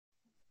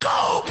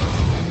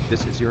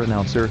This is your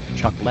announcer,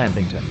 Chuck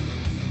Landington,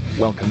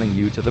 welcoming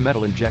you to the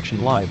Metal Injection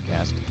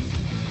Livecast.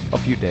 A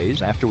few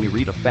days after we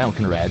read a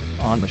Falcon ad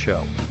on the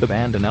show, the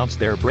band announced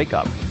their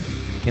breakup.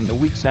 In the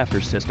weeks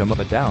after System of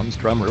a Down's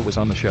drummer was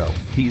on the show,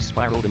 he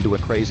spiraled into a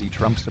crazy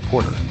Trump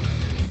supporter.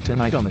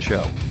 Tonight on the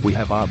show, we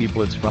have Bobby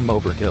Blitz from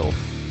Overkill.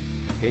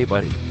 Hey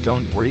buddy,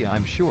 don't worry,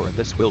 I'm sure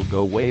this will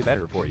go way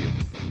better for you.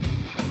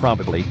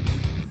 Probably.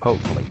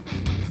 Hopefully.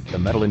 The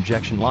Metal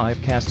Injection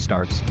Livecast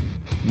starts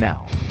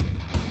now.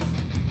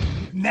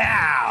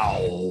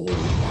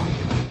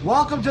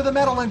 Welcome to the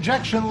Metal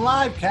Injection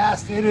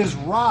Livecast. It is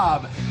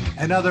Rob.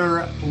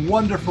 Another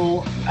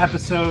wonderful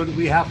episode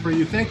we have for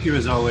you. Thank you,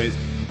 as always,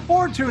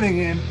 for tuning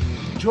in.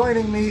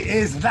 Joining me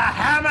is the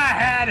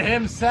Hammerhead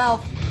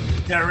himself,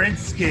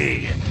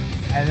 Darinsky.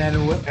 And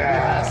then with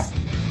us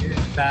is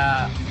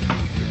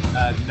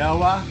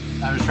Noah.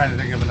 I was trying to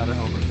think of another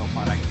Overkill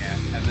one. I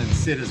can't. And then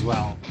Sid as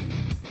well.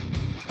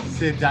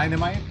 Sid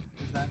Dynamite.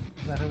 Is that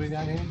who we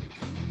got here?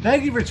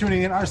 Thank you for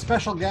tuning in. Our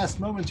special guest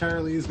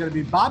momentarily is going to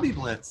be Bobby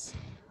Blitz.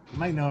 You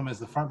might know him as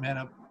the frontman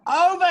of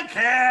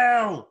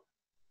Overkill.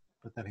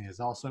 But then he is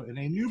also in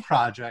a new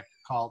project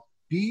called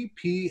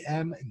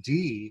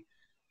BPMD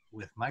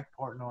with Mike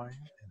Portnoy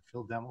and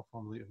Phil Demmel,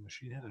 formerly of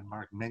Machine Head, and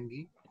Mark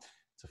Mengi.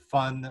 It's a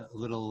fun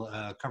little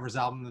covers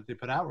album that they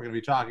put out. We're going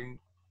to be talking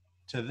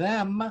to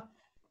them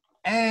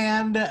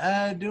and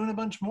doing a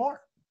bunch more.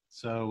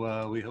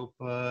 So we hope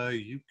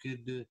you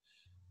could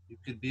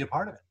be a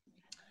part of it.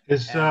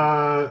 Is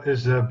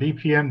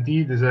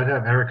BPMD, does that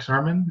have Eric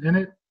Sermon in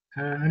it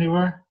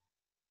anywhere?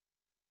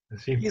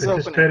 Is he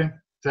participating?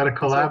 Is that a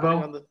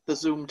collabo? On the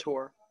Zoom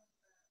tour.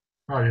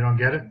 Oh, you don't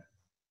get it?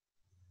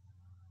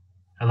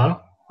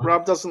 Hello?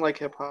 Rob doesn't like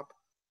hip hop.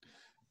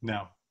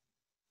 No.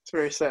 It's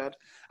very sad.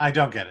 I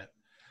don't get it.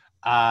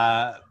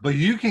 But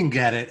you can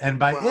get it. And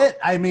by it,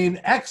 I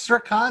mean extra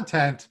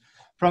content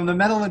from the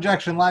Metal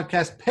Injection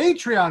Livecast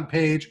Patreon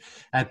page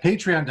at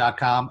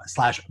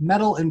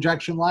patreon.com/Metal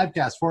Injection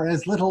Livecast. For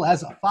as little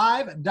as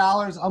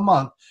 $5 a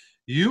month,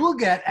 you will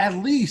get at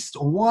least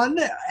one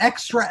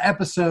extra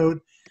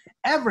episode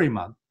every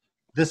month.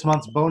 This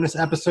month's bonus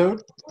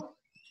episode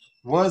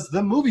was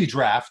the movie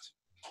draft.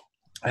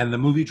 And the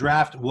movie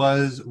draft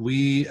was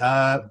we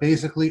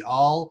basically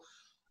all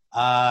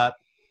kind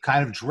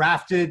of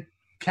drafted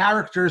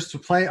characters to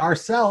play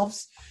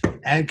ourselves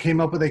and came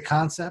up with a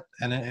concept.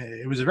 And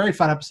it was a very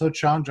fun episode.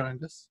 Sean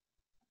joined us.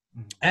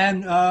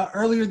 And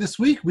earlier this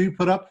week, we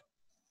put up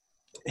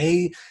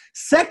a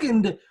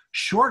second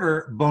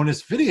shorter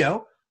bonus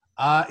video.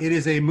 It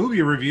is a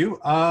movie review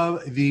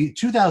of the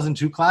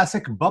 2002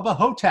 classic Bubba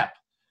Hotep.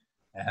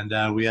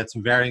 And we had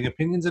some varying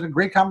opinions and a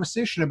great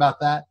conversation about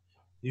that.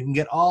 You can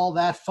get all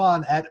that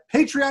fun at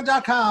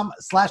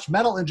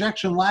patreon.com/Metal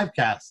Injection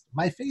Livecast.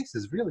 My face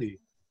is really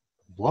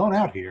blown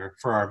out here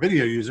for our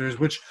video users,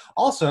 which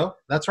also,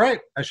 that's right,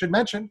 I should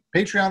mention,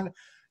 Patreon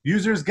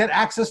users get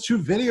access to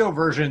video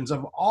versions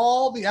of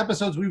all the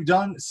episodes we've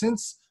done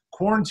since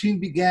quarantine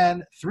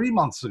began 3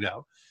 months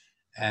ago.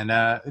 And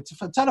it's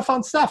a ton of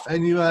fun stuff,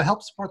 and you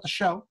help support the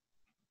show.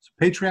 So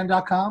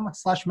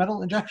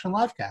patreon.com/Metal Injection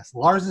Livecast.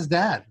 Lars's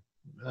dad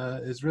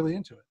is really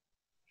into it.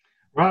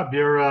 Rob,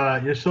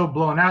 you're so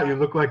blown out, you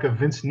look like a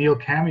Vince Neil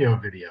cameo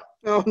video.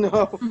 Oh,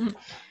 no.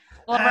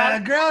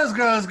 Girls,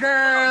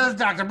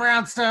 Dr.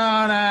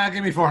 Brownstone,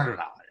 give me $400.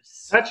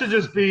 That should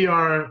just be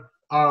our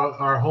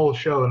whole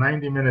show,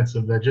 90 minutes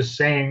of that, just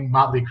saying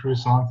Motley Crue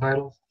song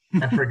titles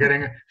and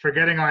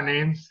forgetting our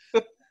names.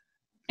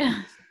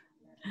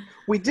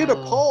 We did a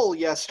poll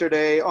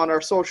yesterday on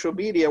our social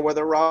media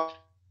whether Rob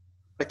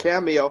a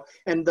cameo,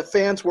 and the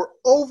fans were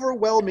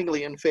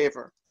overwhelmingly in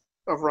favor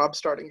of Rob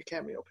starting a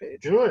cameo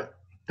page. Do it.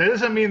 That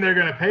doesn't mean they're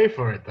going to pay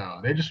for it, though.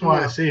 They just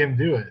want to see him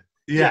do it.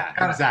 Yeah,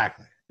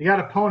 exactly. You got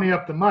to pony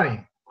up the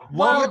money.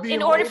 Well,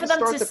 in order for them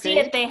to see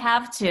it, they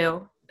have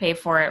to pay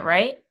for it,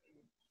 right?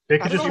 They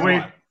could just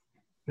wait.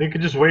 They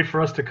could just wait for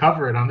us to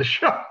cover it on the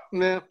show.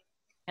 Yeah,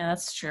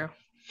 that's true.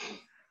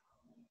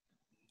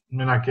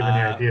 We're not giving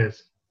any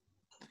ideas.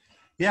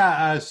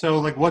 Yeah, so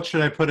like, what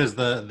should I put as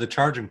the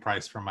charging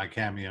price for my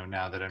cameo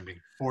now that I'm being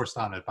forced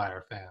on it by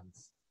our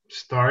fans?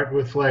 Start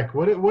with like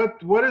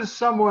what is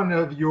someone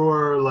of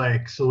your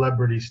like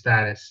celebrity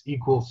status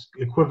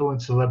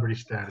equivalent celebrity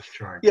status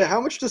charge? Yeah,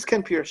 how much does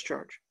Ken Pierce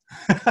charge?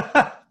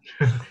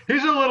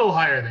 He's a little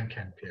higher than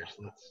Ken Pierce.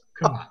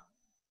 Come on.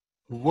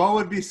 What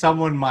would be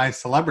someone my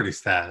celebrity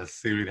status?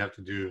 See, we'd have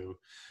to do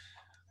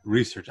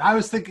research. I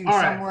was thinking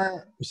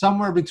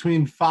somewhere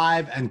between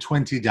 $5 and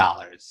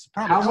 $20.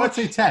 Probably. I would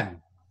say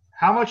 10.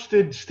 How much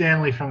did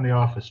Stanley from The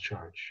Office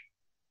charge?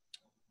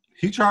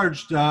 He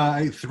charged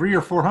 $300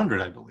 or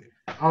 $400, I believe.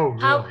 Oh,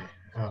 really?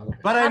 Oh, okay.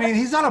 But I mean,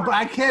 he's not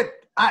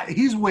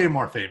he's way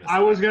more famous. I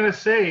was gonna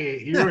say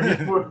he's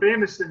more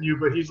famous than you,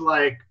 but he's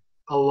like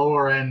a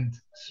lower end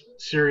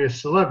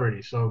serious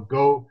celebrity. So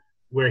go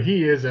where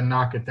he is and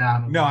knock it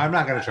down. No, I'm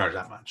not gonna charge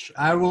that much.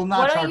 I will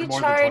not charge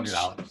more than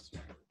 $20.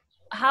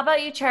 How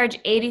about you charge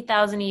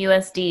 80,000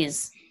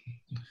 USDs?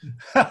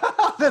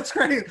 That's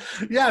great.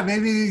 Yeah,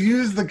 maybe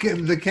use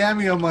the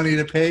Cameo money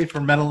to pay for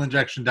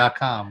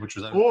metalinjection.com, which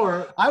was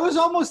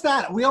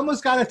we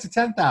almost got it to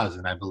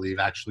 10,000, I believe,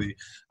 actually.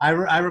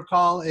 I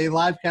recall a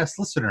livecast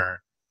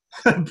listener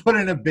put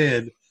in a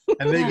bid,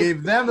 and they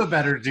gave them a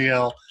better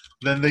deal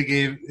than they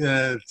gave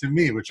to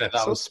me, which I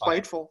thought was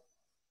spiteful.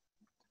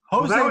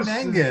 Jose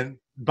Mangin,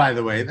 by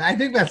the way, I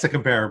think that's a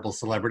comparable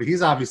celebrity.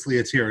 He's obviously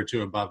a tier or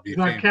two above the. He's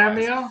on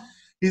Cameo?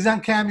 He's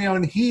on Cameo,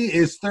 and he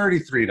is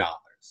 $33.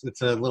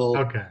 It's a little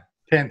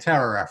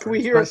Pantera reference. Can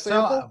we hear a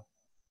sample?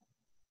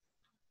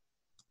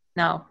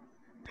 No.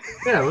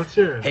 Yeah, let's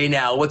hear it. Hey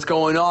now, what's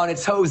going on?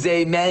 It's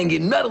Jose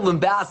Mangin, Metal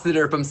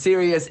Ambassador from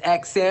Sirius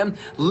XM,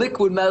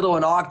 Liquid Metal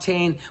and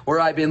Octane, where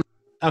I've been...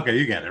 Okay,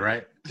 you get it,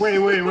 right?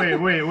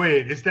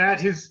 Wait. Is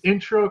that his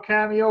intro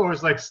cameo, or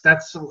is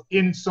that's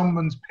in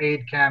someone's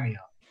paid cameo?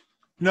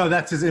 No,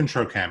 that's his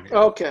intro cameo.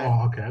 Okay.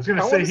 Oh, okay. I was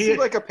gonna say want to see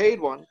like a paid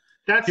one.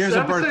 I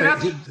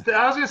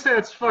was gonna say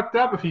that's fucked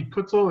up if he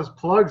puts all his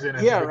plugs in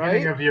at the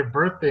beginning of your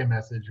birthday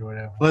message or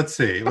whatever. Let's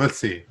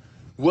see.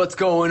 What's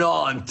going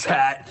on,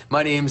 Tat?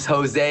 My name's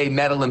Jose,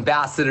 Metal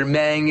Ambassador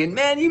Mangin.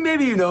 Man,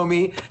 maybe you know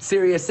me.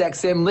 Sirius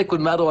XM,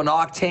 Liquid Metal and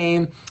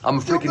Octane. I'm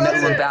a freaking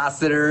metal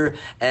ambassador,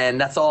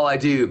 and that's all I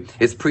do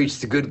is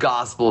preach the good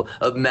gospel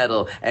of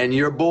metal. And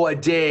your boy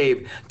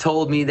Dave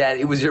told me that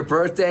it was your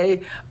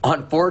birthday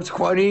on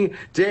 420.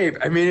 Dave,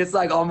 I mean, it's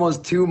like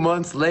almost 2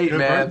 months late,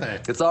 man.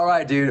 Birthday. It's all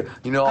right, dude.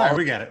 You know, all right,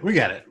 we get it.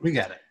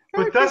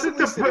 But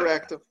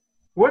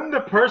wouldn't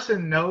the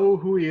person know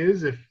who he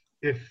is if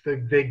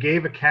they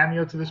gave a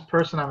cameo to this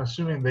person? I'm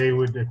assuming they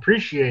would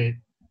appreciate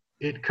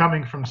it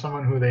coming from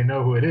someone who they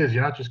know who it is.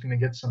 You're not just going to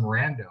get some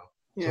rando.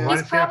 Yeah.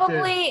 He's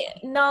probably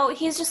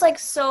he's just like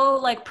so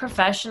like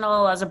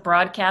professional as a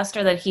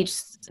broadcaster that he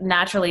just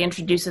naturally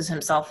introduces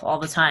himself all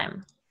the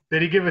time.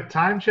 Did he give a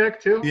time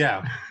check too?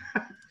 Yeah.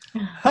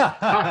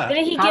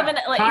 Didn't he give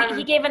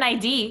he gave an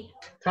ID?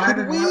 Time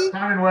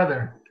and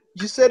weather.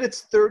 You said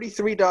it's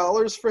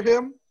 $33 for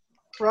him,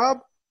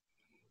 Rob?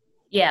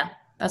 Yeah.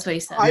 That's what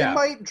he said. I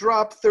might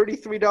drop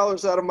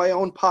 $33 out of my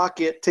own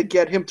pocket to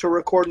get him to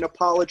record an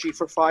apology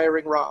for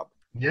firing Rob.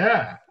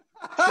 Yeah.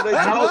 Should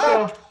I do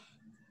that?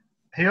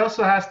 He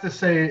also has to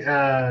say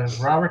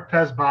Robert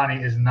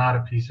Pesbani is not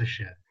a piece of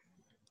shit.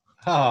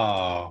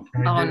 Oh.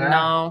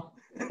 No.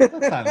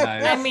 That's not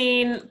nice. I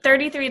mean,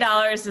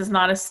 $33 is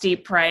not a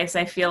steep price.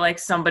 I feel like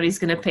somebody's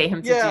going to pay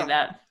him to do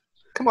that.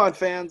 Come on,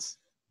 fans.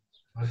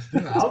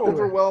 Let's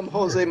overwhelm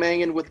Jose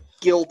Mangin with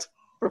guilt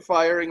for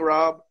firing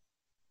Rob.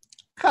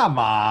 Come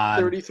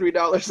on.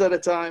 $33 at a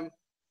time.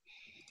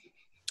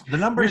 The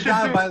number is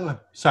down, by the way.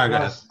 Sorry, go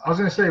ahead. I was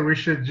going to say we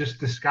should just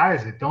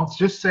disguise it. Don't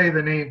just say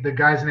the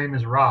guy's name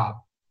is Rob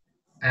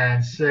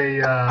and say,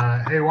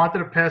 hey, wanted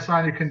to pass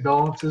on your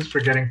condolences for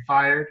getting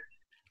fired.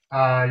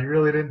 You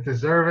really didn't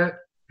deserve it.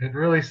 It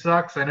really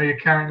sucks. I know you're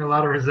carrying a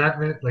lot of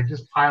resentment. Like,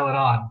 just pile it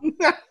on.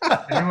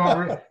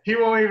 He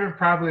won't even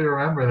probably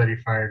remember that he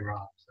fired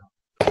Rob. So.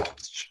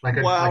 Like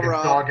a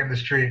dog in the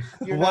street.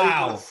 You're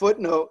not even a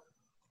footnote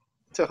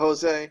to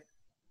Jose.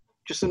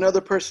 Just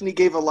another person he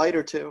gave a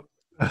lighter to.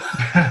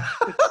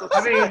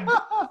 I mean,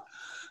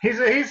 he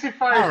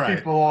fires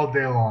people all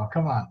day long.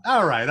 Come on.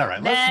 All right.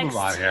 Let's move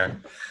on here.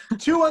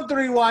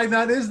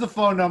 213-WHY-NOT is the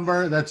phone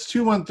number. That's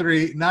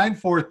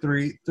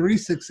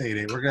 213-943-3688.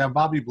 We're going to have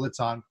Bobby Blitz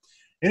on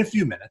in a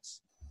few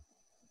minutes.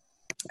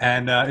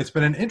 And it's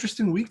been an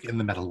interesting week in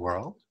the metal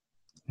world.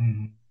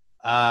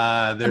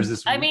 Mm-hmm. There's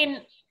this. I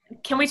mean,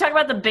 can we talk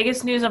about the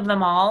biggest news of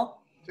them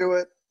all? Do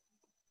it.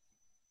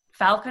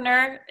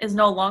 Falconer is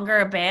no longer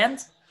a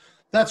band.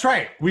 That's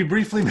right. We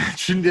briefly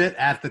mentioned it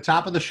at the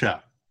top of the show.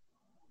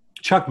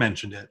 Chuck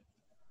mentioned it.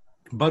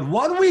 But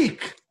 1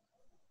 week,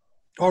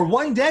 or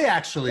 1 day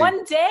actually.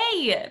 1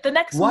 day. The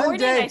next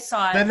morning I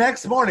saw it. The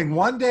next morning,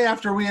 1 day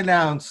after we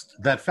announced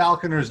that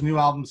Falconer's new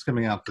album's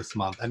coming out this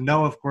month. And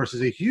Noah, of course,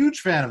 is a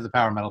huge fan of the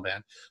power metal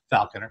band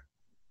Falconer.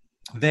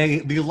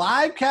 The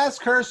live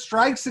cast curse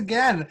strikes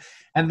again.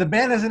 And the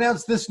band has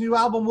announced this new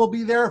album will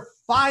be their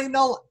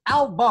final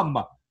album.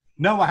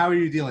 Noah, how are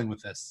you dealing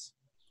with this?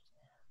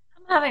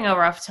 I'm having a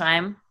rough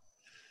time.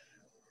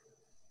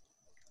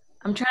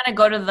 I'm trying to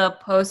go to the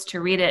post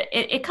to read it.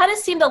 It kind of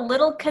seemed a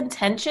little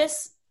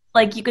contentious.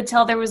 Like you could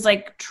tell there was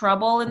like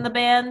trouble in the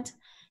band,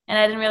 and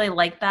I didn't really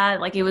like that.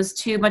 Like it was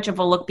too much of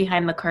a look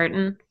behind the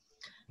curtain.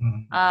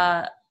 Mm-hmm.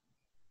 I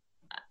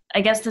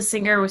guess the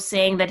singer was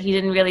saying that he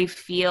didn't really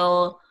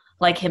feel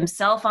like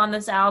himself on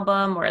this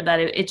album, or that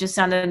it just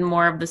sounded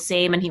more of the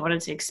same, and he wanted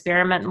to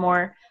experiment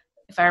more,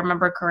 if I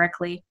remember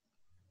correctly.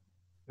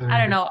 I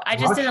don't know. I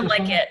just didn't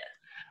like it.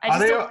 I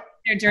just don't like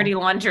their dirty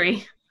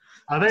laundry.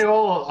 Are they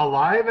all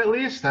alive at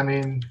least? I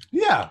mean,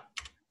 yeah.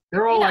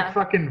 They're all like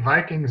fucking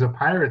Vikings or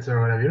pirates or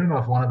whatever. You don't know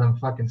if one of them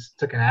fucking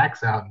took an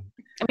axe out.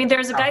 I mean,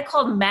 there's a guy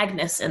called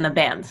Magnus in the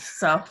band,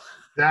 so.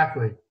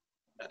 Exactly.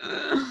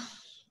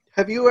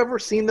 Have you ever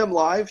seen them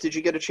live? Did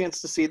you get a chance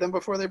to see them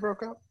before they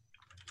broke up?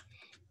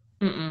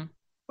 Mm-mm.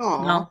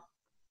 Oh, no.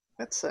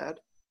 That's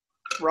sad.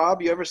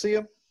 Rob, you ever see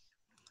him?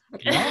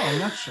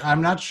 No,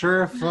 I'm not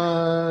sure if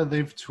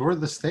they've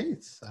toured the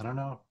States. I don't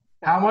know.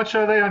 How much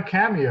are they on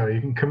Cameo?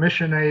 You can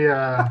commission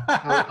a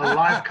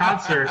live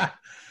concert.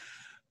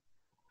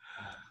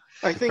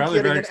 I think Probably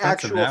getting very an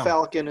expensive actual now.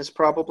 falcon is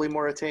probably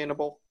more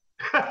attainable.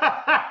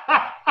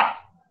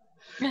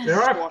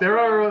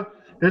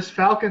 There's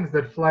falcons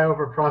that fly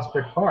over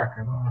Prospect Park. I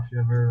don't know if you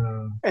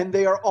ever. And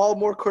they are all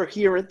more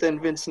coherent than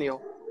Vince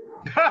Neil.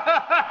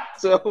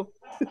 So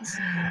it's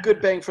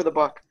good bang for the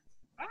buck.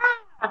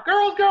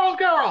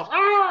 Girls!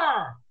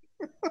 Ah!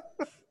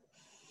 They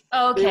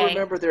Okay.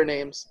 remember their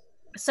names.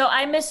 So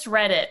I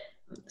misread it.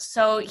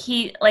 So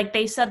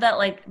they said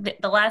that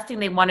the last thing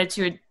they wanted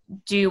to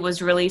do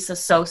was release a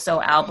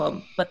So-So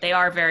album, but they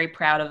are very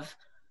proud of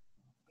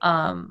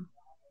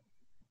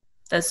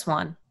this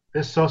one.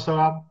 This So-So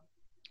album?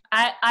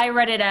 I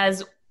read it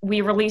as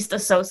we released a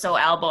So-So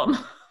album.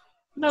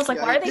 And I was like,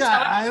 Yeah, why are they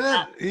telling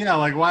us that?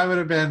 Like why would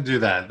a band do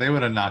that? They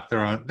would have knocked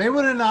their own. They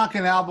wouldn't knock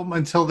an album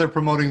until they're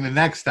promoting the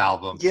next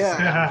album.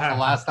 Yeah. The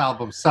last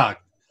album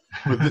sucked.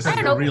 But this I is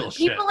don't the know. real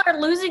shit. People are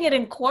losing it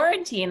in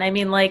quarantine. I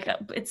mean, like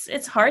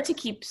it's hard to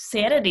keep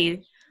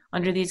sanity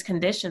under these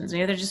conditions.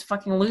 Maybe they're just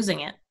fucking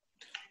losing it.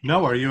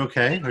 No, are you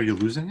okay? Are you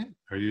losing it?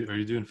 Are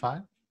you doing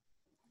fine?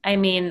 I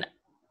mean,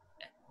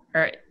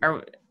 or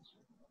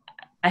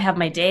I have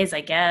my days,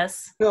 I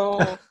guess.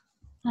 No.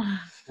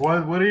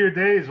 What are your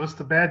days? What's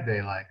the bad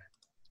day like?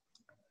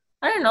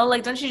 I don't know.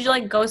 Like, don't you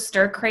like go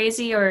stir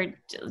crazy or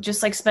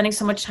just like spending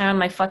so much time on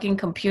my fucking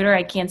computer?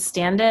 I can't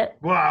stand it.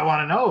 Well, I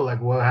want to know, like,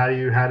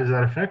 how does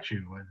that affect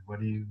you? What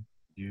do you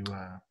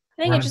I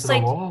think run it just into the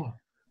like wall?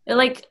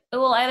 it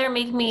will either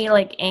make me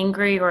like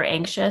angry or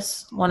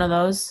anxious. One of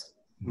those.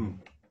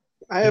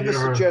 I have a You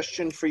ever-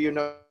 suggestion for you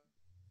to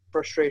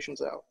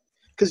frustrations out.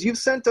 Because you've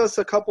sent us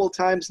a couple of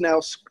times now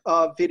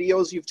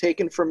videos you've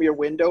taken from your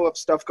window of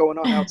stuff going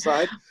on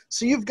outside.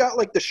 So you've got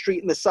like the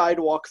street and the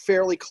sidewalk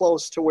fairly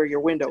close to where your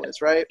window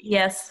is, right?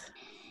 Yes.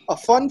 A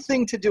fun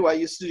thing to do, I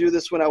used to do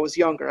this when I was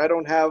younger.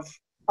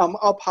 I'm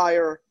up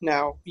higher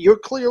now. You're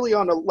clearly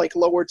on a like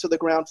lower to the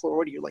ground floor.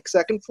 What are you, like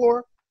second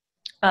floor?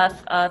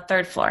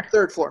 Third floor.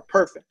 Third floor,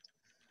 perfect.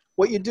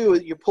 What you do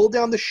is you pull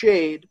down the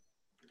shade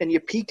and you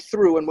peek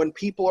through, and when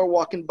people are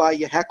walking by,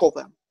 you heckle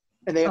them.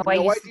 And they have I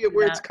no used to idea do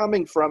where that. it's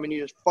coming from, and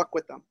you just fuck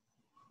with them.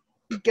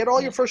 Get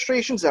all your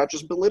frustrations out.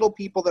 Just belittle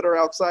people that are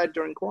outside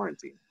during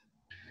quarantine.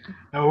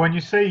 Now, when you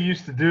say you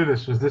used to do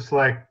this, was this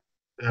like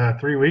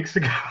 3 weeks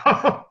ago?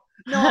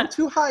 No, I'm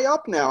too high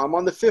up now. I'm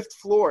on the 5th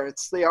floor.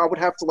 I would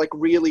have to like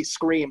really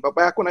scream. But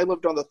back when I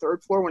lived on the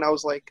 3rd floor, when I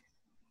was like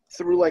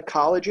through like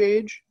college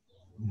age,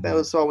 that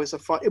was always a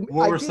fun.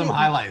 What I were some didn't-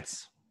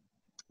 highlights?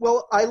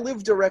 Well, I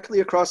lived directly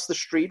across the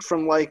street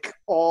from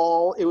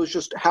it was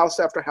just house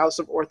after house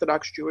of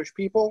Orthodox Jewish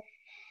people.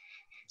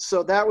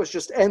 So that was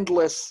just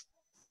endless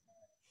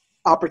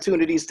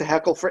opportunities to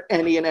heckle for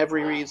any and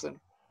every reason.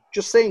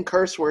 Just saying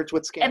curse words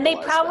would And they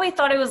scandalize probably them.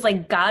 thought it was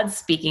like God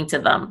speaking to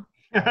them.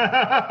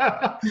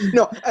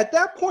 No, at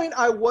that point,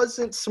 I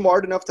wasn't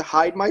smart enough to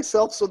hide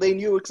myself, so they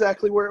knew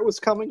exactly where it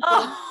was coming from.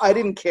 Oh. I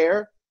didn't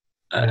care.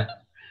 Yeah.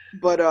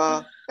 But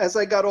as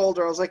I got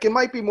older, I was like, it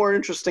might be more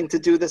interesting to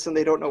do this, and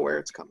they don't know where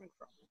it's coming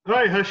from.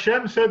 Right,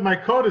 Hashem said my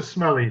coat is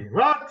smelly.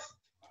 What?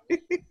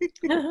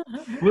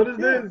 What is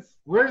this?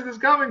 Where's this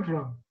coming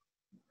from?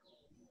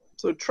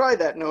 So try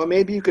that, Noah.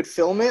 Maybe you could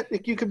film it.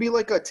 You could be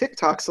like a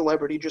TikTok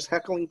celebrity, just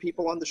heckling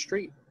people on the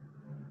street.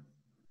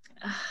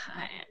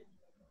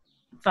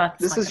 Fuck,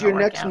 it's This not is gonna your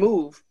work next out.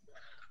 move.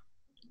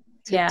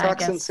 Yeah, I TikTok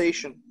guess.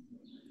 sensation.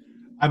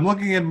 I'm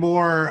looking at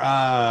more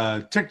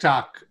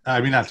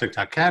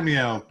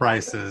Cameo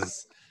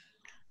prices.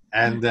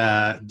 And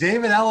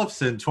David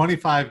Ellefson,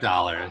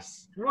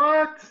 $25.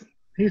 What?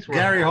 He's worth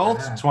Gary more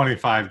Holtz, than that.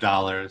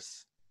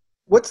 $25.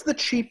 What's the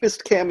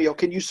cheapest cameo?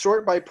 Can you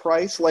sort by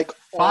price? Like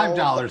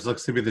 $5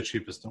 looks to be the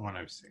cheapest one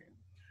I've seen.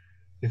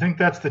 You think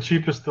that's the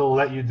cheapest they'll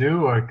let you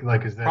do, or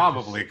like is that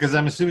Probably, because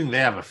I'm assuming they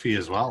have a fee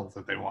as well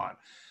that they want.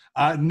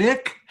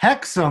 Nick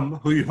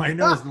Hexum, who you might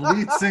know as the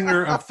lead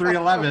singer of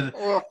 311,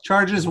 Oh,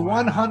 charges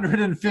Wow.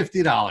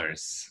 $150.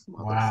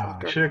 Wow,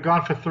 motherfucker. should have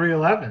gone for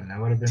 311. That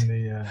would have been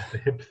the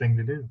hip thing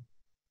to do.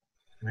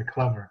 Very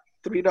clever.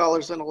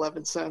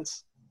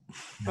 $3.11.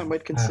 I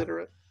might consider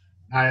it.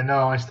 I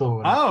know. I still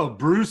would. Oh,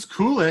 Bruce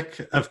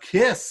Kulick of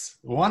Kiss,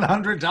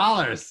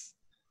 $100.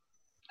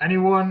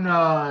 Anyone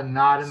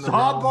not in the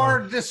realm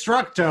Sawbord of,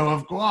 Destructo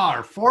of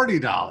Guar,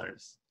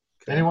 $40.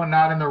 anyone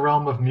not in the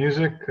realm of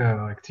music,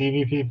 like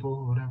TV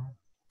people, whatever.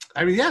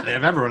 I mean, yeah, they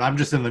have everyone. I'm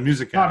just in the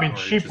music No, I category.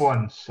 mean cheap Just-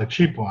 ones. A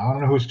cheap one. I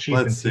don't know who's cheap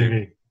in Let's see.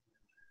 TV.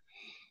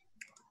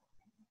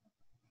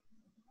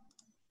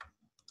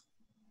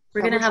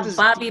 We're How gonna much have does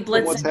Bobby deep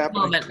Blitz what's in a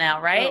happening? moment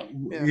now, right?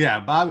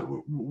 Yeah, Bob.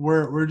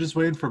 We're just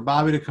waiting for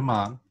Bobby to come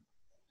on.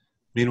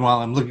 Meanwhile,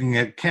 I'm looking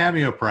at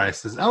Cameo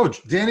prices. Oh,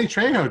 Danny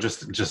Trejo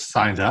just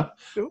signed up,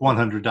 Ooh.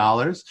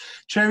 $100.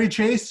 Chevy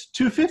Chase,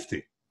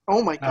 $250.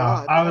 Oh my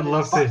god! I would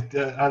love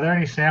to. Are there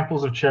any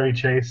samples of Chevy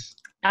Chase?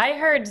 I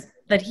heard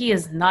that he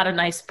is not a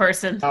nice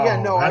person. Oh,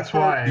 Yeah, no, that's I've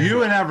why. heard-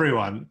 You and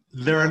everyone.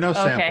 There are no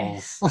Okay.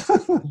 samples.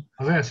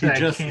 I was gonna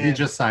say he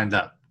just signed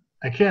up.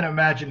 I can't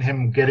imagine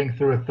him getting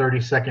through a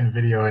 30-second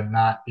video and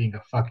not being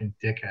a fucking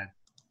dickhead.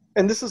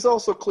 And this is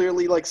also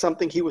clearly like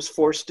something he was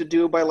forced to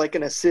do by like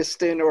an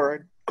assistant or a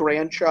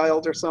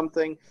grandchild or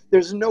something.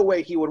 There's no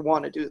way he would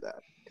want to do that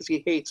because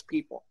he hates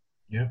people.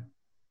 Yeah.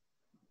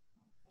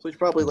 So he's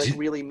probably like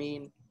really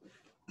mean.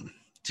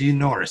 Dean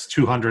Norris,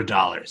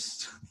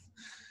 $200.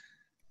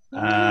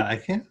 I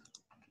can't.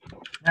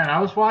 Man, I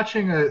was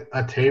watching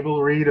a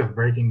table read of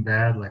Breaking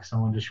Bad. Like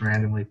someone just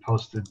randomly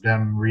posted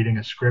them reading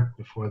a script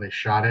before they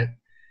shot it.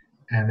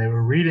 And they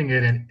were reading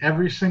it, and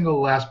every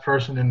single last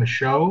person in the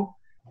show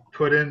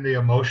put in the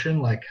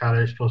emotion, like how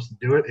they're supposed to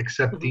do it,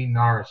 except Dean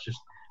Norris just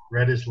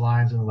read his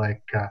lines and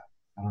like, I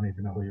don't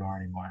even know who you are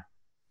anymore.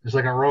 Just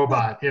like a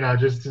robot,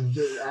 just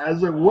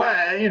as a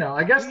way,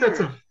 I guess that's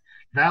a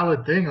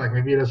valid thing. Like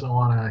maybe he doesn't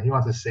want to, he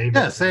wants to save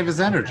Yeah, save his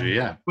energy,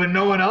 yeah. But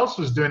no one else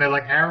was doing it.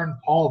 Like Aaron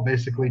Paul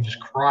basically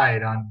just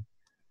cried in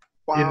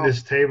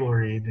this table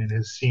read in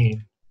his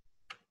scene.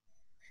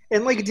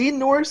 And like Dean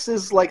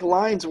Norris's like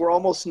lines were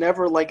almost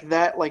never like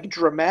that like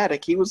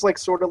dramatic. He was like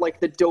sort of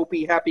like the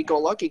dopey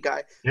happy-go-lucky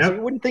guy. Yep. So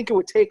you wouldn't think it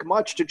would take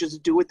much to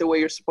just do it the way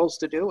you're supposed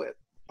to do it.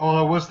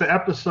 Oh, it was the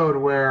episode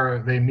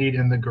where they meet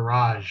in the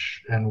garage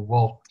and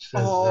Walt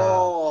says,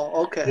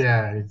 okay.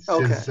 Yeah, it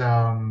says,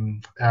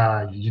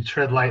 you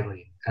tread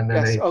lightly. And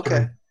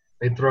then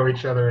they throw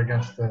each other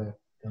against the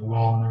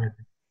wall and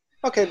everything.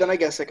 Okay, then I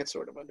guess I could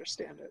sort of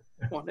understand it.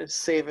 Wanted to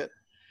save it.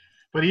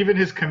 But even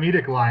his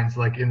comedic lines,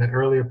 like in the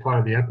earlier part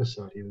of the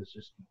episode, he was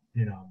just,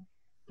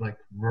 like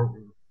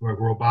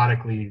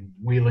robotically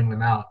wheeling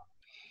them out.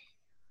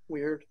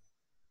 Weird.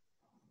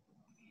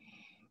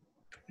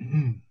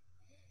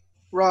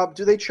 Rob,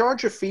 do they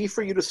charge a fee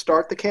for you to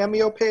start the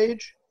Cameo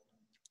page?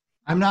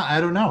 I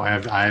don't know. I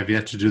have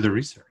yet to do the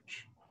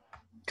research.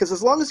 Because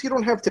as long as you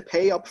don't have to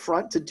pay up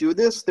front to do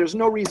this, there's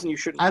no reason you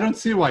shouldn't. I don't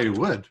see why you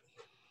would.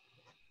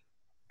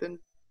 Then,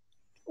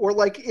 or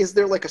like, is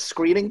there like a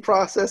screening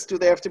process? Do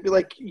they have to be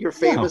like, you're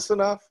famous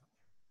enough?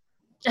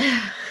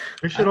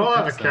 We should all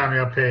have a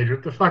Cameo page.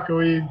 What the fuck are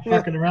we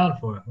fucking around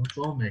for? Let's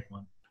all make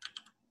one.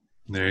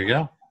 There you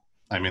go.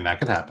 I mean, that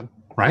could happen,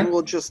 right? And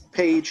we'll just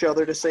pay each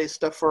other to say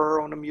stuff for our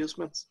own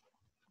amusements.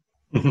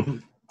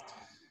 Well,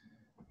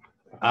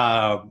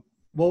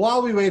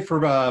 while we wait for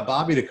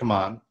Bobby to come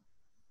on,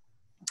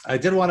 I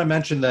did want to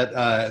mention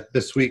that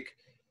this week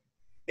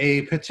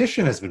a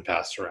petition has been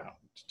passed around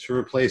to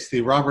replace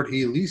the Robert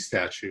E. Lee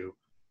statue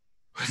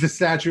with the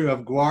statue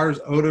of Guar's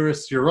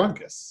Odorous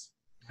Urungus.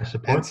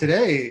 And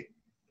today,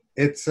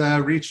 it's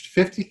reached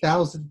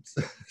 50,000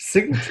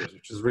 signatures,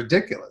 which is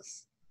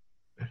ridiculous.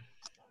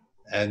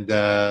 And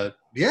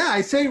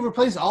I say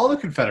replace all the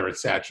Confederate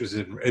statues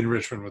in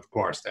Richmond with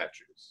Guar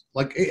statues.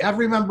 Like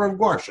every member of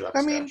Guar should have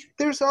a statue.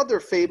 There's other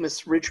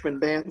famous Richmond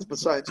bands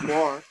besides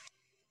Guar.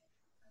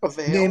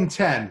 Name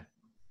 10.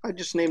 I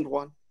just named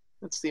one.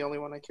 That's the only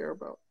one I care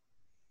about.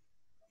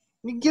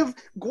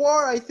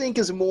 Guar, I think,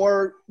 is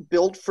more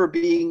built for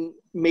being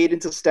made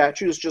into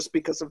statues just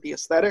because of the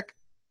aesthetic.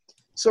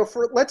 So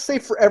let's say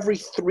for every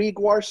 3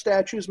 Guar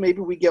statues,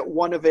 maybe we get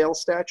 1 Avail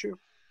statue.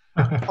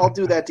 I'll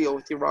do that deal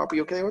with you, Rob. Are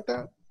you okay with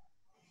that?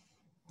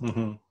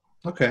 Mm-hmm.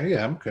 Okay,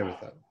 yeah, I'm okay with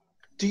that.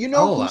 Do you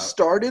know who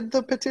started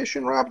the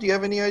petition, Rob? Do you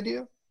have any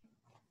idea?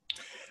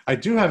 I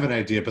do have an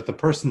idea, but the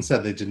person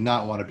said they did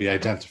not want to be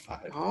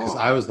identified because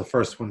I was the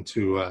first one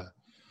to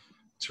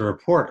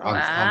report on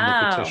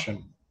the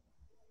petition.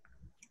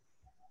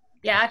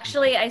 Yeah,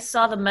 actually, I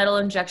saw the metal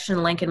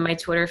injection link in my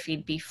Twitter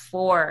feed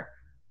before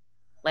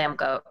Lamb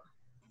Goat.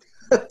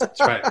 That's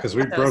right, because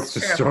we broke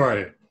the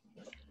story.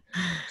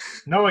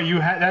 Noah,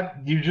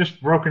 you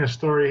just broken a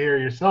story here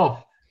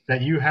yourself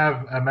that you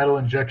have a metal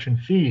injection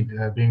feed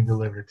being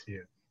delivered to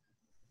you.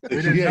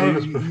 We didn't know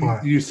this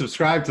before. You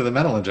subscribe to the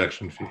metal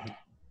injection feed.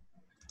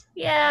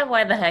 Yeah,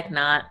 why the heck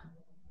not?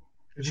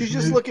 She's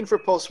just looking for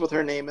posts with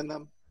her name in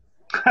them.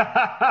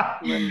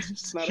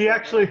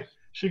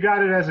 She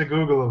got it as a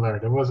Google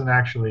alert. It wasn't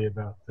actually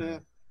about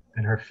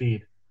in her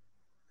feed.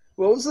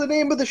 What was the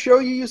name of the show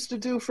you used to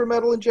do for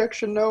Metal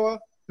Injection, Noah?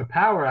 The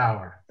Power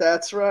Hour.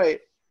 That's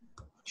right.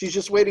 She's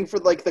just waiting for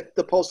like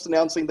the post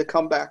announcing the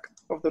comeback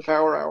of the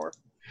Power Hour.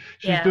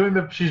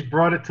 She's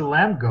brought it to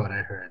Lamb Goat,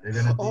 I heard.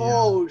 They're gonna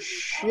be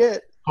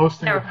shit.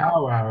 Hosting the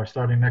Power Hour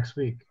starting next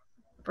week.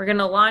 We're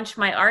gonna launch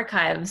my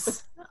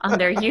archives on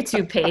their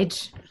YouTube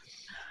page.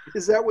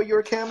 Is that what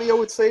your cameo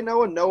would say,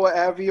 Noah? Noah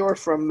Avior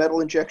from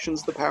Metal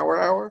Injection's The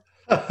Power Hour?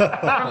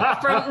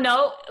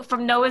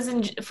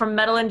 from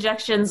Metal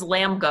Injection's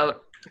Lamb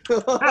Goat.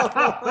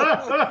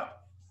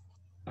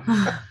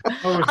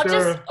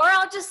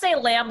 I'll just say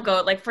Lamb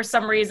Goat. Like for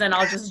some reason,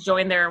 I'll just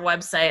join their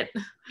website.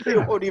 They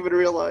won't even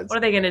realize. What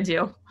are they gonna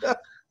do?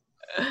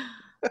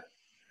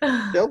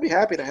 They'll be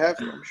happy to have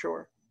you, I'm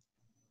sure.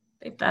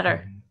 They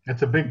better.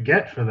 It's a big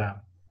get for them.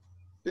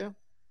 Yeah.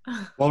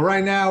 Well,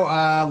 right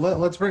now,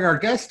 let's bring our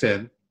guest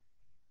in.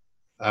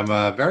 I'm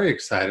very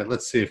excited.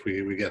 Let's see if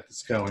we get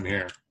this going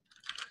here.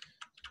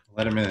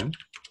 Let him in.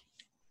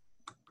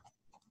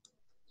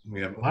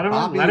 We have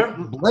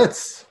Bobby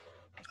Blitz.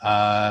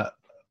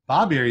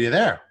 Bobby, are you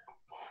there?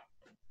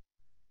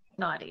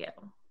 No audio.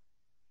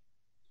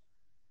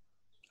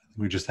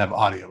 We just have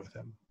audio with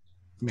him.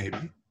 Maybe.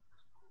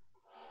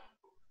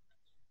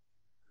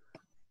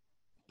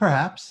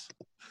 Perhaps.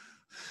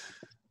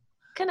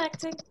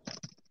 Connecting.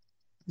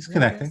 He's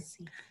connecting.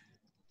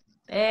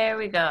 There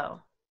we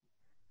go.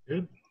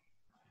 Good.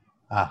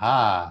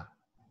 Aha.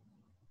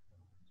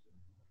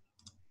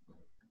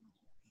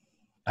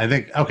 I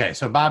think, okay,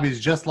 so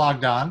Bobby's just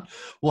logged on.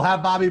 We'll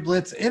have Bobby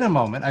Blitz in a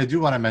moment. I do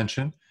want to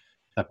mention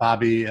that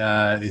Bobby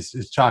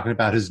is talking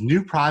about his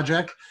new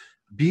project,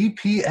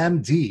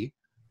 BPMD,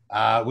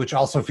 which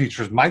also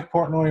features Mike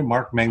Portnoy,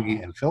 Mark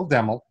Mengy, and Phil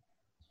Demmel.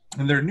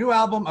 And their new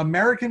album,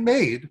 American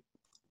Made,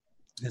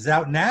 is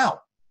out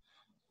now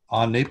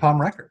on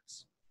Napalm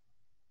Records.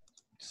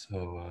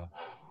 So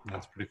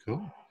that's pretty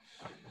cool.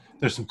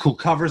 There's some cool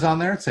covers on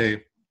there. It's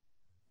a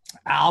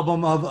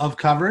album of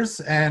covers,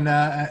 and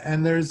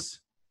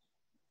there's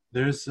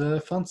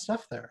fun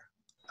stuff there.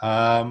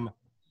 Let's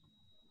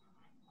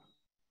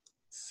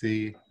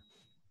see.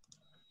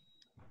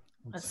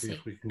 Let's see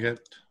if we can get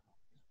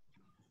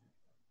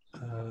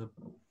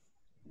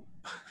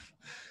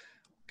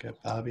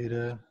Bobby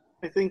to.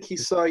 I think he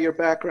saw your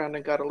background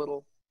and got a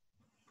little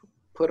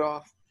put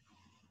off.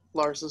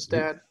 Lars's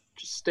dad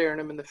just staring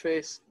him in the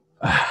face.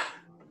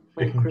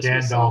 Playing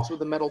Christmas songs with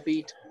a metal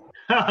beat.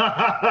 There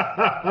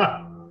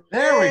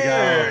we go.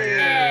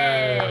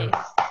 Yay.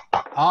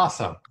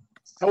 Awesome.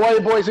 How are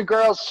you, boys and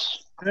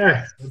girls?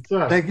 Hey, what's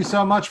up? Thank you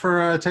so much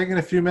for taking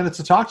a few minutes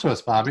to talk to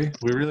us, Bobby.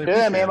 We really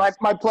appreciate man, it.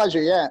 my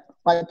pleasure. Yeah,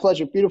 my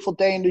pleasure. Beautiful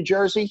day in New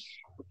Jersey.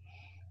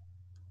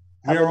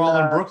 We are all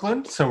in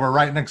Brooklyn, so we're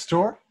right next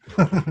door.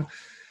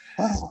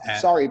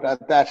 Sorry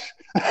about that.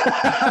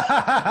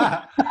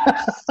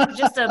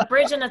 Just a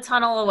bridge and a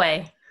tunnel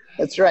away.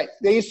 That's right.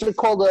 They used to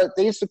call the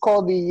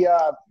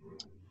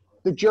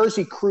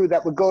Jersey crew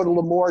that would go to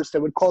L'Amour's. They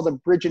would call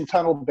them bridge and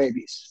tunnel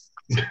babies.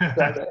 Man,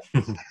 that's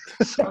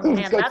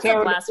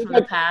a blast from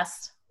the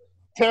past.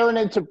 Tearing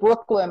into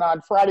Brooklyn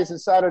on Fridays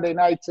and Saturday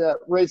nights,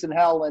 raising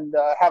hell and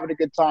having a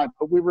good time.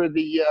 But we were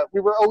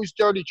always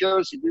dirty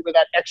Jersey. We were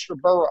that extra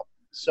borough.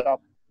 So,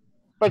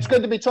 but it's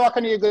good to be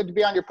talking to you. Good to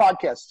be on your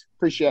podcast.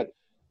 Appreciate it.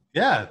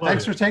 Yeah,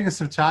 thanks for taking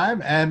some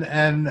time.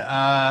 And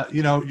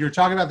you're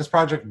talking about this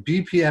project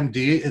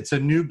BPMD. It's a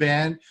new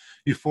band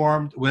you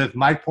formed with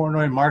Mike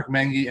Portnoy, Mark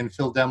Mengy, and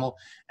Phil Demmel.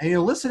 And you're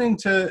listening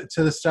to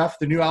the stuff,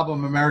 the new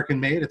album American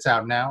Made. It's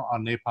out now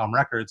on Napalm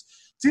Records.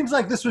 Seems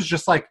like this was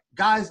just like,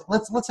 guys,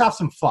 let's have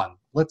some fun.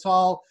 Let's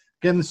all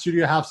get in the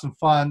studio, have some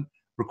fun,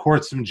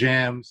 record some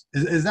jams.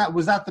 Was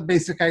that the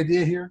basic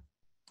idea here?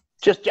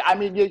 Just, I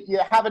mean, you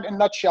have it in a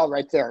nutshell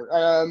right there.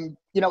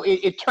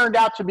 It turned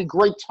out to be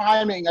great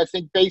timing, I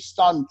think, based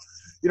on,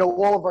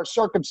 all of our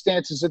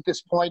circumstances at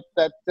this point,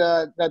 that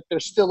there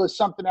still is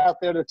something out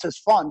there that says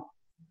fun.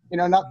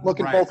 Not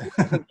looking right.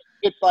 both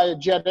hit by a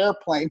jet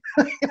airplane,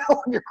 when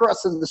you're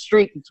crossing the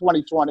street in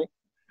 2020.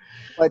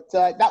 But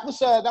that was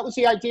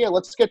the idea.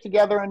 Let's get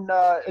together and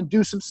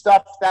do some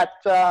stuff that,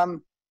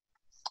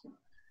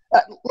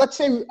 let's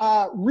say,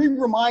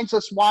 reminds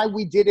us why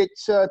we did it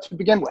to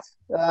begin with.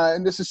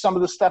 And this is some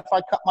of the stuff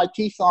I cut my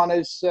teeth on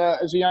as a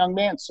young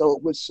man. So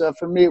it was,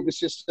 for me, it was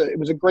just it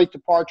was a great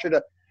departure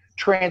to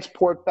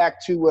transport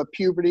back to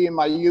puberty and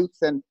my youth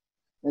and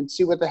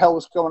see what the hell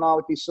was going on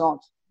with these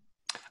songs.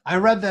 I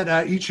read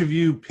that each of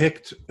you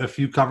picked a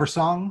few cover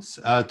songs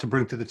to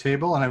bring to the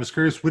table, and I was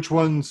curious which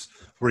ones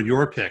were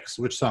your picks.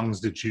 Which songs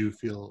did you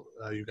feel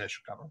you guys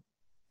should cover?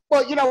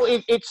 Well,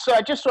 it's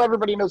just so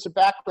everybody knows the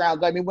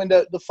background. I mean, when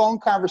the phone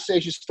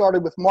conversation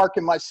started with Mark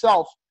and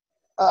myself,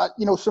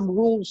 some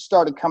rules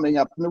started coming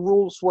up, and the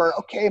rules were,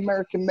 okay,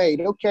 American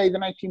Made, okay, the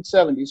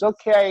 1970s,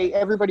 okay,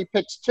 everybody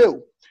picks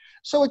two.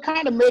 So it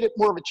kind of made it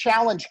more of a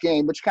challenge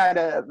game, which kind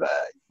of,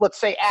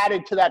 let's say,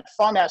 added to that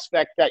fun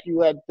aspect that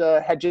you had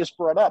just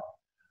brought up.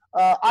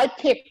 I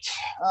picked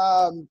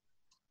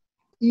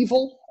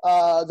Evil,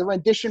 the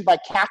rendition by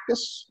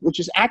Cactus, which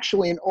is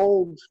actually an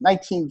old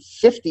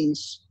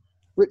 1950s,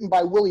 written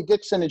by Willie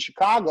Dixon in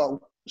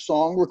Chicago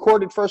song,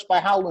 recorded first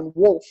by Howlin'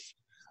 Wolf.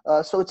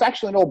 So it's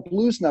actually an old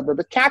blues number.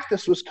 But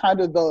Cactus was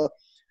kind of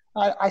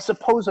I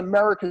suppose,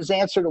 America's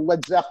answer to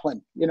Led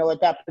Zeppelin,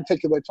 at that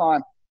particular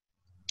time.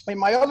 And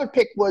my other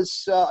pick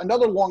was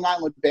another Long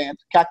Island band.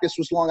 Cactus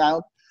was Long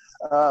Island.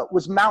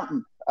 Was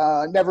Mountain,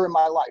 Never in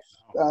My Life.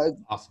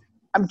 Awesome.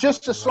 I'm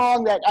just a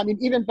song that, I mean,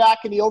 even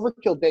back in the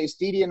Overkill days,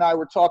 Dee Dee and I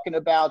were talking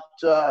about,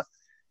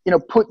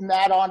 putting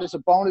that on as a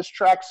bonus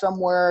track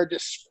somewhere,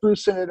 just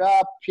sprucing it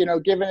up,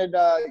 giving it,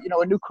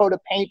 a new coat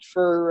of paint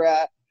for,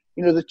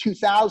 the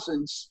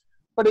 2000s.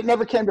 But it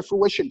never came to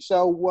fruition.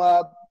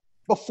 So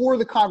before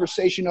the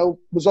conversation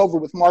was over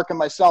with Mark and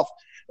myself,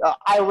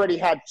 I already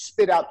had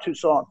spit out two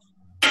songs.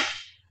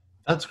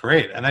 That's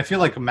great. And I feel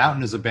like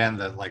Mountain is a band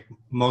that, like,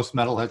 most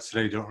metalheads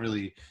today don't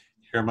really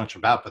hear much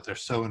about, but they're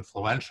so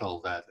influential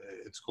that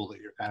it's cool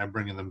that you're kind of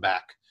bringing them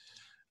back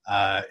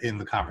in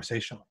the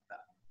conversation like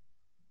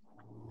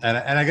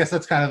that. And I guess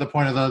that's kind of the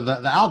point of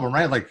the album,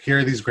 right? Like, here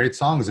are these great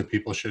songs that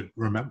people should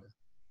remember.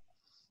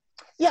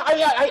 Yeah,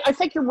 I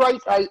think you're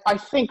right. I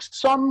think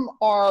some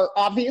are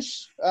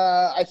obvious.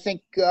 I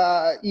think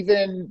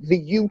even the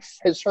youth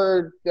has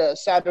heard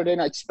Saturday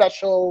Night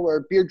Special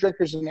or Beer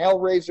Drinkers and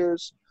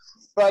Hellraisers.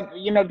 but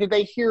did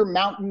they hear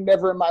Mountain?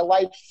 Never in my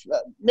life.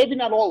 Maybe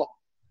not all of them.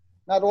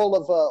 Not all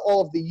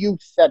of the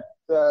youth that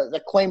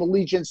claim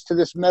allegiance to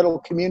this metal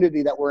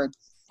community that we're in.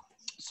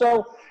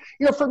 So,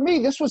 for me,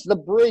 this was the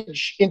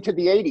bridge into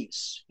the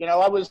 80s.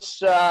 I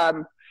was,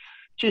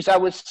 I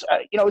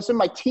was in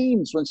my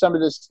teens when some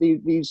of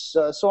these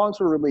songs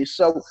were released.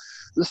 So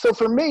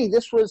for me,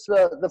 this was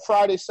the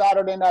Friday,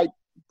 Saturday night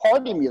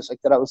party music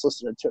that I was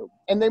listening to.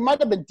 And they might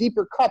have been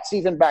deeper cuts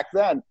even back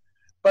then.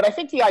 But I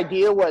think the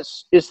idea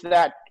is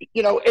that,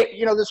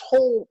 this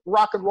whole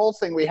rock and roll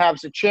thing we have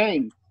is a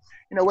chain.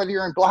 Whether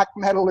you're in black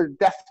metal or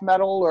death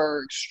metal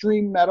or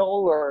extreme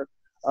metal or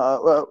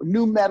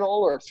new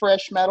metal or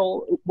thrash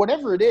metal,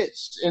 whatever it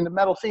is in the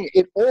metal thing,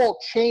 it all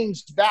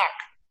chains back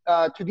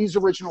to these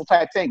original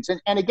type things.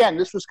 And again,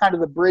 this was kind of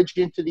the bridge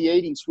into the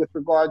 80s with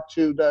regard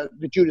to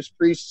the Judas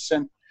Priests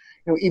and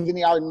even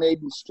the Iron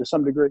Maidens to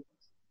some degree.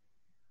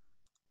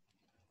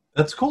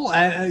 That's cool.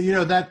 And,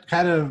 that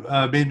kind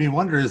of made me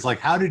wonder is like,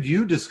 how did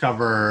you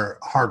discover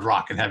hard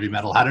rock and heavy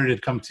metal? How did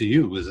it come to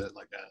you? Was it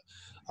like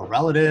a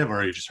relative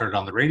or you just heard it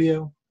on the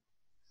radio?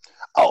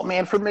 Oh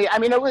man, for me, I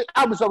mean,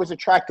 I was always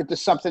attracted to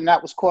something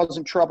that was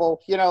causing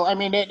trouble, and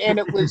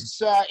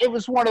it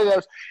was one of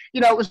those,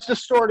 it was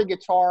distorted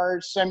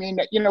guitars. I mean,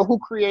 who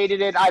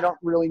created it? I don't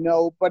really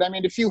know. But I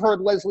mean, if you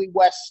heard Leslie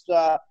West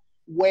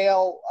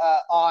wail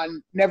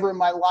on Never in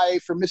My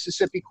Life or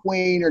Mississippi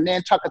Queen or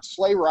Nantucket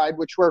Sleigh Ride,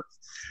 which were,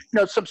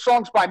 some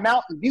songs by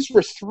Mountain, these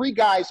were three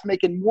guys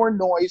making more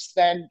noise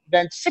than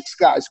six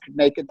guys could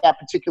make at that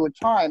particular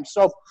time.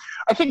 So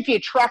I think the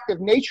attractive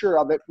nature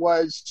of it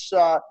was,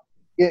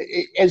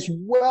 as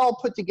well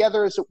put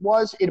together as it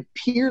was, it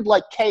appeared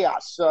like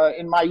chaos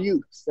in my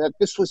youth. That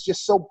this was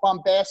just so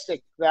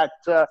bombastic that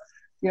the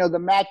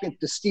magnet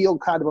to steel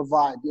kind of a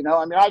vibe.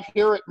 I mean, I'd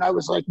hear it and I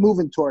was like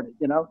moving toward it.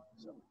 So.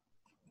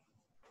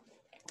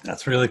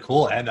 That's really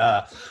cool. And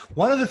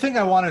one other thing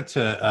I wanted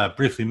to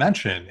briefly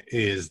mention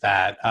is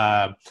that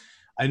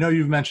I know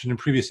you've mentioned in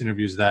previous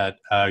interviews that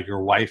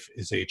your wife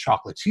is a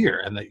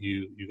chocolatier and that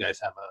you guys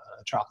have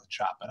a chocolate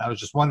shop. And I was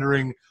just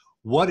wondering,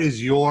 what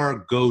is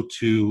your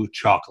go-to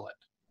chocolate?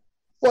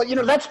 Well,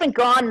 that's been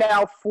gone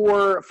now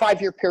for a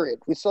 5-year period.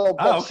 We sold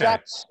both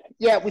shops.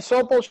 Yeah, we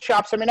sold both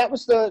shops. I mean, that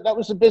was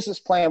the business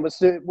plan was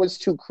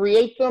to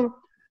create them,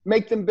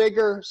 make them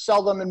bigger,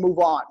 sell them, and move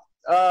on.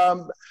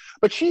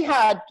 But she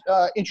had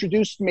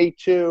introduced me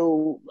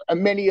to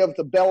many of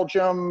the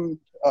Belgium,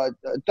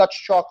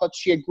 Dutch chocolates.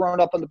 She had grown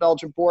up on the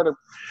Belgian border.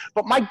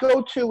 But my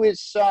go-to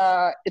is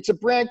it's a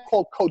brand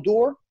called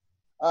Codor,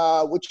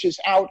 which is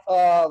out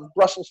of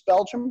Brussels,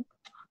 Belgium.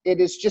 It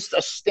is just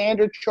a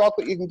standard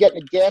chocolate you can get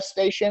in a gas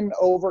station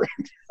over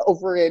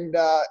in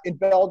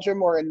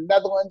Belgium or in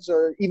Netherlands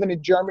or even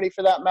in Germany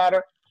for that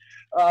matter.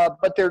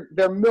 But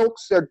their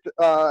milks,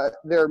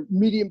 their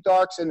medium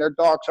darks and their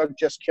darks are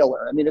just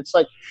killer. I mean, it's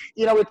like,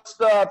 it's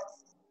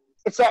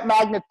that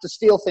magnet to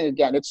steel thing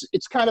again.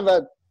 It's kind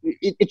of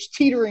it's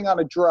teetering on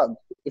a drug,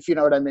 if you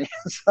know what I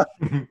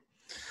mean.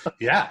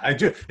 Yeah, I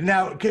do.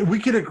 Now, we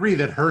could agree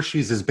that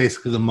Hershey's is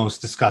basically the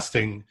most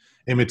disgusting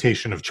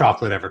imitation of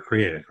chocolate ever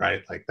created,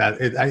 right? Like that,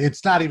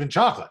 it's not even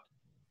chocolate.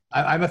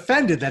 I'm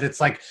offended that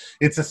it's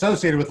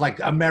associated with like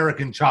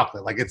American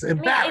chocolate. Like it's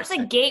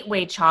embarrassing. It's a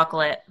gateway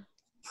chocolate.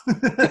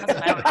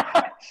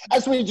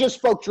 As we just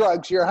spoke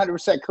drugs, you're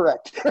 100%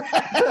 correct. Come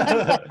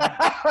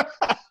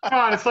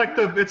on, it's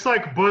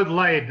like Bud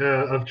Light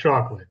of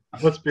chocolate.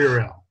 Let's be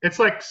real. It's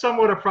like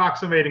somewhat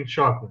approximating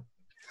chocolate.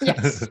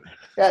 Yes,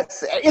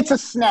 it's a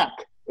snack.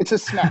 It's a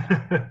snack.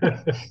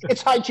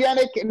 It's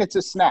hygienic and it's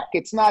a snack.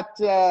 It's not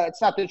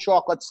the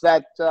chocolates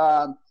that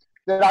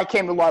I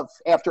came to love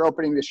after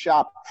opening this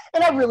shop.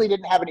 And I really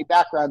didn't have any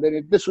background in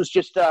it. This was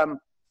just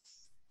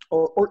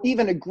or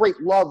even a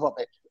great love of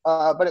it.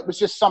 But it was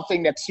just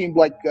something that seemed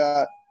like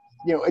a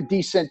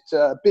decent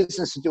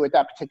business to do at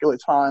that particular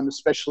time,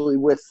 especially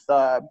with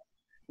the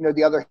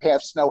other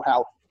half's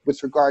know-how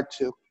with regard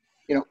to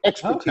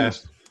expertise.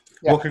 Okay.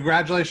 Yeah. Well,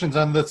 congratulations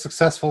on the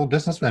successful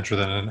business venture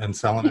then and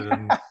selling it.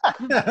 And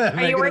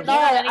Are you working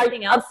on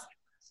anything else?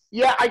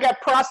 Yeah, I got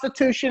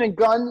prostitution and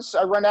guns.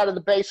 I run out of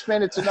the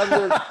basement. It's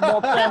another small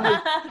family.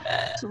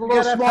 It's a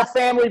little small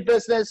family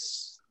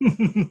business. Hey,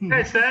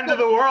 it's the end of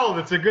the world.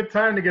 It's a good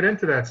time to get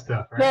into that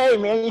stuff, right? Hey,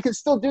 man, you can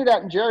still do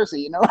that in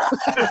Jersey,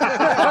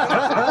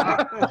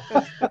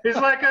 It's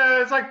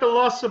like the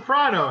Lost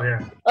Soprano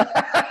here.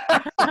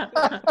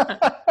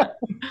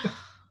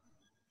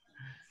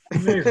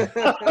 Amazing.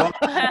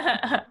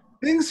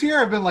 Things here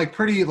have been like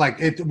pretty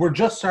we're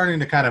just starting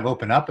to kind of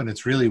open up, and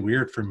it's really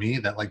weird for me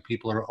that like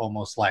people are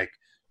almost like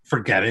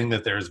forgetting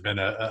that there's been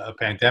a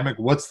pandemic.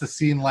 What's the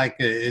scene like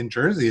in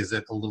Jersey? Is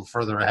it a little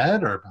further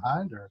ahead or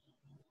behind or?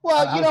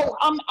 Well,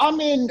 I'm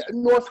in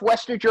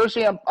northwest New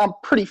Jersey. I'm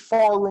pretty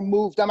far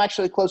removed. I'm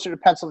actually closer to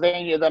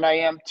Pennsylvania than I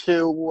am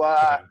to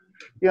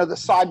the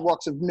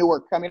sidewalks of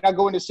Newark. I mean, I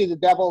go in to see the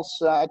Devils.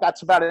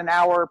 That's about an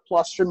hour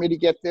plus for me to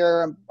get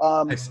there.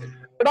 I see.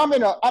 But I'm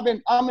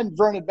in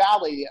Vernon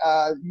Valley.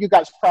 You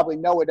guys probably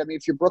know it. I mean,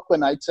 if you're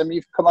Brooklynites, I mean,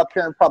 you've come up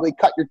here and probably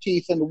cut your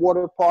teeth in the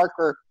water park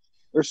or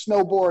or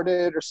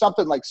snowboarded or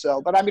something like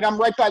so. But I mean, I'm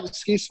right by the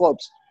ski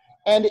slopes,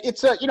 and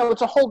it's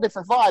a whole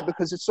different vibe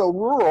because it's so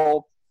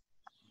rural.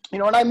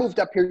 And I moved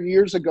up here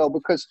years ago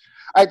because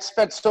I'd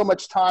spent so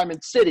much time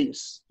in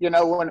cities, when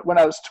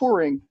I was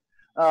touring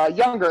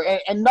younger,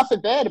 and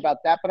nothing bad about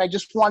that, but I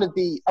just wanted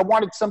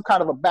some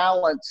kind of a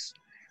balance.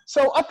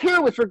 So up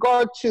here with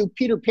regard to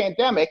Peter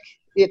Pandemic,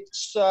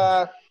 it's,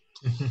 oh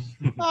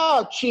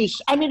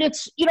geez. I mean,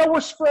 it's, we're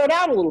spread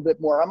out a little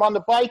bit more. I'm on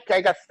the bike.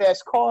 I got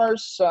fast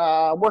cars,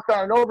 working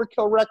on an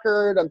Overkill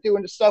record. I'm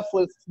doing the stuff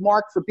with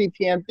Mark for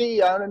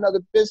BPMD. I own another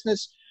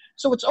business.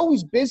 So it's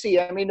always busy.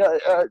 I mean,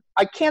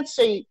 I can't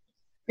say,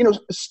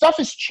 stuff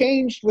has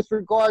changed with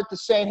regard to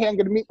saying, hey, I'm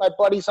going to meet my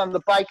buddies on the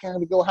bike. I'm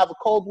going to go have a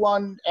cold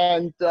one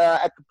and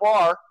at the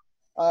bar.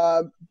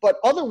 But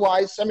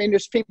otherwise, I mean,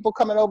 there's people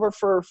coming over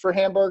for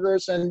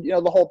hamburgers and,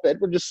 the whole bit.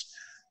 We're just,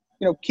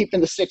 keeping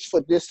the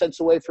 6-foot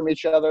distance away from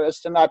each other as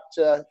to not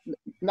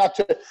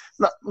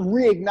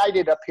reignite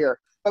it up here.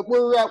 But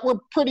we're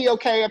pretty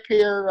okay up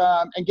here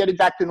and getting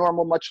back to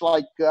normal, much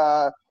like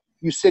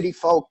you city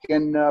folk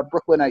and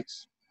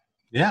Brooklynites.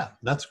 Yeah,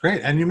 that's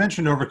great. And you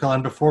mentioned Overkill,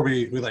 and before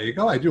we let you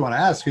go, I do want to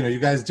ask, you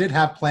guys did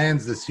have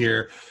plans this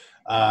year.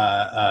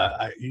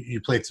 You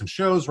played some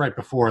shows right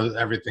before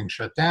everything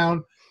shut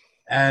down.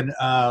 And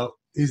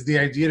is the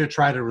idea to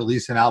try to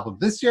release an album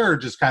this year or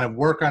just kind of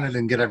work on it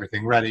and get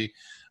everything ready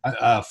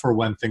for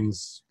when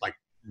things like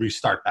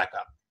restart back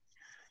up?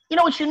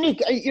 It's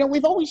unique.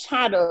 We've always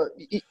had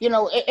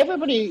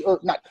everybody, or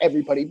not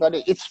everybody, but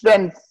it's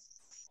been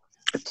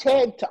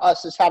tagged to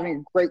us as having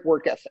a great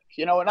work ethic,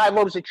 and I've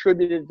always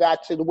attributed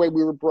that to the way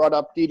we were brought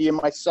up, Dee Dee and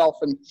myself,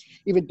 and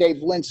even Dave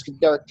Linsk,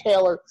 Derek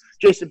Taylor,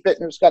 Jason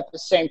Bittner's got the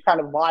same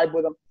kind of vibe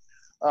with him,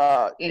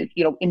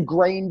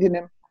 ingrained in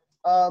him.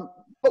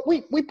 But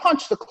we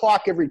punch the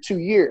clock every 2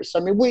 years. I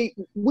mean,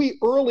 we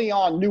early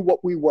on knew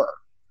what we were.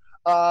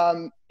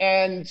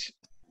 And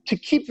to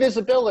keep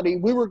visibility,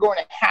 we were going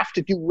to have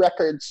to do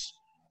records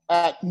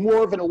at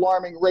more of an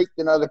alarming rate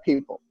than other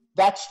people.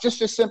 That's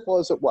just as simple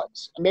as it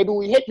was. Maybe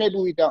we hit, maybe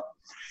we don't.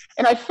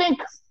 And I think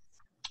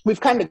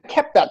we've kind of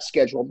kept that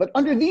schedule. But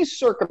under these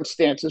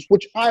circumstances,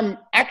 which I'm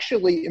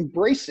actually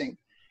embracing,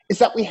 is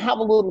that we have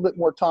a little bit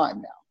more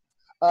time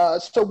now.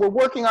 So we're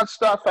working on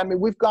stuff. I mean,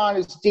 we've gone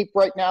as deep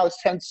right now as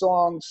 10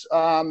 songs.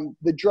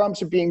 The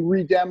drums are being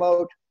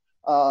re-demoed.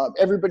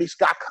 Everybody's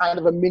got kind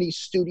of a mini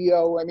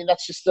studio. I mean,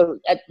 that's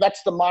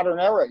the modern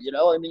era,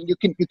 I mean, you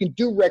can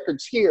do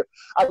records here.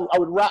 I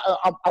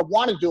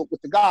want to do it with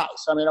the guys.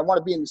 I mean, I want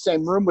to be in the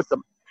same room with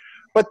them.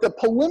 But the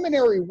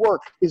preliminary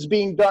work is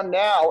being done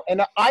now,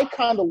 and I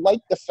kind of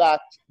like the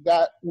fact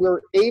that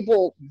we're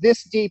able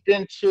this deep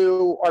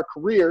into our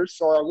careers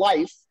or our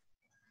life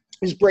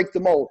is break the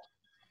mold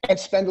and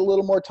spend a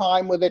little more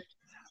time with it.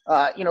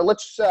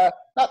 Let's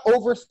not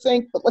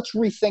overthink, but let's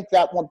rethink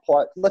that one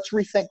part. Let's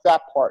rethink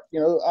that part.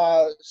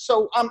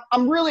 So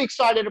I'm really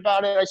excited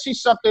about it. I see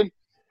something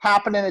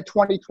happening in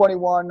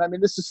 2021. I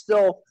mean, this is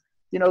still,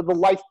 the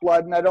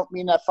lifeblood, and I don't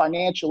mean that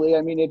financially.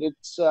 I mean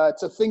it's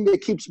a thing that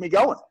keeps me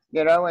going.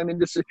 I mean,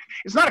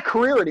 it's not a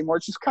career anymore.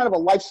 It's just kind of a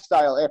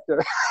lifestyle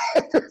after.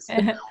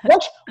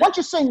 once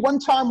you sing one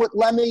time with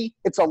Lemmy,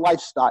 it's a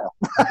lifestyle.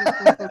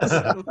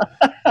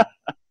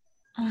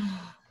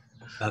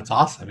 That's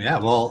awesome. Yeah.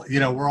 Well,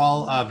 we're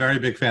all very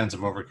big fans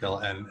of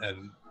Overkill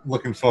and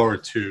looking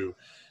forward to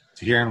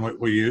hearing what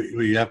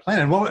you have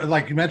planned. And what,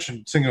 like you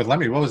mentioned, singing with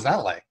Lemmy, what was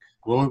that like?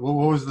 What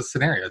was the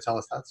scenario? Tell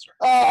us that story.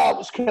 It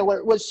was killer.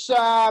 It was,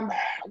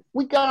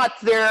 we got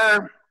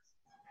there,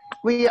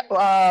 we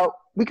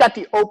got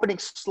the opening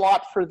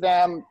slot for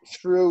them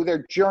through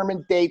their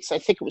German dates. I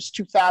think it was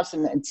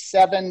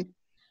 2007.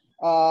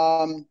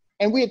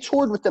 And we had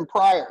toured with them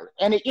prior.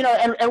 And,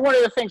 and one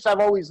of the things I've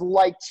always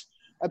liked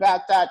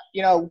about that,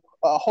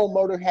 whole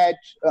Motorhead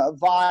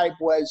vibe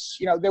was,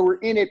 they were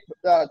in it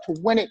to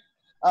win it,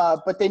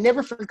 but they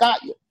never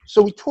forgot you.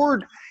 So we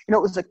toured,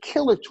 it was a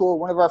killer tour.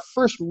 One of our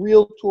first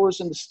real tours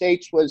in the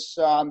States was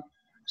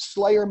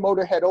Slayer,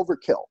 Motorhead,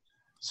 Overkill.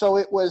 So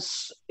it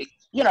was,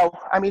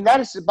 I mean, that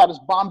is about as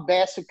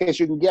bombastic as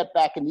you can get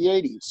back in the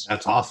 80s.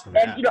 That's awesome.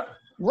 And, yeah.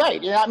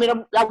 Right. I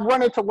mean, I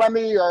run into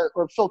Lemmy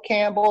or Phil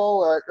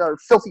Campbell or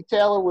Filthy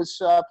Taylor was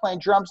playing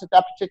drums at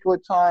that particular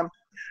time.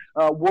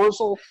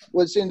 Wurzel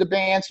was in the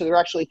band, so they're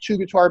actually a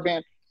 2-guitar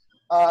band.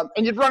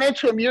 And you'd run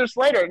into them years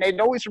later, and they'd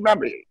always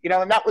remember you,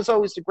 and that was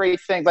always the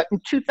great thing. But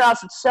in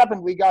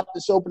 2007, we got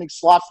this opening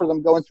slot for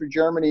them going through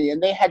Germany,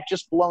 and they had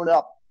just blown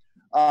up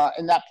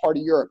in that part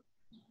of Europe.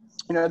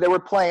 They were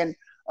playing,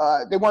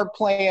 they weren't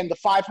playing the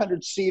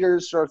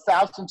 500-seaters or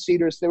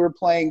 1,000-seaters. They were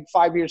playing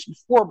 5 years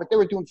before, but they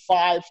were doing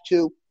 5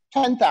 to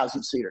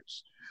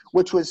 10,000-seaters,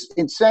 which was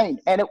insane.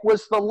 And it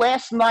was the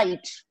last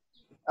night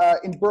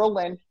in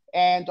Berlin.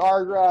 And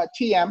our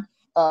TM,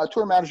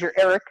 tour manager,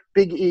 Eric,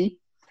 Big E,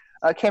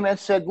 came in and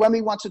said,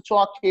 Lemmy wants to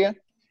talk to you.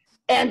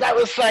 And I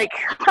was like,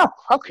 oh,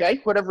 okay,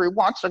 whatever he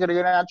wants. I'm going to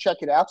go down and check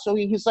it out. So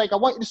he's like, I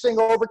want you to sing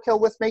Overkill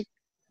with me.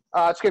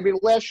 It's going to be the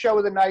last show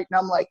of the night. And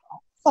I'm like, oh,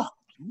 fuck,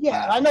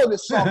 yeah. And I know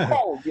this song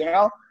cold,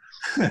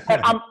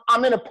 And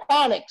I'm in a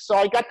panic, so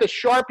I got the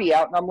Sharpie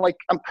out, and I'm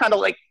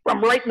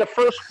writing the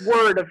first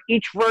word of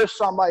each verse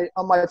on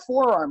my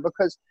forearm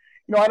because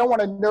I don't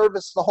want to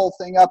nervous the whole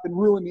thing up and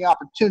ruin the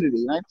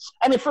opportunity. Right?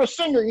 I mean, for a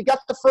singer, you got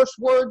the first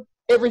word,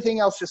 everything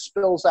else just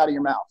spills out of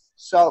your mouth.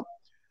 So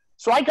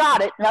I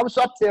got it, and I was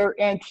up there,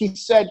 and he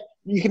said,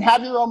 you can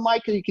have your own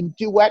mic or you can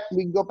duet, and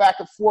we can go back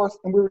and forth.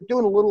 And we were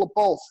doing a little of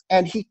both.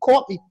 And he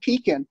caught me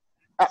peeking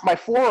at my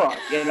forearm,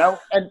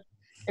 and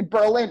in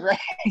Berlin, right?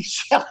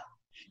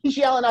 He's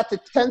yelling out to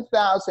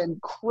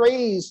 10,000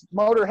 crazed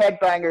motor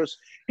headbangers,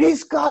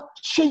 he's got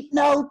cheat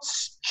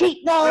notes.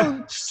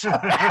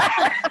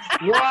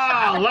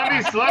 Wow,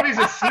 Lemmy's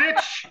a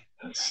snitch.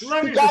 He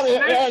sold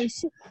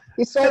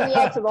me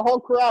out to the whole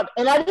crowd.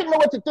 And I didn't know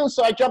what to do,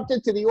 so I jumped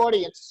into the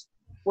audience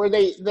where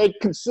they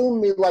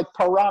consumed me like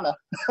piranha.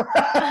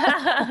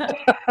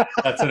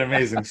 That's an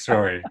amazing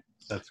story.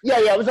 Yeah.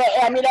 It was.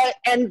 I mean,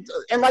 and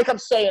like I'm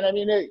saying, I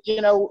mean,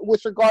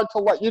 with regard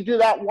to what you do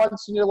that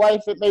once in your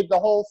life, it made the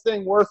whole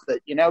thing worth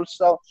it.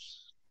 So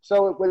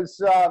it was.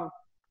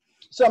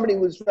 Somebody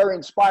was very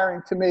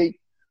inspiring to me,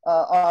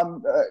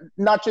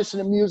 not just in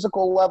a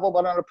musical level,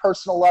 but on a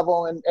personal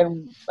level,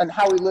 and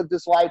how he lived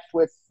his life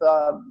with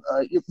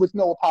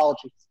no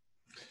apology.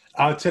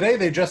 Today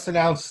they just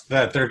announced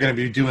that they're going to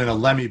be doing a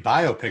Lemmy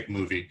biopic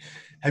movie.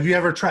 Have you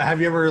ever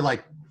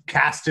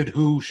casted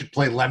who should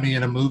play Lemmy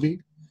in a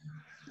movie?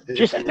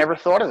 Jeez, I never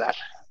thought of that.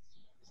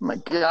 Oh my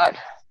God.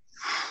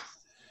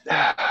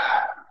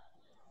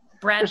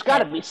 There's got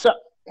to be some.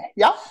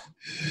 Yeah.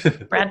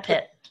 Brad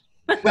Pitt.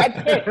 Brad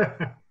Pitt.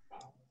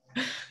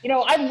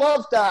 I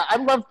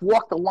loved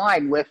Walk the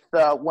Line with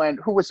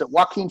who was it?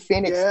 Joaquin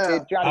Phoenix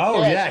did Johnny Cash.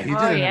 Oh yeah, he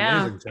did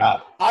an amazing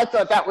job. I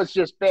thought that was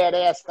just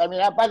badass. I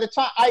mean, by the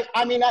time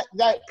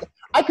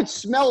I could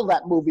smell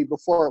that movie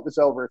before it was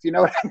over. If you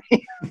know what I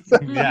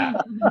mean. Yeah.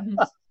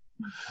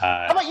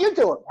 How about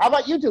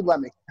you do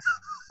Lemmy?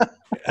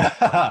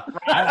 I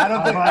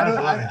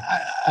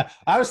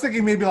was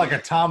thinking maybe like a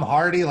Tom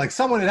Hardy, like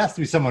someone. It has to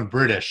be someone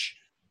British.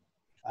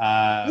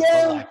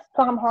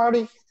 Tom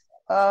Hardy.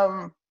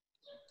 I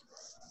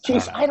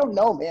don't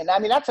know, man. I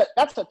mean, that's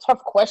a tough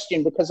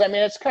question because I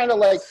mean, it's kind of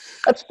like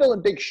that's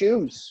filling big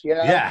shoes,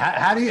 Yeah.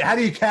 How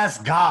do you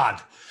cast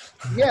God?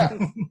 Yeah.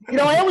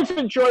 I always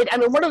enjoyed. I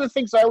mean, one of the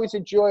things I always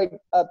enjoyed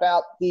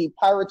about the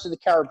Pirates of the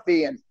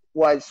Caribbean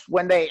was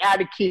when they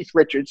added Keith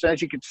Richards.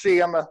 As you can see,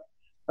 I'm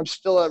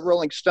still a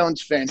Rolling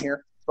Stones fan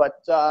here, but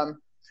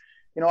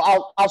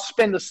I'll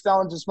spin the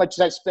Stones as much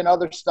as I spin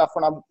other stuff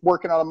when I'm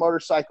working on a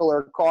motorcycle or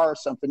a car or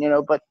something,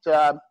 But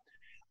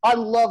I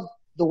love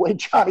the way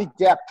Johnny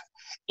Depp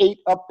ate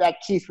up that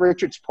Keith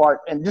Richards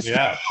part and just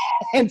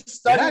and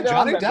studied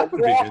Johnny Depp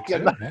would be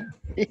good too.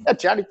 Yeah,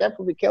 Johnny Depp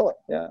would be killer.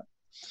 Yeah.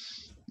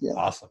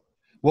 Awesome.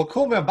 Well,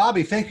 cool, man.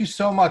 Bobby, thank you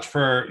so much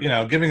for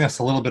giving us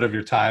a little bit of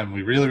your time.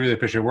 We really, really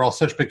appreciate it. We're all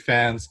such big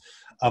fans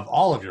of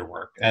all of your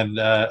work, and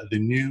the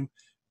new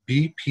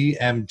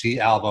BPMD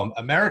album,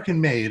 American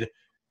Made,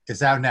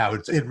 is out now.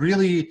 It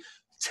really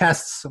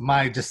tests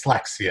my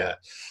dyslexia.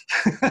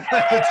 Make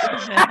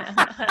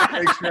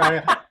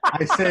sure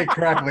I say it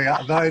correctly.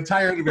 The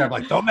entire interview, I'm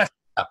like, don't mess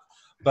it up.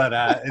 But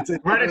it's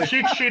write a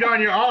cheat sheet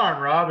on your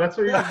arm, Rob. That's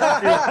what you do.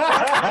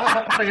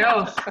 Something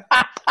else.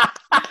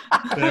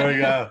 There we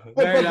go.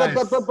 Very nice.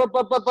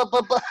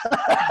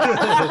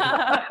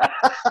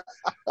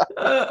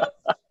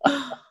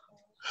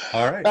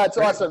 All right. That's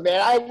awesome,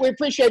 man. We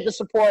appreciate the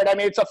support. I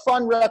mean, it's a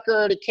fun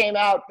record. It came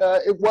out.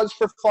 It was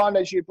for fun,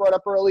 as you brought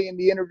up early in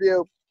the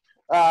interview.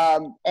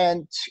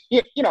 And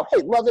hey,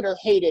 love it or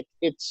hate it,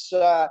 it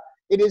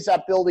is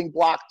that building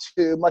block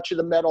to much of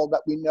the metal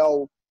that we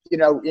know,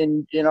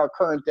 in our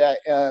current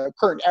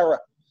era.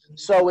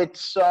 So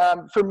it's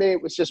for me,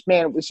 it was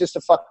just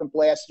a fucking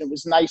blast. And it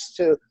was nice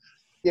to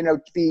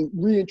be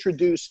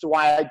reintroduced to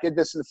why I did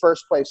this in the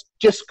first place,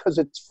 just because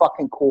it's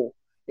fucking cool.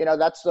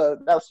 That's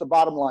the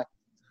bottom line.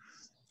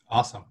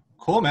 Awesome.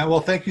 Cool, man.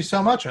 Well, thank you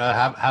so much.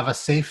 Have a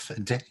safe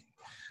day.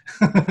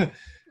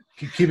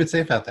 Keep it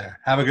safe out there.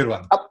 Have a good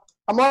one.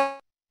 I'm on.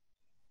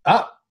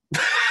 Oh.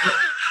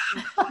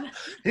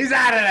 He's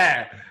out of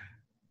there.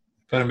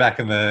 Put him back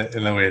in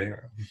the waiting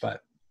room.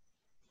 But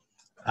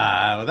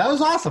that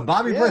was awesome.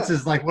 Bobby Blitz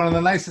is like one of the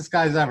nicest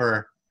guys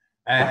ever.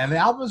 And the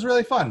album is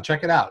really fun.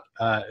 Check it out.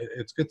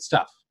 It's good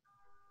stuff.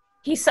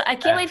 I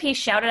can't believe he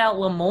shouted out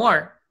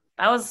L'Amour.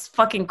 That was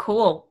fucking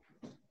cool.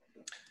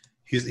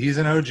 He's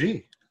an OG.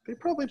 They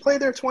probably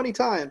played there 20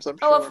 times, I'm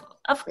sure.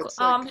 Of course.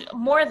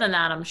 More than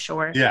that, I'm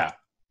sure. Yeah.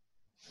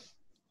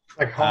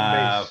 Like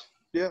home base.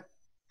 Yeah.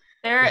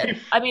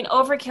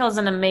 Overkill is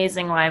an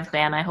amazing live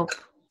band. I hope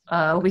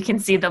we can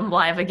see them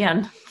live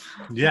again.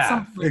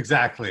 Yeah,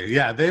 exactly.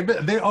 Yeah,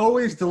 they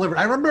always deliver.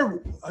 I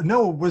remember,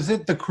 was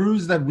it the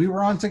cruise that we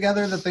were on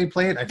together that they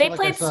played? They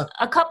played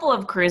a couple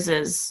of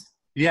cruises.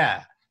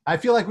 Yeah. I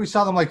feel like we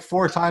saw them like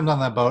 4 times on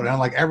that boat, and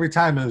like every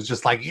time it was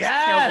just like,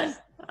 yes!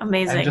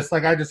 Amazing. And just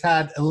like I just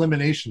had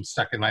Elimination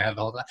stuck in my head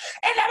the whole time.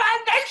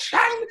 Elimination!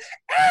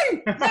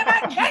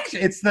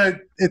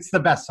 It's the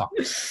best song.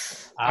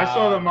 I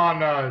saw them on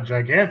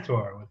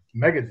Gigantor with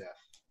Megadeth.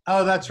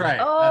 Oh, that's right.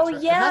 Oh, that's right.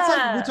 And that's like,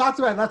 yeah. we talked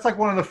about. That's like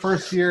one of the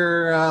first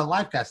year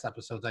livecast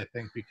episodes, I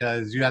think,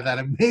 because you had that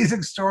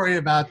amazing story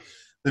about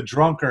the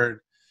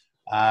drunkard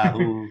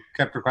who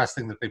kept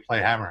requesting that they play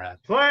Hammerhead.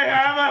 Play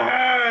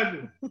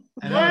Hammerhead! Play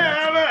I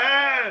know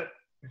that's- Hammerhead!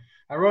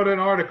 I wrote an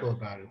article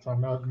about it. It's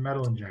on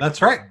Metal Injection.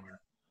 That's right.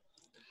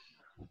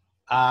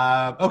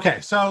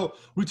 Okay, so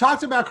we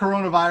talked about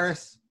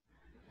coronavirus,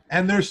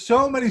 and there's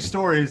so many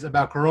stories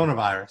about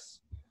coronavirus,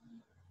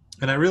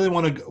 and I really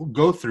want to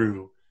go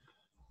through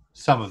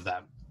some of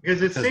them.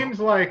 Because it seems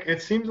like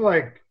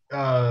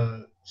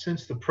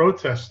since the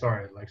protest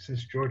started, like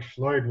since George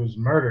Floyd was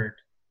murdered,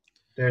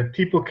 that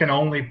people can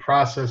only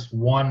process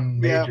one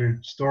major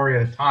story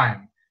at a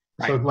time.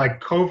 Right. So like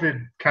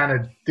COVID kind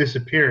of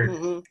disappeared.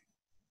 Mm-hmm.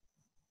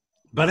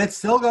 But it's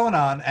still going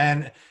on,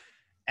 and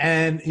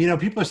you know,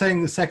 people are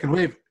saying the second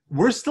wave.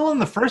 We're still in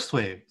the first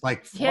wave.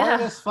 Like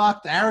Florida's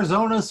fucked,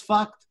 Arizona's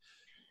fucked.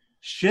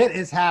 Shit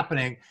is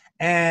happening,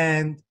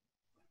 and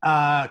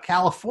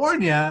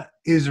California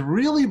is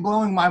really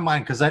blowing my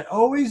mind because I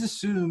always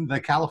assumed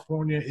that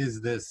California is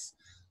this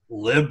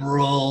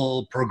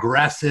liberal,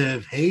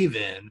 progressive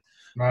haven,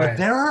 Right. but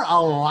there are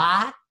a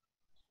lot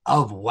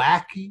of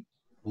wacky,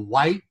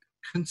 white,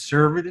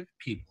 conservative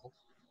people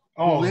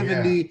who live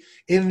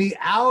in the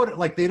out,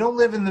 like they don't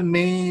live in the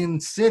main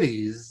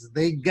cities.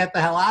 They get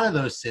the hell out of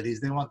those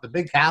cities. They want the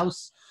big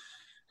house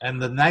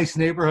and the nice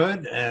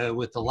neighborhood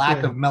with the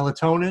lack of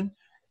melatonin.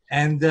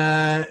 And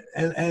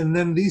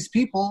then these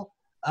people.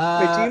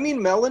 Wait, do you mean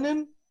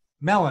melanin?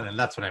 Melanin?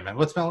 That's what I meant.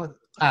 What's melanin?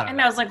 I don't And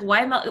know. I was like,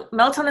 why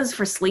melatonin is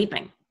for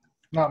sleeping?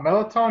 No,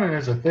 melatonin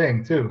is a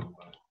thing too.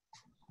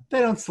 They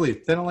don't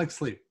sleep. They don't like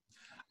sleep.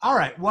 All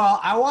right. Well,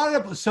 I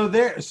wanted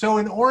to. So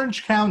in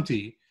Orange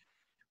County,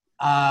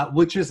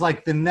 which is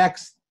like the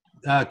next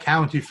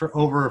county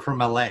from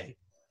LA,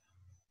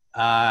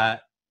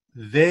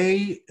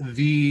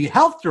 the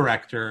health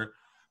director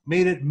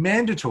made it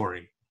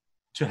mandatory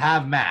to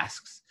have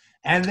masks.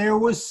 And there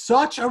was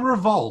such a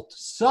revolt,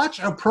 such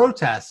a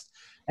protest,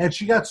 and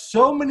she got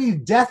so many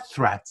death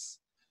threats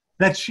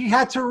that she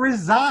had to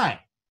resign.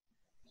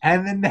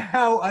 And then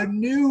now a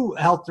new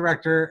health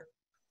director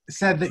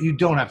said that you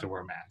don't have to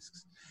wear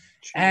masks.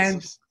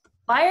 And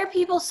Why are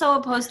people so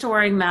opposed to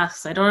wearing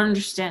masks? I don't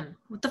understand.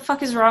 What the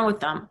fuck is wrong with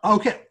them?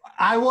 okay,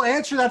 I will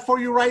answer that for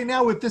you right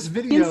now with this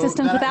video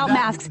systems without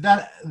masks.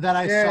 that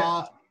I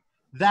saw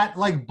that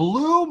like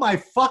blew my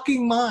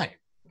fucking mind.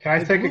 Can I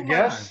It take a blew my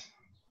guess?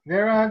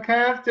 They're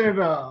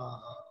uncomfortable.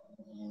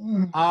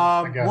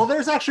 Well,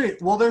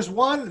 there's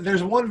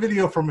one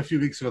video from a few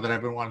weeks ago that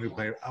I've been wanting to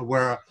play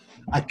where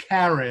a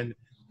Karen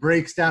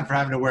breaks down for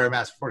having to wear a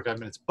mask for 45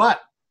 minutes. But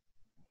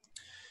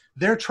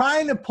they're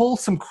trying to pull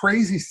some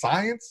crazy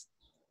science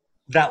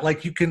that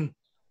like you can,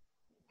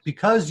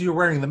 because you're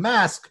wearing the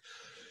mask,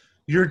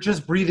 you're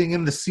just breathing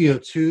in the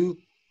CO2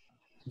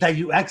 that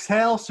you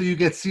exhale, so you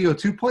get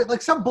CO2 point,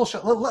 like some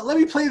bullshit. Let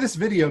me play this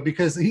video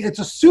because it's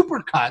a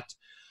supercut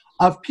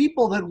of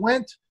people that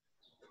went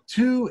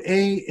to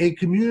a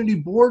community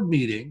board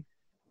meeting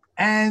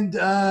and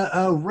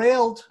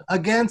railed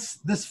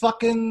against this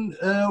fucking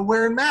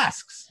wearing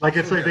masks. Like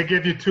it's like they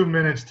give you 2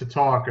 minutes to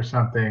talk or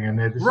something, and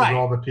this is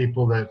all the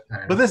people that.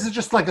 But this is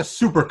just like a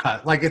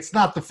supercut. Like it's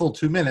not the full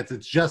 2 minutes.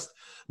 It's just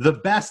the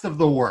best of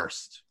the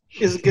worst.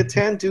 Is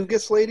Gatan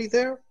Dugas lady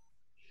there?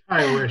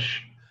 I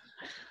wish.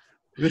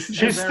 This is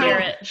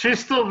She's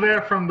still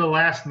there from the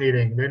last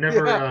meeting. They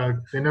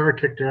never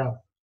kicked her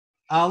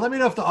out. Let me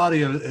know if the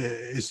audio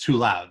is too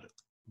loud,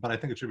 but I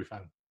think it should be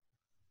fine.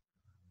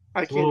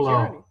 I can't hear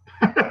any.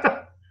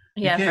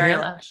 Yeah, can't very hear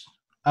loud.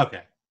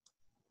 Okay.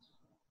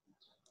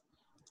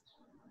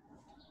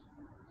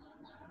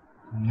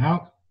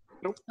 Nope.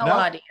 No No?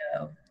 audio.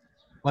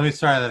 Let me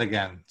try that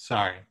again.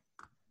 Sorry.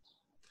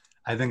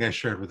 I think I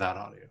shared without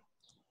audio.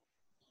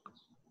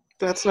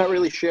 That's not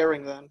really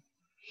sharing then.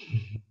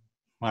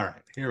 All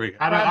right, here we go.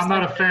 I'm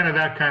not a fan of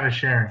that kind of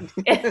sharing.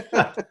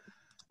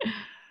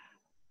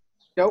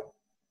 Nope.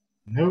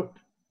 Nope.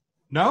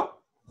 No?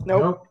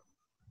 Nope.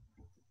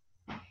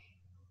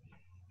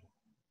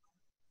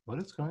 What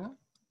is going on?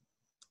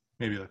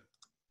 Maybe.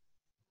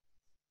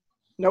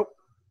 Nope.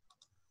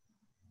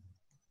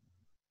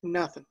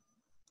 Nothing.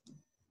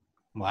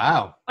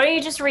 Wow. Why don't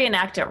you just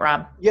reenact it,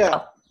 Rob?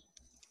 Yeah.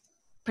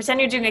 Pretend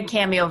you're doing a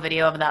cameo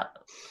video of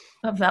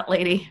that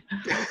lady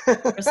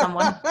or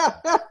someone.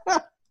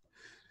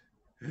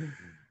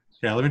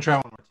 Yeah, let me try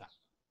one more time.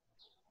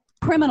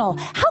 Criminal.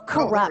 How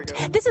corrupt.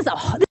 This is a...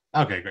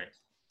 Okay, great.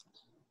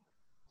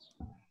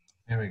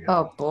 Here we go.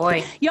 Oh,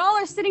 boy. Y'all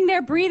are sitting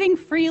there breathing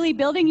freely,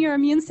 building your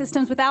immune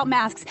systems without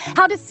masks.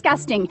 How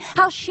disgusting.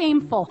 How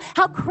shameful.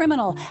 How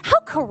criminal.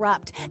 How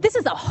corrupt. This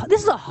is a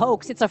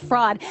hoax. It's a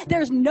fraud.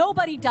 There's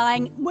nobody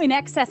dying in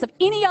excess of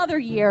any other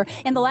year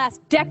in the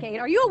last decade.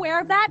 Are you aware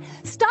of that?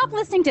 Stop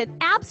listening to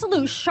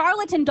absolute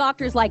charlatan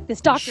doctors like this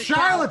Dr.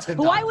 Charlatan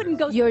who I wouldn't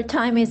go... Your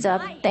time is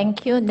up.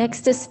 Thank you.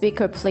 Next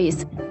speaker,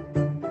 please.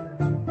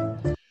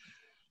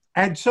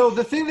 And so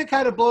the thing that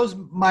kind of blows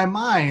my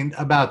mind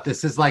about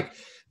this is like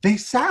they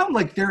sound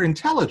like they're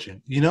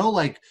intelligent, you know,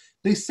 like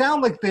they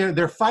sound like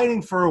they're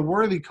fighting for a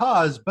worthy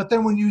cause, but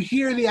then when you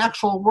hear the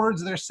actual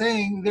words they're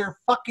saying, they're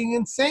fucking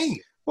insane.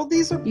 Well,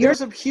 there's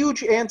a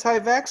huge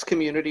anti-vax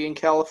community in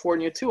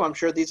California too. I'm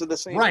sure these are the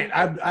same. Right.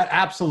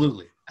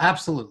 Absolutely.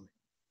 Absolutely.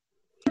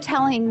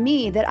 Telling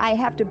me that I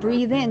have to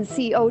breathe in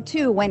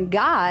CO2 when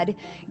God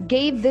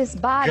gave this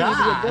body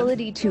the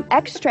ability to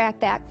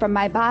extract that from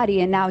my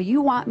body, and now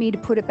you want me to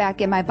put it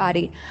back in my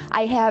body.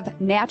 I have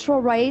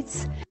natural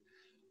rights.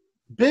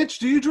 Bitch,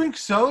 do you drink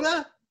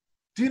soda?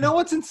 Do you know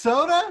what's in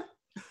soda?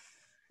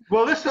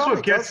 Well, this is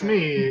what gets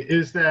me,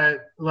 is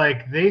that,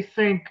 like, they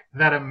think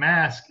that a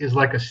mask is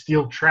like a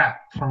steel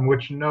trap from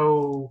which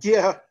no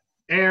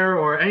air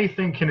or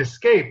anything can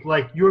escape.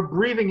 Like, you're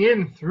breathing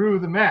in through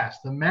the mask.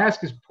 The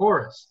mask is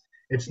porous.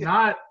 It's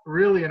not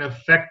really an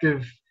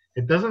effective,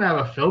 it doesn't have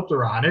a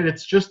filter on it.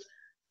 It's just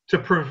to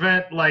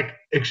prevent, like,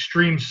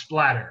 extreme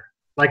splatter.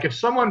 Like, if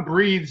someone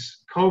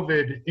breathes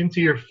COVID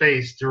into your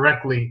face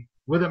directly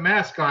with a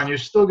mask on, you're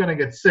still going to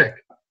get sick.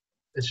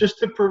 It's just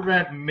to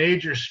prevent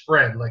major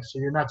spread, like, so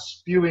you're not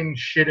spewing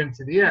shit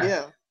into the air.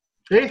 Yeah.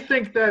 They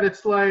think that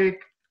it's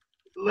like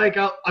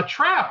a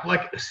trap,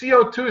 like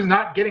CO2 is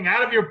not getting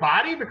out of your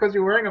body because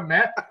you're wearing a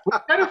mask.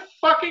 What kind of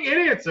fucking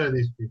idiots are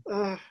these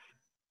people?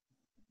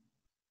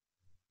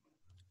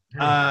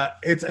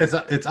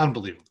 It's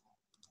unbelievable.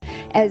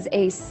 As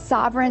a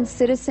sovereign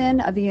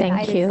citizen of the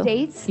United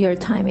States. Your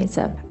time is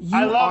up.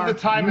 I love the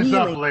time is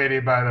up, lady,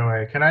 by the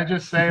way. Can I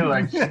just say,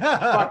 like,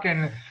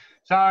 fucking...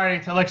 Sorry,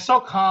 to like so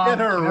calm. Get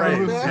her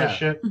right. That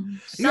shit.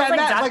 Sounds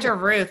like Dr.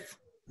 Ruth.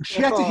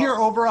 She had to hear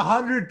over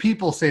 100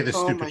 people say this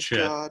stupid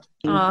shit.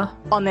 God.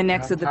 On the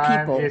necks of the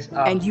people,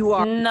 and you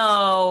are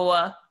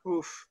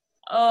Oof.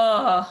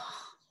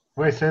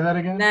 Wait, say that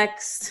again.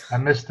 Next. I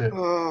missed it.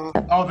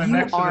 The you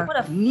necks are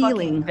of the...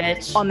 kneeling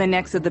on the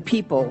necks of the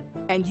people,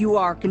 and you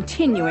are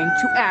continuing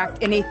to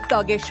act in a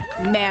thuggish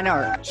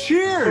manner.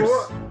 Cheers.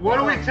 So what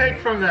do we take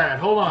from that?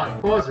 Hold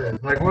on, pause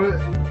it. Like,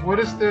 what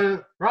is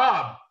the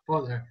Rob?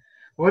 Pause there.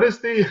 What is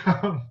the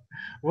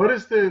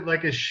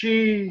like, is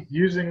she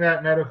using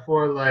that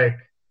metaphor like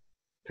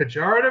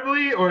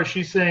pejoratively, or is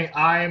she saying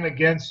I am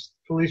against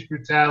police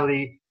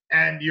brutality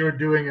and you're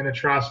doing an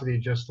atrocity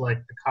just like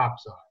the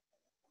cops are?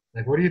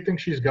 Like, what do you think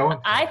she's going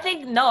for? I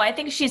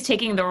think she's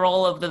taking the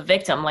role of the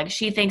victim. Like,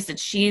 she thinks that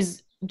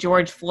she's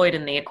George Floyd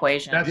in the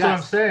equation. That's what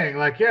I'm saying.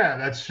 Like, yeah,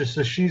 that's just,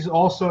 so she's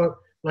also,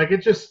 like,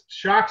 it just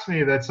shocks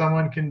me that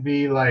someone can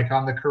be like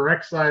on the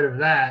correct side of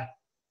that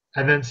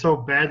and then so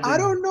badly I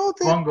don't know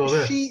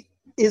that she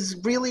is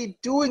really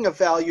doing a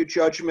value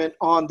judgment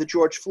on the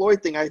George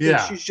Floyd thing. I think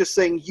she's just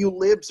saying you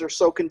libs are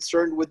so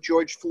concerned with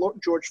George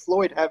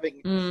Floyd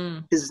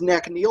having his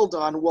neck kneeled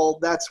on. Well,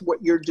 that's what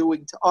you're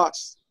doing to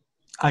us.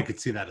 I could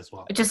see that as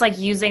well. Just like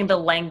using the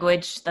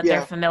language that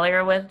they're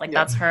familiar with. Like,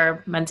 that's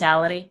her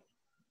mentality.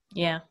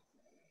 Yeah.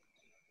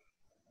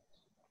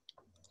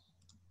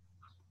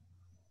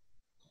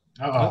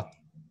 Uh-oh.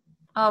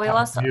 Oh, we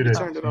lost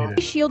them.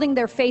 Shielding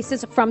their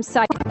faces from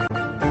sight.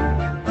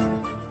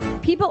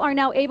 People are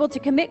now able to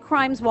commit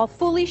crimes while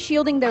fully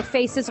shielding their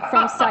faces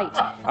from sight.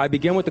 I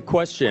begin with the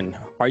question,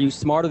 are you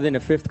smarter than a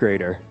fifth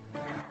grader?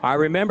 I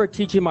remember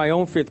teaching my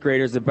own fifth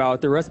graders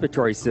about the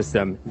respiratory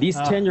system. These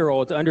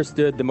 10-year-olds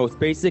understood the most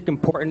basic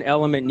important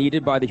element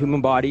needed by the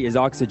human body is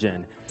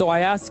oxygen. So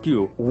I ask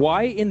you,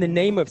 why in the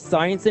name of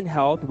science and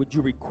health would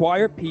you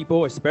require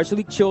people,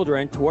 especially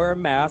children, to wear a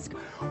mask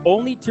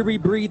only to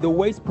rebreathe the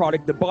waste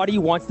product the body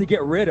wants to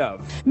get rid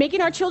of?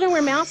 Making our children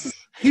wear masks.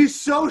 He's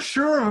so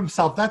sure of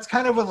himself. That's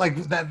kind of what, like,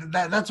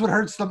 that's what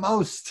hurts the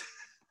most.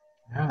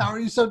 How are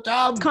you so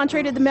dumb? It's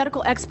contrary to the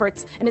medical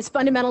experts, and it's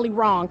fundamentally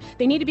wrong.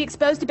 They need to be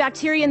exposed to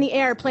bacteria in the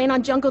air, playing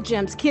on jungle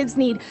gyms. Kids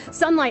need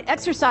sunlight,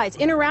 exercise,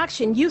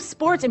 interaction, youth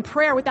sports, and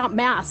prayer without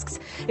masks.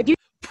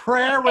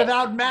 Prayer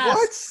without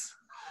masks?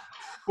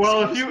 What?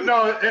 Well, if you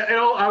know,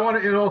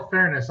 in all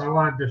fairness, I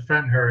want to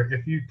defend her.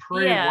 If you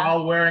pray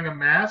while wearing a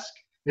mask,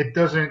 it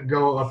doesn't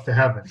go up to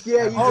heaven.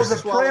 Yeah,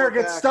 the prayer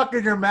gets stuck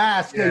in your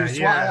mask. You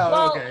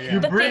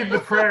breathe the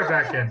prayer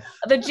back in.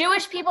 The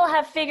Jewish people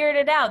have figured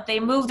it out. They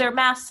move their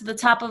masks to the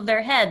top of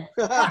their head.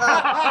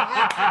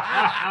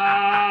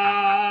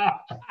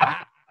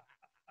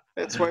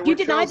 That's why you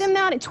deny them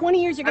that. In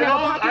 20 years, you're going to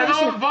have a population.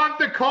 I don't want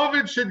the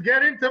COVID should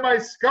get into my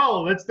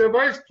skull. It's the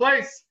worst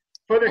place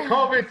for the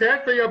COVID to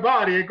enter your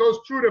body. It goes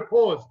through the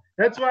pores.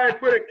 That's why I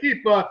put a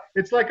kippah.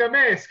 It's like a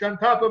mask on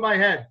top of my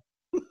head.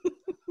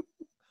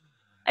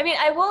 I mean,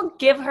 I will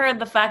give her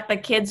the fact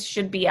that kids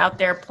should be out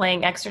there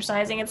playing,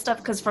 exercising and stuff,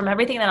 because from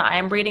everything that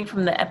I'm reading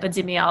from the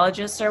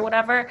epidemiologists or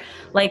whatever,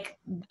 like,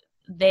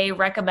 they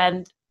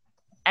recommend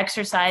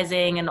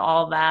exercising and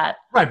all that.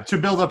 Right, to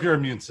build up your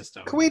immune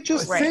system. Can we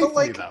just safely,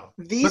 like, though.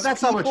 These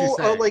that's not what people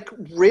are like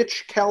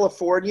rich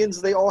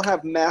Californians. They all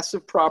have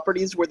massive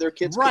properties where their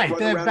kids can run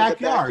around in the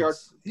backyard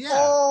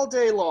all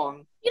day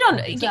long. You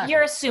don't.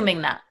 You're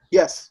assuming that.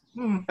 Yes.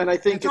 And I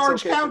think it's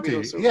Orange okay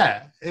County.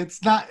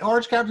 It's not.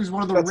 Orange County is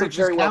one of the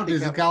richest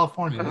counties in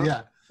California.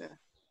 Yeah.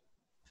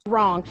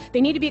 Wrong.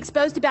 They need to be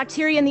exposed to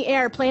bacteria in the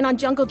air, playing on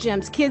jungle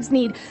gyms. Kids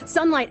need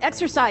sunlight,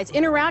 exercise,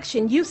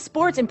 interaction, youth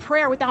sports, and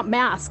prayer without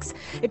masks.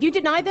 If you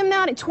deny them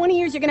that, in 20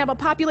 years, you're going to have a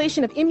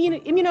population of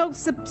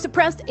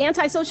immunosuppressed,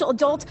 antisocial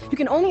adults who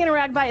can only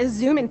interact via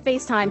Zoom and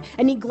FaceTime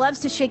and need gloves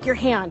to shake your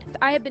hand.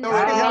 I have been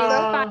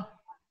I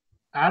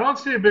don't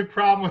see a big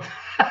problem with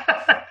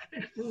that. I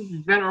think we'd be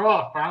better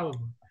off,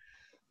 probably,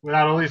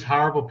 without all these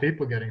horrible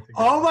people getting together.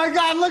 Oh my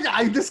God! Look,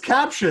 I just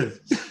captured.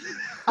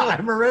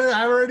 I'm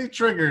already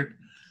triggered.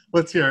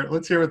 Let's hear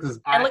what this.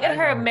 And look at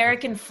her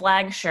American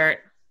flag shirt.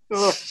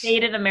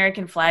 Faded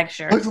American flag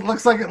shirt.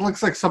 Looks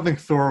like something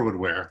Thor would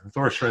wear.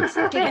 Thor shirts.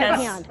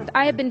 Yes.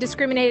 I have been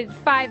discriminated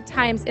 5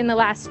 times in the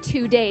last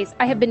 2 days.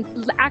 I have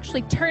been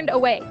actually turned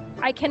away.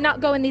 I cannot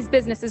go in these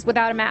businesses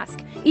without a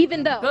mask,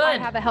 even though I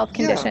have a health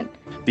condition.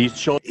 These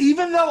children.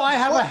 Even though I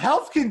have a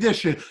health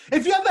condition,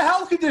 if you have a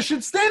health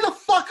condition, stay the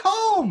fuck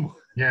home.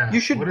 Yeah. You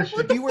should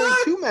be wearing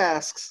 2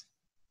 masks.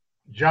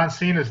 John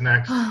Cena's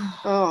next.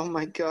 Oh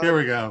my God. Here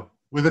we go.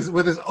 With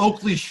his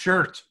Oakley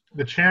shirt.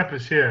 The champ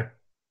is here.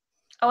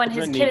 Oh, and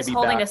his kid is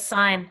holding a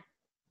sign.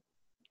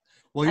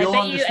 Well,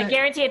 I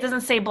guarantee it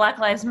doesn't say Black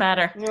Lives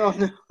Matter. No.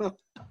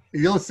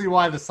 You'll see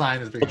why the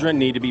sign is big. Children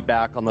need to be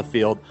back on the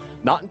field,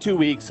 not in 2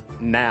 weeks,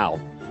 now.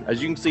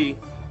 As you can see,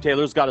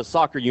 Taylor's got a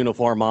soccer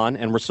uniform on,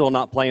 and we're still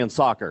not playing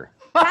soccer.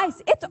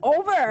 Guys, it's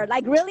over.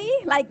 Like, really?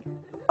 Like,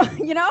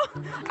 you know?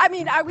 I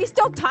mean, are we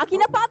still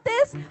talking about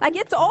this? Like,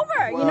 it's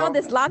over. You know,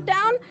 this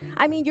lockdown?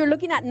 I mean, you're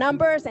looking at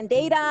numbers and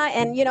data,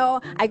 and, you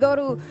know, I go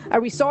to a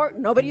resort,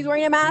 nobody's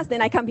wearing a mask.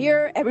 Then I come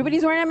here,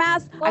 everybody's wearing a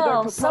mask. I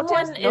go to a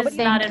someone protest, is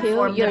not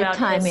informed about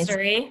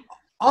history.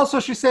 Also,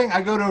 she's saying,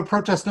 I go to a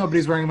protest,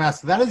 nobody's wearing a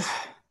mask. That is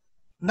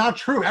not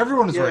true.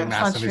 Everyone is wearing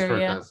masks in these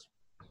protests.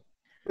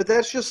 But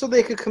that's just so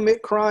they could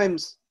commit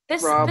crimes.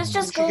 This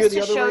just Did you hear goes the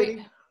to other show lady?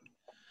 you.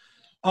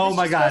 Oh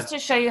my God. Goes to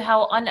show you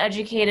how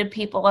uneducated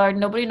people are.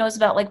 Nobody knows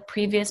about like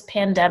previous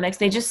pandemics.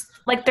 They just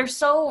like they're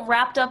so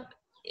wrapped up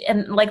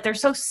and like they're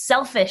so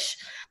selfish.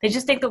 They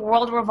just think the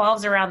world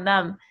revolves around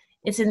them.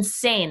 It's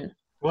insane.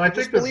 Well, I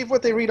just believe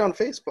what they read on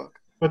Facebook.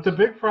 But the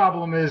big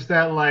problem is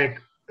that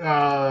like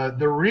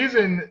the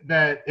reason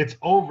that it's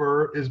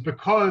over is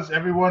because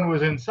everyone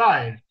was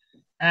inside.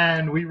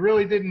 And we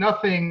really did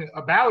nothing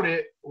about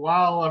it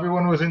while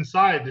everyone was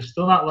inside. There's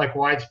still not like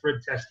widespread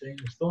testing.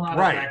 There's still not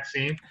a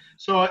vaccine.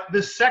 So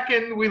the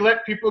second we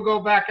let people go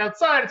back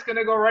outside, it's going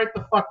to go right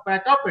the fuck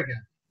back up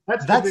again.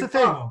 That's the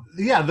thing. Problem.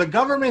 Yeah, the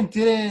government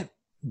didn't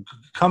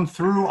come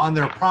through on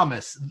their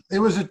promise. It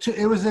was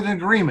an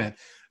agreement.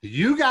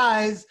 You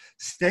guys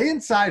stay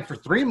inside for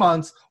 3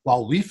 months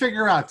while we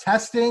figure out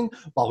testing,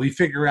 while we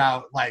figure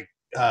out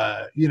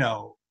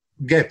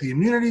get the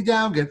immunity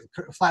down,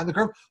 flatten the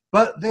curve.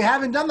 But they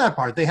haven't done that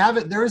part.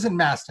 There isn't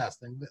mass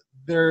testing.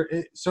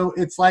 So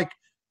it's like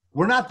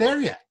we're not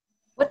there yet.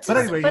 But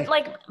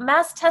like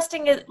mass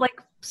testing is like,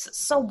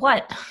 so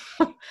what?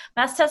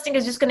 Mass testing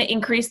is just going to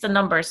increase the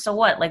numbers. So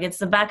what? Like it's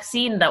the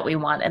vaccine that we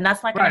want, and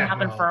that's not going to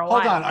happen for a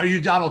while. Hold on. Are you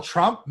Donald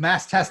Trump?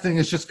 Mass testing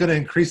is just going to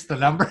increase the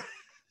number?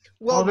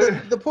 Well,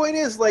 the point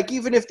is, like,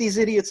 even if these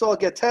idiots all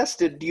get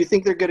tested, do you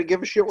think they're going to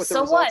give a shit what the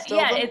results tell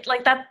them? It's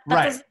like that.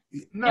 Right.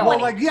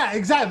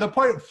 Exactly. The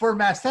point for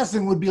mass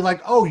testing would be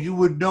like, oh, you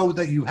would know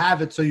that you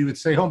have it, so you would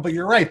stay home. But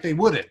you're right, they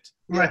wouldn't.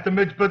 Right.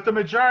 But the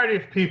majority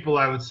of people,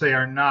 I would say,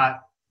 are not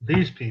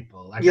these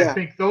people. Like, I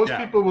think those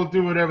people will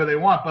do whatever they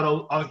want. But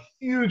a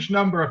huge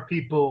number of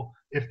people,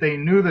 if they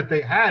knew that they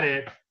had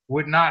it,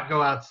 would not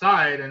go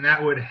outside, and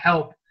that would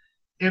help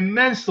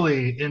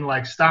immensely in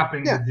like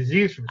stopping the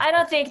disease. I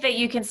don't think that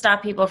you can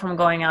stop people from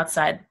going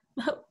outside.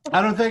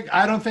 I don't think.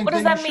 What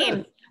does that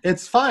mean?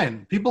 It's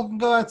fine. People can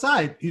go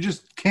outside. You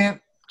just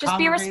can't. Just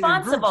be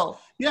responsible.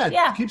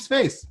 Yeah. Keep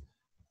space.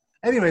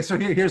 Anyway, so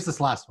here's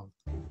this last one.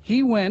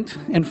 He went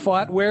and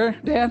fought where,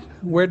 Dad?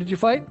 Where did you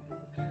fight?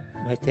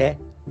 What's that?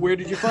 Where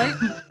did you fight?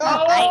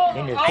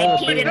 I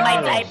peed in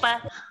my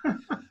diaper.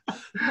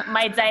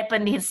 My diaper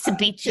needs to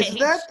be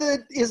changed.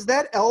 Is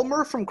that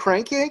Elmer from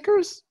Crank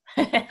Yankers?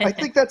 I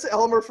think that's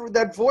Elmer.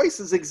 That voice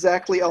is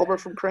exactly Elmer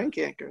from Crank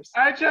Yankers.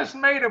 I just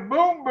made a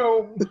boom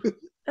boom.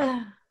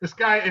 This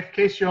guy, in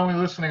case you're only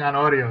listening on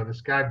audio,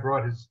 this guy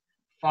brought his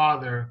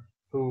father,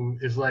 who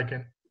is like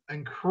an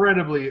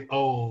incredibly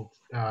old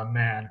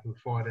man who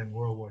fought in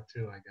World War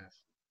II, I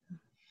guess.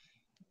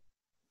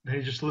 And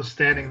he just was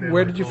standing there.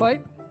 Where did you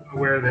fight?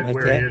 Where he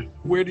is.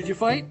 Where did you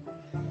fight?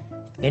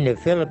 In the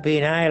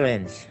Philippine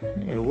Islands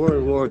in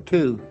World War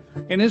II.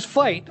 And his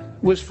fight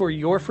was for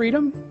your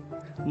freedom,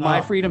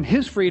 my freedom,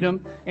 his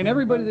freedom, and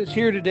everybody that's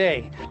here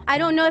today. I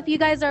don't know if you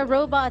guys are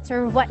robots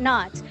or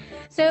whatnot.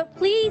 So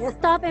please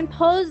stop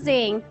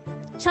imposing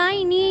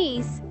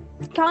Chinese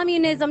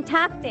communism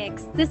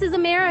tactics. This is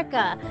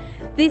America.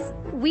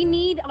 We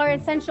need our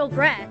essential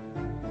bread.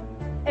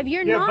 If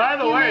you're not by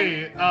the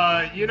way,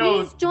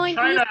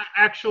 China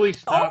actually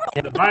stopped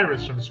the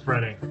virus from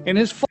spreading. And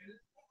his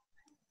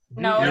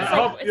I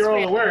hope you're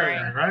all aware of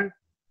that, right?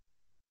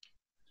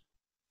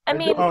 I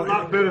mean, a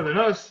lot better than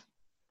us.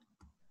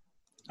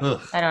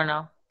 Ugh. I don't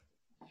know.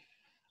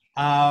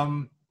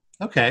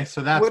 Okay,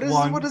 so that's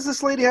one. What does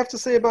this lady have to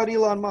say about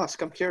Elon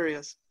Musk? I'm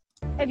curious.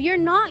 If you're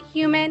not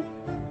human,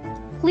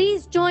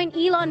 please join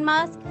Elon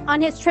Musk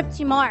on his trip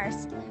to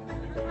Mars.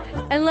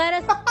 And let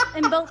us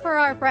and vote for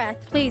our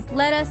breath. Please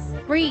let us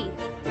breathe.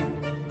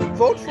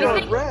 Vote for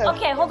our breath.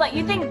 Okay, hold on.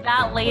 You think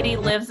that lady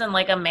lives in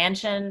like a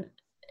mansion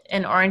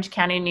in Orange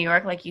County, New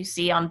York, like you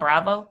see on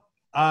Bravo?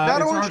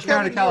 Not it's Orange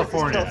County,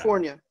 California.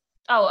 California.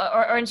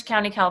 Oh, Orange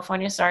County,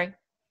 California. Sorry.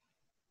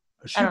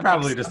 She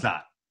probably does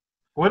not.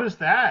 What is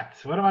that?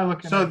 What am I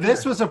looking at? So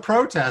this was a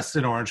protest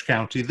in Orange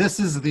County. This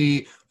is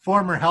the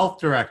former health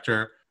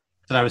director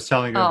that I was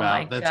telling you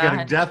about that's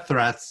getting death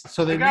threats.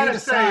 So they I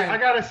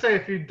gotta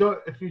say,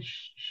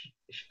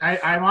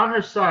 I'm on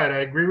her side. I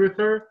agree with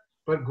her.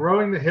 But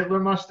growing the Hitler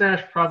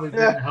mustache probably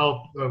didn't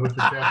help with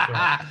the death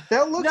threat.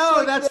 That looks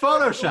that's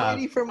Photoshop. The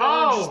lady from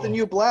Orange is the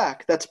New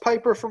Black. That's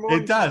Piper from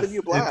Orange is the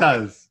New Black.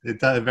 It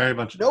does very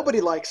much. Nobody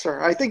likes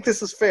her. I think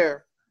this is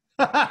fair.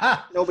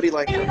 Nobody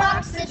likes her.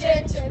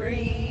 Oxygen to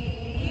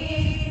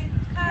breathe,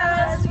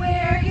 'cause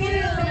we're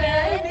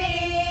human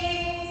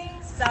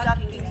beings.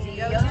 Sucking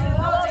CO2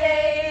 all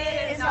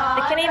day is not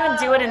They can't even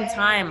do it in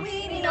time.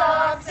 We need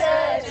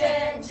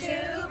oxygen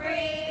to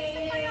breathe.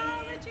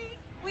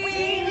 We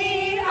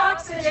need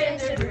oxygen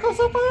to breathe. Because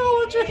of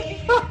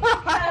biology.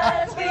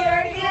 Because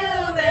we're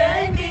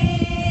human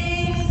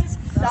beings.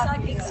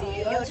 Sucking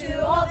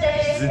CO2 all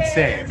day This is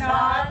insane. is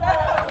not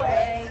the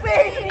way.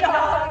 We need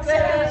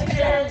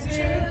oxygen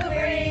to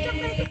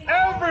breathe.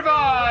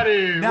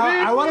 Everybody! Now,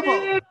 I want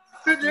to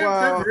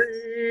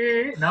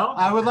No?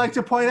 I would like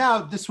to point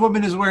out this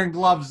woman is wearing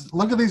gloves.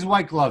 Look at these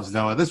white gloves,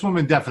 Noah. This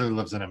woman definitely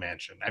lives in a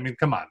mansion. I mean,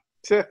 come on.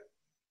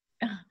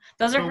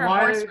 Those are her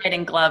horse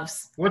riding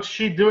gloves. What's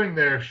she doing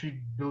there if she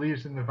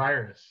believes in the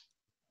virus?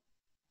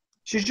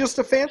 She's just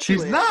a fancy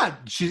She's lady. not.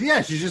 She's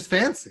just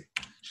fancy.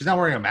 She's not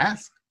wearing a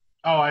mask.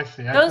 Oh, I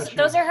see.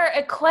 Those are her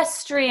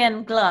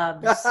equestrian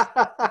gloves.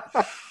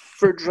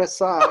 For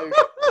dressage.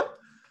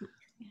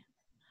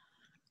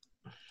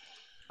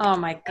 Oh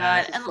my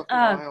god!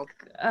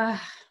 And,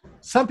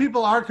 Some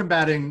people are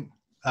combating,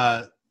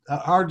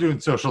 are doing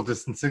social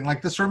distancing,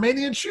 like this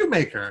Romanian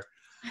shoemaker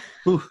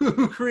who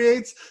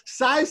creates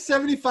size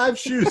 75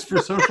 shoes for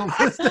social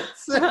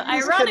distancing.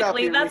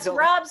 Ironically, that's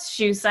Rob's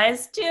shoe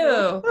size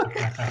too.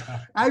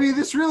 I mean,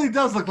 this really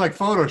does look like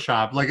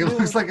Photoshop. Like it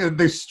looks like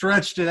they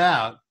stretched it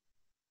out.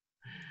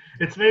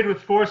 It's made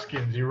with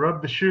foreskins. You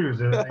rub the shoes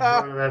and they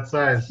go to that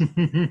size.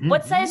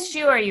 What size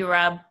shoe are you,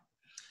 Rob?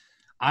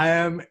 I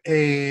am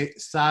a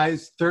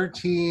size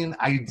 13,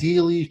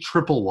 ideally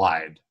triple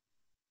wide.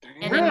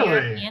 And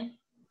Really?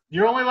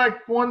 You're only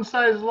like one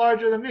size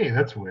larger than me.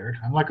 That's weird.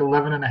 I'm like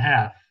 11 and a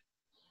half,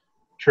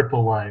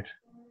 triple wide.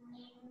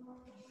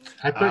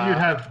 I thought you'd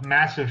have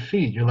massive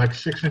feet. You're like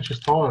 6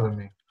 inches taller than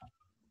me.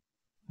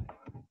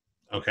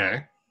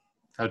 Okay.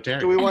 How dare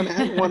you? Do we want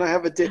to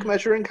have a dick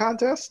measuring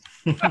contest?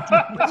 We're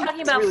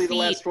talking about really feet. the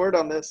last word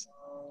on this.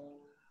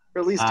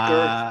 Or at least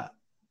girth.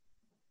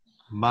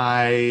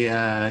 My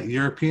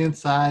European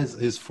size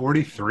is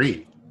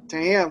 43.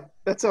 Damn,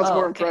 that sounds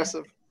more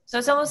impressive. So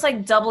it's almost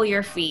like double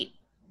your feet.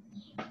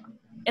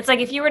 It's like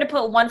if you were to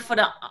put one foot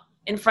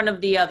in front of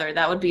the other,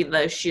 that would be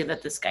the shoe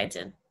that this guy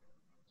did.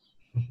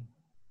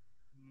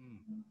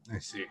 I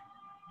see.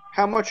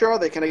 How much are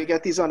they? Can I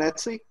get these on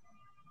Etsy?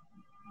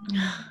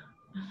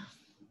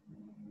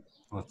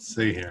 Let's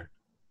see here.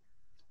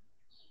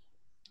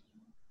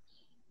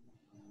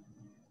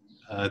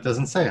 It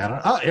doesn't say. I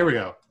don't. Oh, here we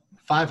go.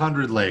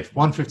 500 Leif,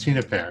 115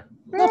 a pair.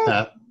 Not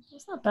bad.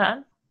 It's not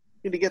bad.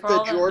 Did you get For the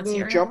all that Jordan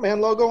material. Jumpman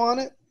logo on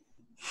it?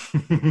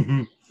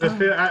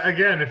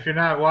 Again, if you're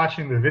not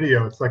watching the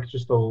video, it's like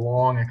just a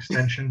long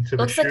extension to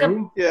the Looks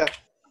shoe. like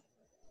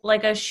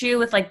like a shoe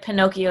with like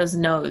Pinocchio's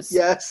nose.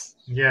 Yes.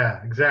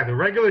 Yeah, exactly.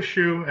 Regular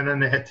shoe, and then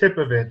the tip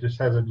of it just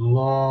has a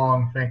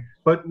long thing.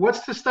 But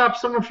what's to stop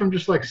someone from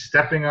just like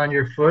stepping on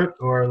your foot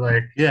or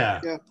like Yeah.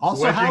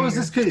 Also, how is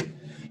this?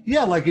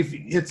 Yeah, like if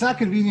it's not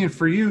convenient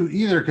for you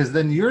either, because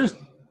then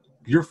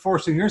you're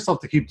forcing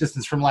yourself to keep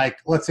distance from, like,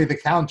 let's say the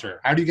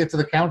counter. How do you get to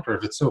the counter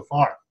if it's so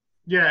far?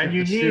 Yeah, and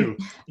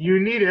you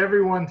need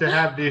everyone to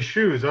have these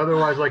shoes.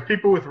 Otherwise, like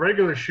people with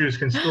regular shoes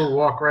can still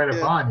walk right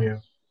up on you.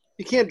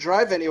 You can't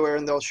drive anywhere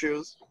in those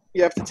shoes.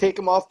 You have to take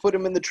them off, put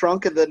them in the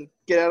trunk, and then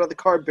get out of the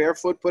car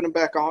barefoot, put them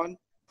back on.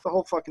 The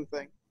whole fucking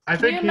thing.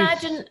 Can you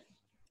imagine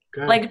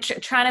like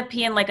trying to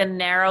pee in like a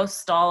narrow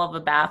stall of a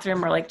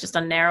bathroom or like just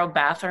a narrow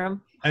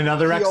bathroom?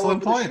 Another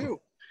excellent point.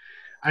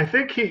 I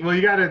think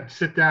you got to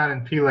sit down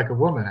and pee like a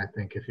woman, I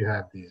think, if you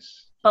have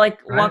these. But like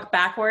Right? walk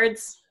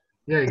backwards?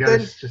 Yeah, you But got to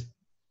then- just...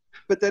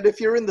 But then if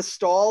you're in the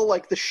stall,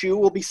 like the shoe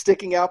will be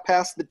sticking out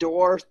past the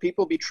door.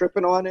 People be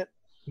tripping on it.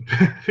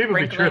 People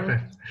be tripping.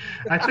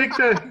 I think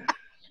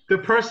the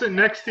person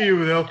next to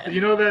you,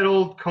 you know that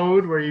old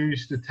code where you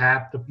used to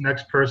tap the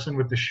next person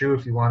with the shoe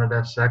if you wanted to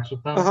have sex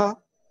with them? Uh-huh.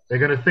 They're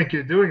going to think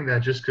you're doing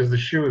that just because the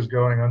shoe is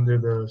going under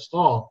the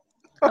stall.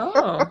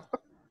 Oh.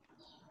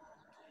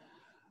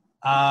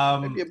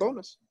 Maybe a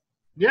bonus.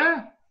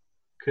 Yeah.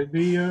 Could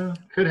be,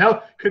 could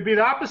help. Could be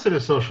the opposite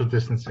of social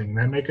distancing.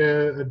 Then make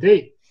a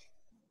date.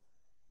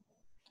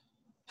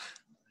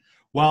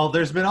 Well,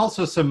 there's been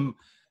also some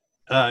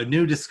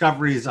new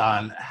discoveries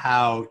on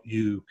how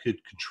you could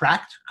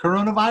contract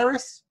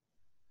coronavirus.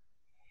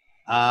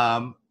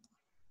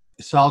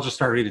 So I'll just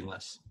start reading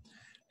this.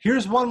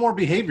 Here's one more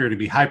behavior to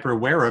be hyper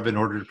aware of in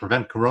order to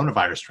prevent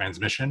coronavirus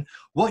transmission.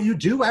 What you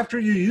do after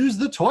you use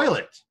the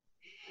toilet.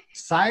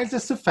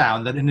 Scientists have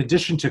found that in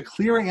addition to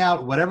clearing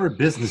out whatever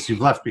business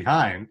you've left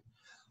behind,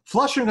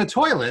 flushing a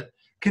toilet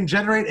can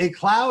generate a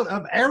cloud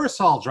of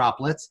aerosol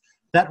droplets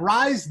that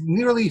rise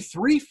nearly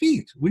 3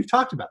 feet. We've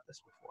talked about this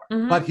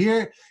before. But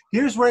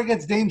here's where it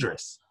gets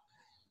dangerous.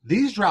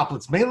 These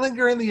droplets may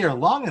linger in the air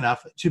long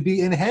enough to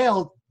be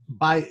inhaled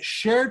by a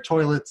shared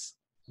toilet's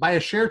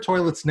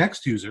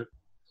next user,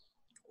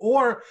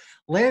 or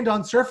land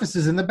on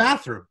surfaces in the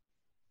bathroom.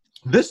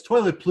 This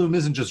toilet plume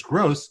isn't just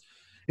gross.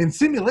 In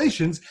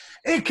simulations,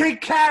 it can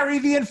carry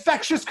the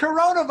infectious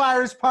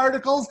coronavirus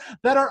particles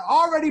that are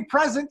already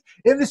present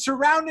in the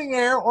surrounding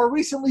air or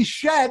recently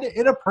shed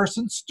in a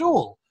person's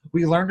stool.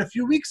 We learned a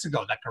few weeks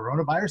ago that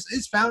coronavirus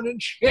is found in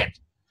shit.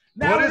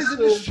 Now it is in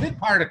the shit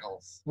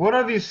particles. What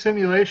are these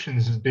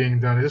simulations being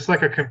done? Is this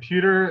like a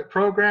computer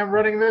program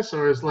running this?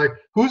 Or is like,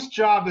 whose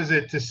job is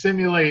it to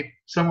simulate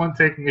someone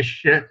taking a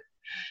shit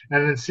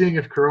and then seeing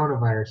if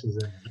coronavirus is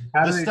in it?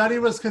 The study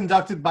was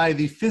conducted by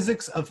the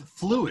Physics of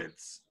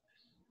Fluids.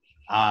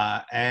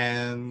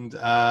 Is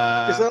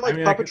that like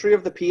puppetry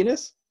of the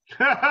penis?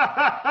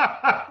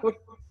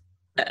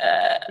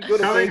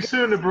 Coming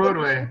soon to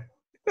Broadway.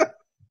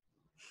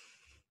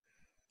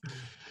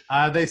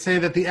 They say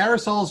that the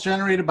aerosols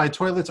generated by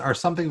toilets are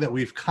something that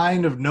we've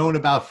kind of known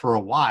about for a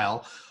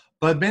while,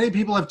 but many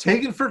people have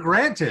taken for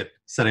granted,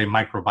 said a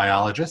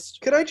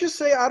microbiologist. Could I just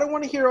say, I don't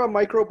want to hear a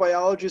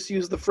microbiologist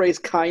use the phrase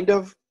kind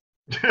of.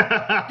 Be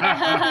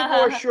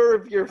more sure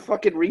of your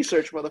fucking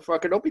research,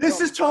 motherfucker. Don't be.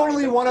 This is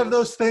totally one of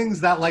those things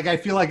that, like, I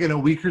feel like in a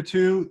week or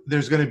two,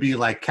 there's going to be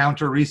like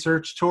counter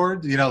research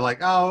towards, like,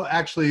 oh,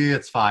 actually,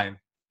 it's fine.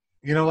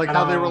 Like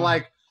how they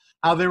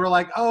were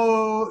like,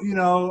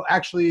 oh,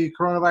 actually,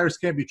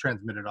 coronavirus can't be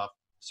transmitted off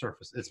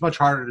surface. It's much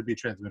harder to be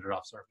transmitted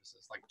off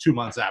surfaces. Like 2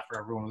 months after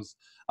everyone was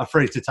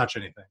afraid to touch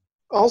anything.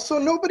 Also,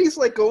 nobody's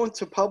like going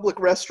to public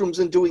restrooms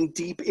and doing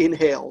deep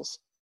inhales.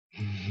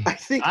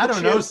 I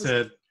don't know,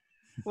 Sid.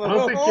 I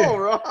don't think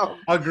Rob.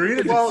 Agree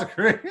to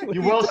disagree.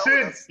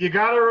 Sid, you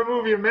got to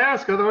remove your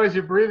mask, otherwise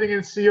you're breathing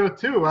in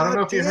CO2. I don't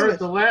know if you heard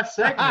the last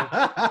segment,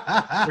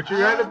 but you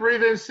had to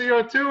breathe in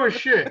CO2 or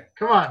shit.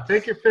 Come on,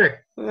 take your pick.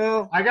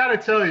 Well, I got to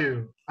tell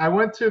you, I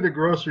went to the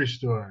grocery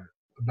store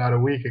about a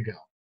week ago,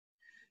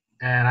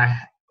 and I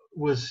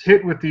was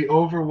hit with the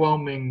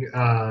overwhelming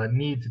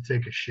need to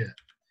take a shit.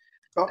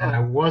 And I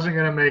wasn't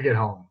going to make it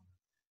home.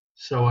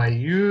 So I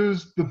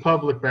used the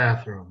public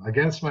bathroom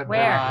against my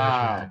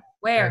back.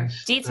 Where?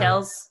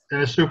 Details.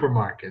 In a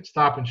supermarket,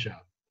 Stop and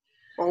Shop.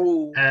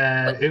 Oh.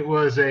 And it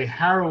was a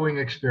harrowing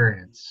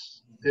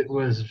experience. It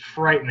was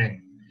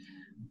frightening.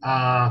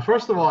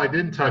 First of all, I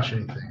didn't touch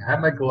anything. I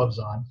had my gloves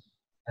on,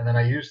 and then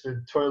I used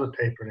the toilet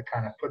paper to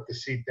kind of put the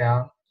seat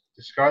down,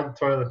 discard the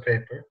toilet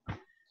paper,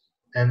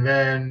 and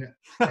then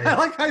I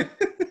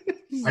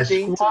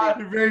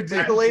squatted.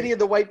 Like the lady in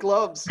the white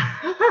gloves.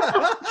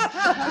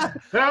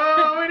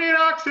 Oh, we need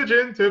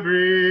oxygen to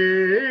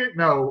breathe.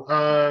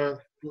 No,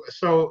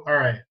 so, all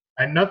right.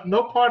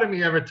 No part of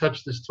me ever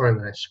touched this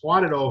toilet. I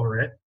squatted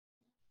over it.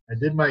 I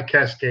did my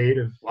cascade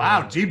of...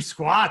 Wow, deep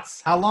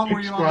squats. How long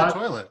were you on the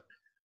toilet?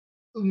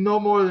 No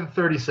more than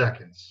 30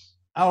 seconds.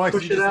 Oh, I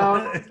push it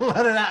out.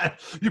 Let it out.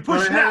 You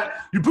push it out.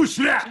 You push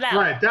it out.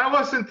 Right. That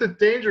wasn't the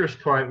dangerous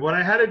part. What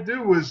I had to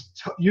do was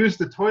use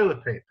the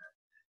toilet paper.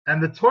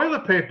 And the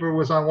toilet paper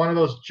was on one of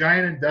those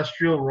giant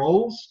industrial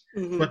rolls,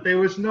 but there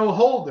was no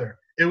holder.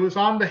 It was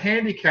on the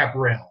handicap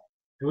rail.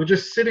 It was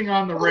just sitting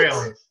on the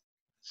rail.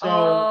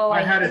 So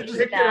I had to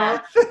pick it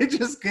up. They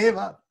just gave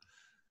up.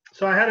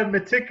 So I had to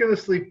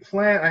meticulously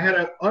plan. I had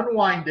to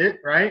unwind it,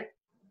 right?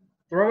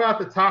 Throw out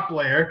the top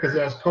layer because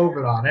it has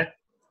COVID on it.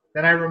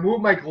 Then I remove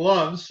my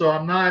gloves so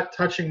I'm not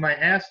touching my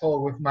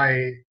asshole with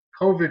my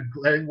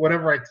COVID,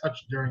 whatever I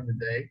touched during the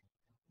day.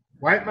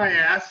 Wipe my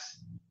ass.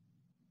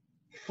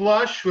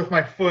 Flush with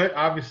my foot.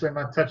 Obviously, I'm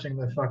not touching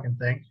the fucking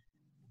thing.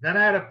 Then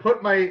I had to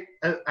put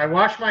I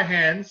washed my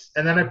hands,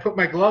 and then I put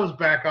my gloves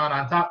back on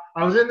top.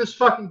 I was in this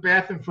fucking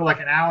bathroom for like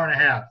an hour and a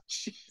half.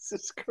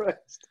 Jesus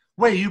Christ.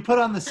 Wait, you put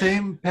on the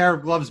same pair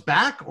of gloves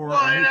back? Well,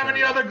 I didn't have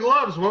any other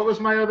gloves. What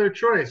was my other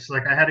choice?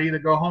 Like, I had to either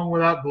go home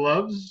without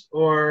gloves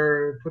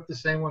or put the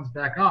same ones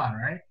back on,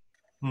 right?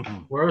 Mm-hmm.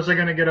 Where was I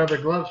going to get other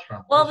gloves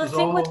from? Well, the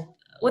thing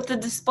with the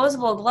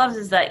disposable gloves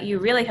is that you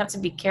really have to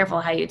be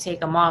careful how you take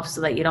them off so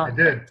that you don't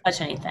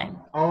touch anything.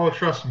 Oh,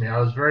 trust me. I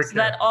was very careful.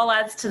 That all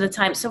adds to the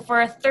time. So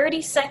for a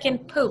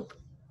 30-second poop,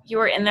 you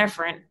were in there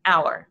for an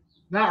hour.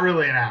 Not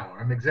really an hour.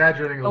 I'm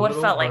exaggerating a little. What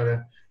it felt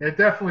like? It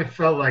definitely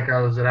felt like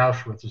I was at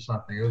Auschwitz or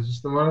something. It was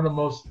just one of the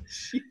most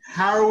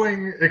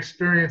harrowing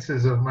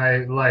experiences of my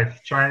life,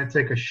 trying to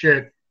take a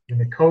shit in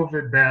the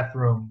COVID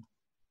bathroom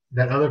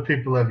that other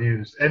people have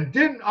used. And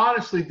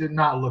honestly did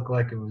not look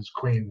like it was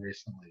clean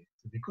recently.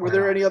 Were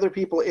there any other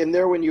people in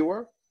there when you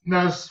were?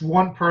 No, it's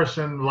one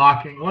person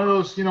locking. One of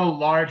those,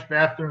 large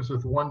bathrooms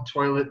with one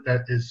toilet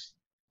that is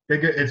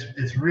big.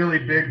 It's really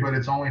big, but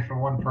it's only for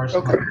one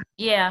person. Okay.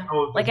 Yeah,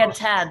 like at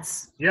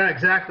Tad's. Yeah,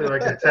 exactly.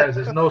 Like it says,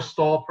 there's no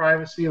stall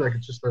privacy. Like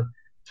it's just a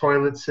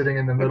toilet sitting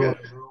in the middle of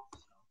the room.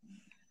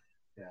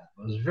 Yeah,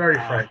 it was very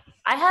frightening.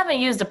 I haven't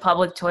used a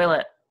public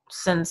toilet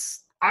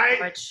since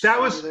March. That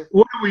was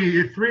what are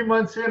we 3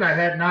 months in. I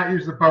had not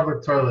used the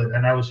public toilet,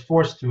 and I was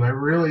forced to. I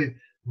really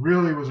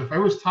was. If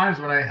there was times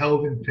when I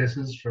held in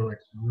pisses for like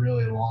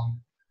really long.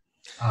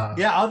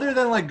 Other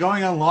than like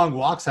going on long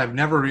walks, I've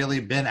never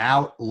really been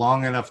out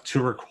long enough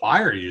to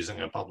require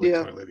using a public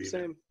toilet either.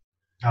 Same.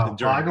 Oh,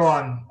 well, I go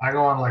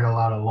on like a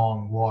lot of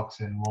long walks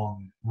and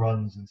long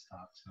runs and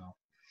stuff. So,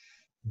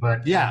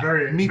 but yeah,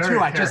 me very too.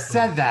 I just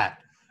said that.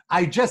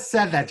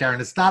 Darren.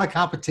 It's not a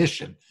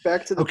competition.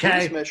 Back to the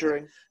penis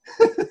measuring.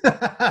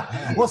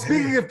 Well,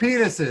 speaking of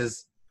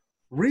penises,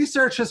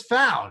 research has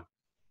found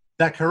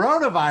that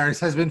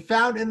coronavirus has been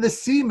found in the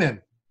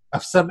semen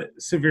of some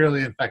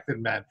severely infected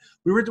men.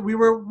 We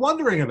were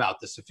wondering about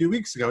this a few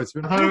weeks ago. It's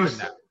been proven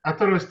now. I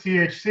thought it was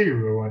THC we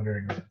were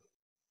wondering about.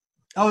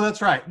 Oh,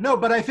 that's right. No,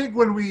 but I think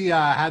when we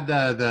had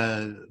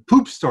the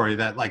poop story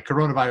that like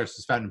coronavirus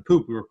is found in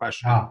poop, we were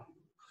questioning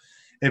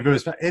if it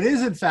was. It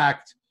is in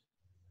fact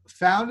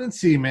found in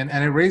semen,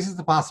 and it raises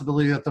the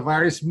possibility that the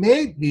virus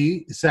may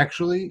be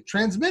sexually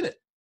transmitted.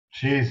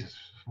 Jesus,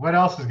 what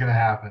else is going to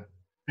happen?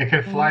 It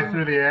can fly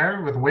through the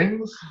air with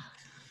wings?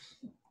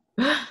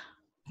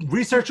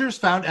 Researchers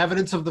found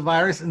evidence of the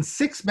virus in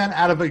 6 men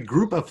out of a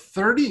group of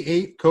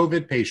 38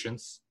 COVID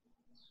patients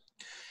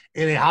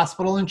in a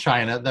hospital in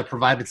China that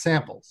provided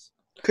samples.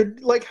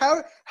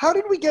 How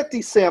did we get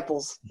these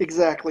samples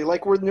exactly?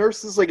 Like, were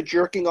nurses like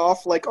jerking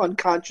off like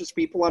unconscious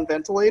people on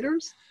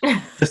ventilators?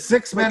 The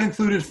 6 men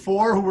included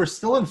 4 who were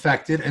still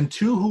infected and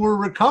 2 who were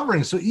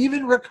recovering. So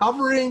even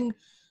recovering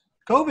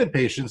COVID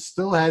patients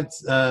still had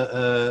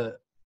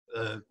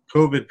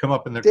COVID come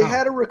up in their. They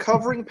had a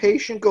recovering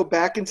patient go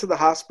back into the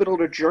hospital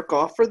to jerk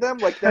off for them.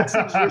 Like that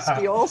seems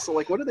risky. Also,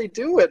 like what are they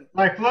doing?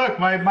 Like, look,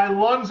 my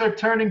lungs are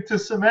turning to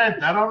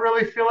cement. I don't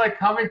really feel like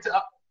coming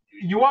to.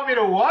 You want me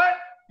to what?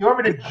 You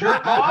want me to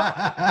jerk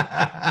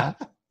off?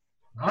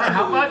 All right,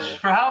 how much?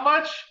 For how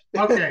much?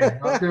 Okay,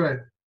 I'll do it.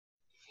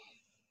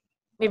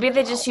 Maybe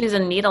they just used a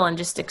needle and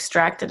just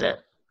extracted it.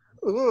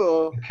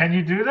 Ugh. Can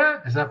you do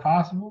that? Is that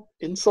possible?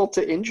 Insult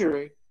to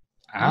injury.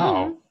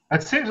 Ow.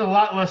 That seems a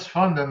lot less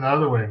fun than the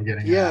other way of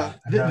getting it.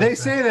 They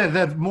say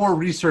that more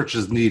research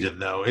is needed,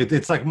 though.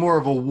 It's like more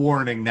of a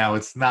warning now.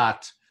 It's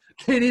not.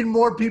 They need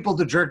more people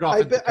to jerk off.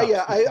 I bet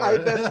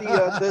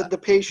the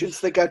patients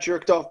that got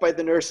jerked off by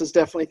the nurses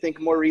definitely think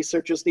more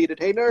research is needed.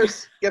 Hey,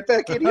 nurse, get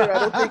back in here. I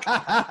don't think we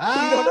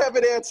don't have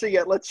an answer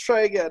yet. Let's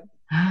try again.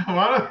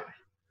 Why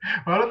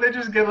don't they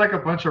just get like a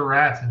bunch of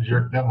rats and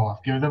jerk them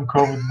off? Give them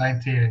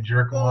COVID-19 and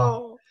jerk them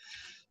off.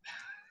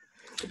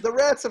 The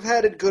rats have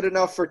had it good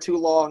enough for too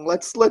long.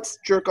 Let's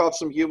jerk off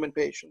some human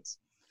patients.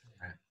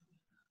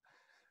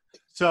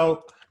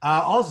 So,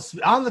 also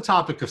on the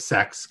topic of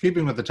sex,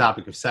 keeping with the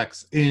topic of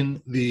sex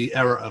in the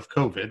era of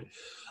COVID,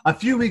 a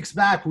few weeks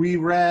back we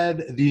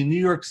read the New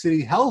York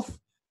City Health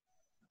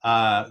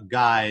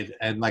guide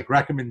and like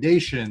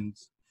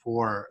recommendations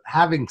for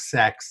having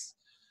sex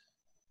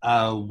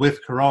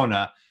with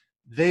Corona.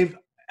 They've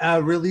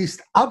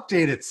released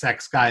updated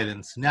sex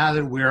guidance now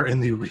that we're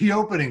in the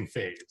reopening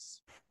phase.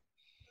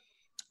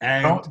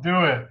 And don't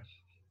do it.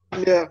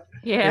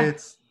 Yeah.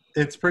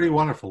 It's pretty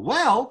wonderful.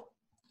 Well,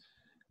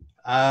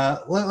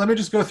 let me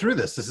just go through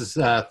this. This is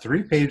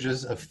 3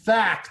 pages of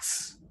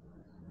facts.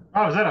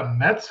 Oh, is that a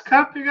Mets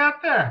cup you got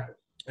there?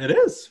 It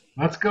is.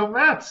 Let's go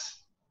Mets.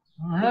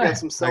 All right. You got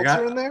some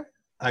seltzer in there?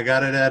 I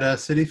got it at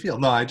Citi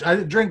Field. No, I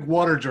drink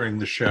water during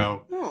the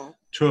show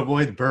to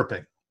avoid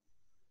burping.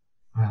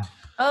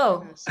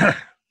 Oh.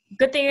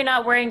 Good thing you're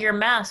not wearing your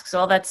mask,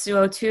 so all that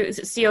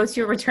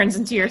CO2 returns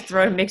into your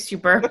throat and makes you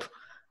burp.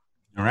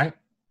 All right.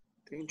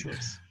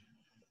 Dangerous.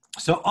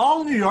 So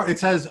it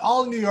says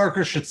all New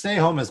Yorkers should stay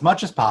home as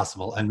much as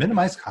possible and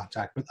minimize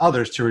contact with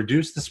others to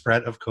reduce the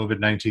spread of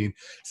COVID-19.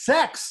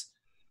 Sex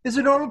is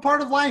a normal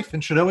part of life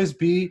and should always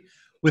be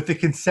with the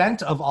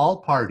consent of all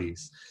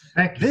parties.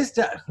 Thank you. This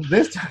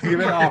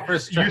document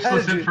offers strategy.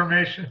 Useless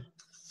information.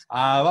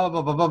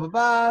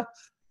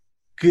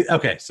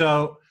 Okay,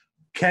 so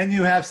can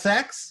you have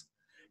sex?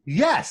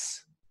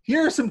 Yes.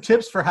 Here are some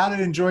tips for how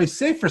to enjoy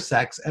safer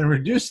sex and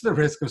reduce the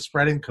risk of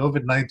spreading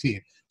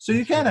COVID-19. So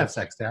you can have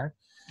sex, Darren.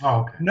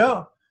 Oh, okay.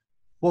 No.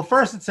 Well,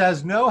 first it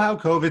says, know how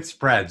COVID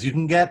spreads. You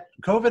can get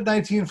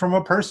COVID-19 from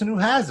a person who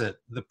has it.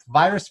 The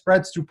virus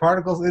spreads through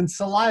particles in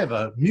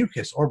saliva,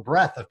 mucus, or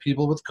breath of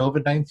people with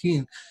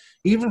COVID-19,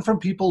 even from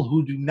people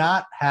who do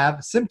not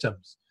have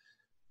symptoms.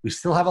 We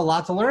still have a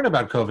lot to learn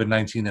about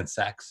COVID-19 and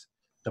sex.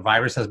 The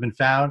virus has been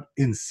found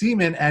in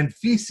semen and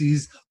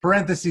feces,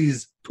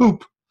 parentheses,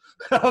 poop,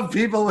 of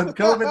people with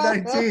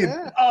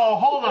COVID-19. Oh,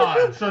 hold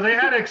on. So they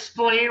had to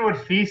explain what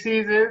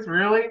feces is,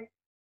 really?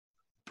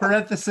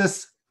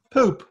 Parenthesis,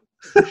 poop.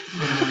 Oh,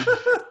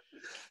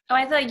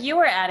 I thought you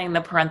were adding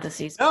the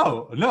parentheses.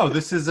 No,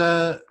 this is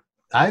I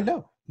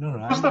know.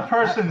 No, Who's the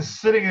person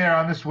sitting there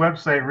on this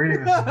website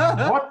reading this?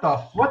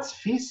 What's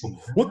feces?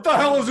 What the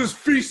hell is this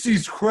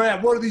feces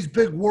crap? What are these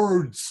big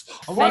words?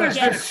 What is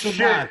this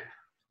shit?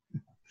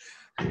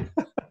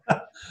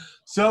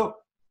 So,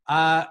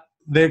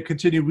 they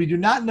continue. We do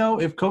not know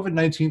if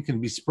COVID-19 can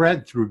be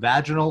spread through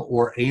vaginal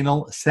or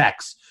anal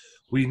sex.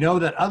 We know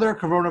that other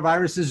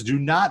coronaviruses do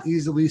not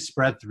easily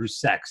spread through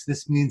sex.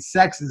 This means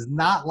sex is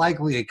not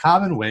likely a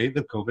common way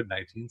that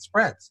COVID-19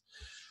 spreads.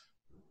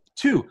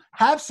 2,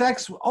 have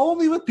sex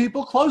only with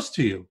people close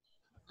to you.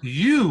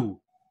 You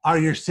are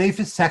your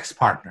safest sex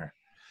partner.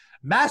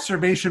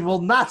 Masturbation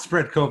will not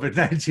spread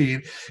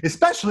COVID-19,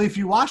 especially if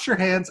you wash your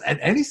hands and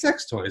any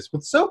sex toys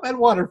with soap and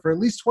water for at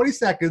least 20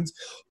 seconds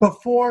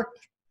before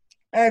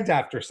and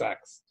after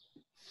sex.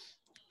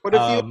 What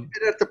if you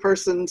hit at the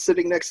person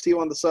sitting next to you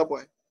on the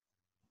subway?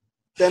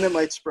 Then it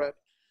might spread.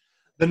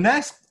 The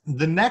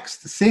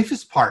next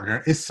safest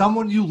partner is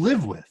someone you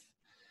live with.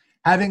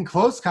 Having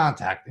close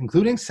contact,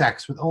 including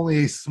sex with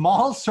only a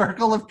small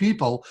circle of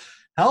people,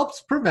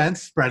 helps prevent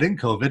spreading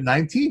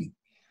COVID-19.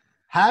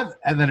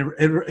 And then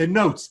it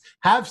notes,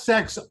 have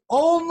sex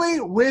only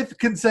with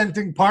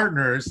consenting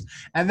partners,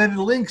 and then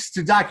links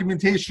to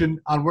documentation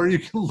on where you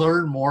can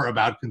learn more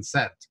about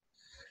consent.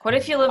 What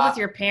if you live with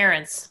your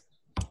parents?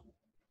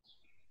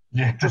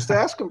 Yeah, just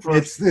ask them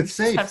first. It's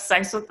safe. Have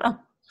sex with them.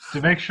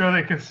 To make sure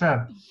they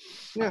consent.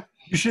 Yeah.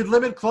 You should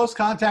limit close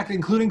contact,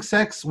 including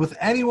sex with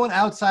anyone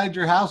outside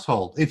your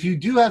household. If you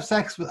do have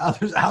sex with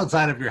others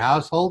outside of your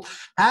household,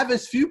 have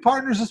as few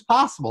partners as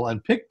possible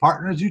and pick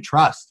partners you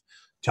trust.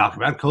 Talk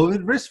about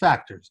COVID risk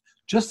factors,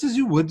 just as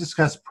you would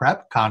discuss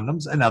PrEP,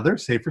 condoms, and other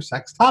safer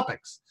sex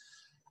topics.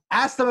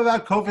 Ask them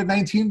about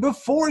COVID-19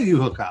 before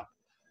you hook up.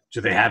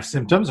 Do they have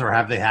symptoms or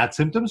have they had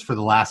symptoms for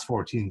the last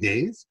 14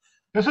 days?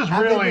 This is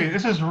really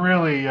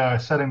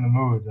setting the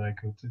mood. Like,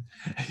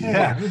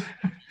 yeah.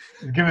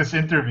 Give this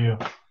interview.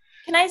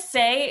 Can I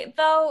say,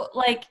 though,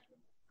 like,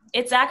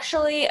 it's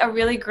actually a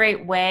really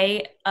great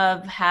way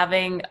of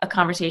having a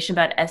conversation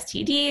about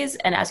STDs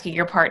and asking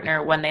your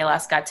partner when they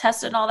last got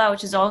tested and all that,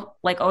 which is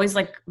always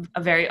a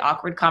very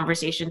awkward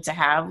conversation to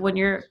have when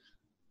you're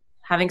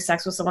having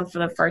sex with someone for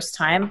the first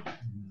time.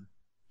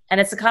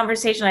 And it's a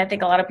conversation I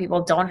think a lot of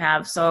people don't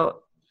have.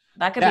 So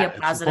that could be a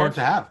positive. It's important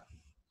to have.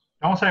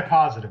 Don't say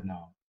positive,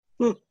 no.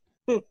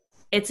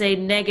 It's a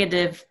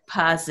negative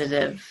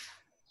positive.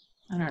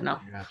 I don't know.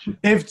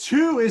 If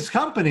 2 is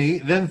company,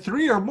 then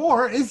 3 or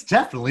more is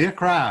definitely a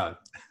crowd.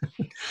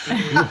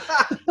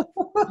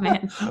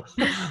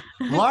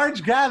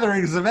 Large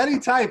gatherings of any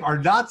type are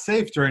not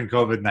safe during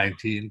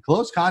COVID-19.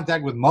 Close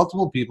contact with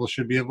multiple people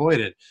should be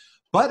avoided.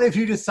 But if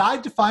you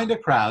decide to find a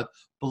crowd,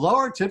 below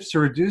are tips to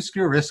reduce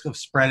your risk of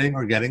spreading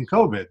or getting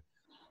COVID.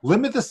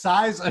 Limit the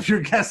size of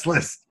your guest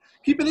list.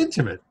 Keep it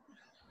intimate.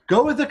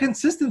 Go with a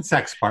consistent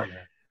sex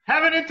partner.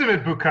 Have an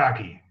intimate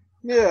bukkake.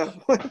 Yeah.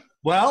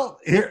 Well,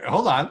 here,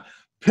 hold on.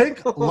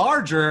 Pick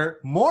larger,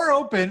 more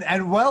open,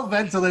 and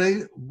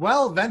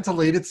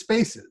well-ventilated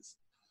spaces.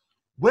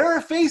 Wear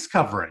a face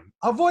covering.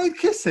 Avoid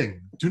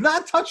kissing. Do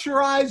not touch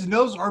your eyes,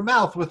 nose, or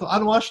mouth with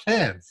unwashed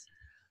hands.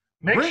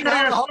 Make sure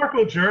you're a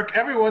circle jerk.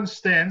 Everyone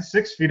stands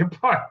 6 feet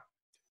apart.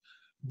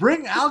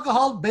 Bring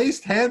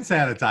alcohol-based hand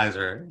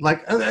sanitizer.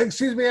 Like,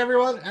 excuse me,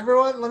 everyone.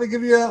 Let me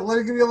give you a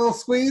little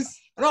squeeze.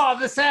 No,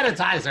 the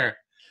sanitizer.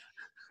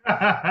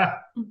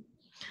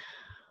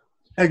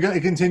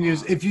 It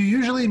continues. If you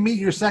usually meet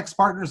your sex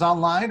partners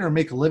online or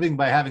make a living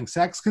by having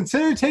sex,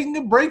 consider taking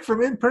a break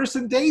from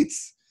in-person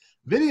dates.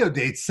 Video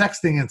dates,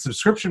 sexting, and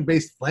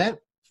subscription-based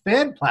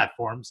fan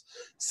platforms,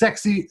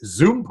 sexy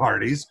Zoom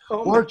parties,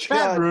 or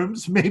chat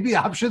rooms may be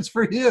options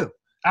for you.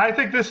 I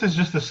think this is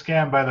just a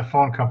scam by the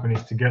phone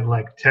companies to get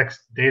like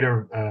text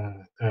data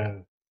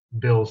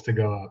bills to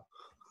go up.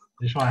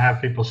 You just want to have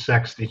people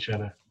sext each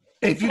other.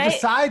 If you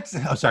decide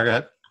to... Oh, sorry, go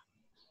ahead.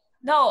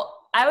 No,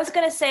 I was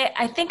going to say,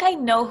 I think I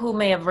know who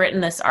may have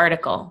written this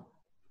article.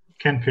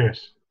 Ken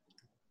Pierce.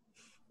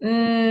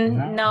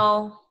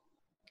 No.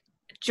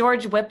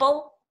 George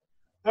Whipple?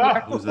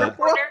 Who's that?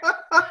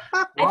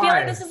 I feel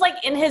like this is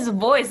like in his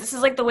voice. This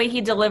is like the way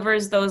he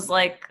delivers those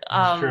like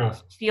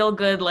feel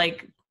good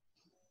like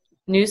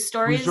news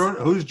stories.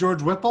 Who's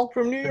George Whipple?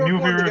 From New York,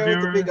 the guy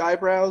with the big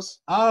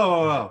eyebrows.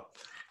 Oh.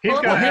 He's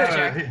got to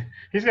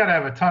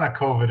have a ton of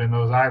COVID in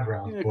those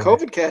eyebrows. Yeah,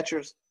 COVID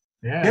catchers.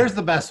 Yeah. Here's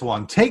the best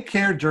one. Take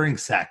care during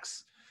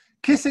sex.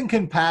 Kissing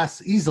can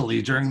pass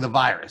easily during the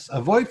virus.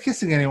 Avoid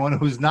kissing anyone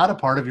who's not a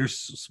part of your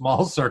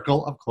small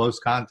circle of close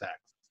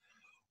contacts.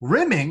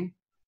 Rimming,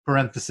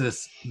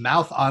 parenthesis,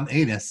 mouth on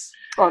anus.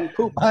 On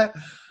poop.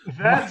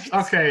 That's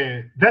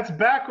okay. That's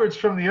backwards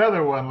from the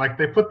other one. Like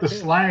they put the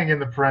slang in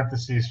the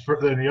parentheses for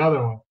the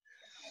other one.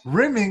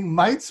 Rimming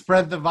might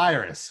spread the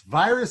virus.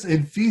 Virus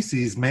in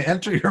feces may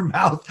enter your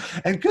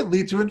mouth and could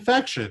lead to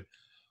infection.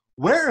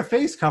 Wear a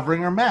face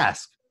covering or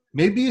mask.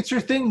 Maybe it's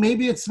your thing,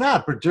 maybe it's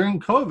not. But during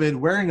COVID,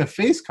 wearing a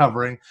face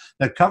covering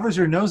that covers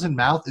your nose and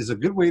mouth is a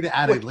good way to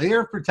add a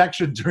layer of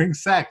protection during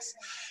sex.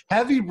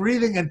 Heavy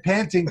breathing and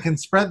panting can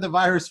spread the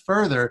virus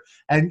further.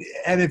 And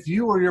if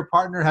you or your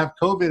partner have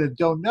COVID and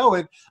don't know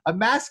it, a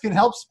mask can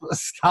help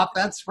stop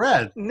that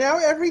spread. Now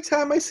every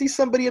time I see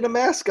somebody in a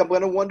mask, I'm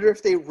going to wonder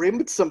if they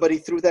rimmed somebody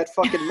through that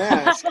fucking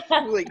mask.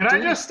 Like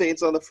dirty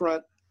stains on the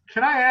front.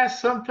 Can I ask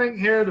something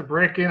here to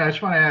break in? I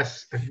just want to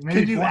ask.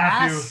 Can you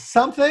ask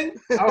something?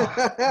 I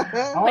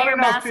Put want your to know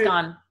mask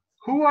on.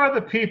 who are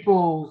the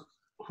people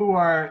who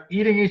are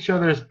eating each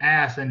other's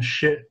ass and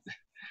shit,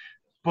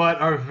 but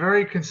are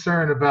very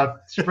concerned about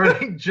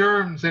spreading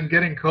germs and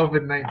getting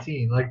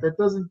COVID-19? Like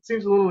that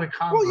seems a little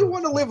incongruous. Well, you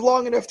want to live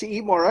long enough to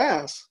eat more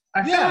ass.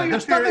 Yeah,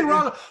 there's nothing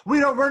wrong.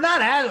 We're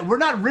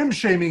not rim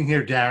shaming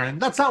here, Darren.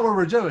 That's not what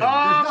we're doing. There's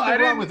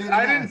nothing wrong with eating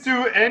I ass. didn't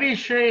do any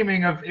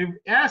shaming of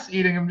ass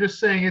eating. I'm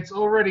just saying it's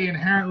already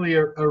inherently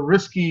a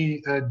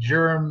risky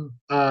germ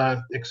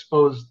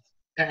exposed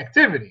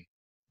activity.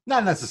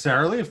 Not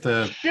necessarily. If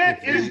the shit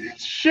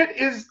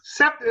is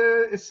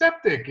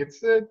septic.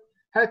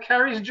 It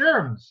carries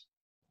germs.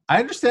 I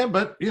understand,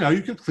 but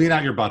you could clean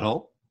out your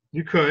butthole.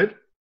 You could.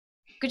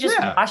 You could just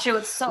wash it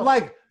with soap.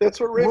 Like that's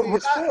what rimming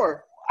is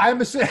for.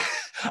 I'm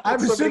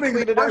assuming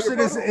the person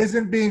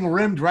isn't being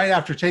rimmed right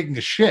after taking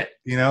a shit.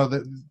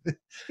 never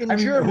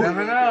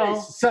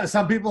know.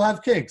 Some people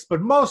have kinks,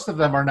 but most of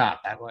them are not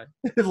that way.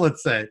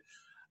 Let's say.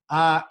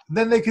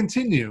 Then they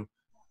continue.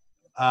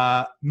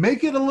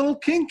 Make it a little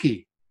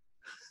kinky.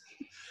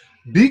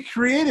 Be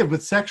creative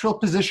with sexual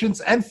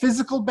positions and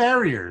physical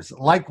barriers,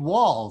 like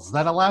walls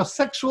that allow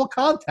sexual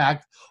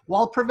contact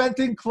while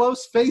preventing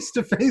close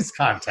face-to-face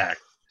contact.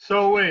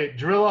 So wait,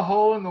 drill a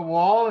hole in the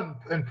wall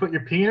and put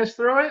your penis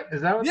through it? Is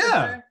that what they're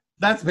saying?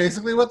 That's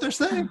basically what they're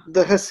saying.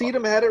 The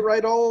Hasidim had it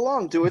right all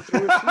along. Do it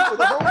through a sheet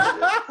with a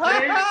hole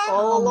in it.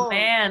 All along.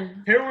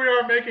 Man. Here we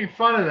are making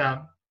fun of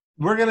them.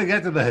 We're going to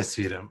get to the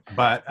Hasidim,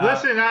 but...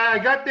 Listen, I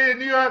got the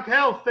New York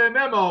Health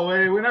memo.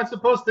 We're not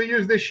supposed to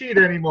use this sheet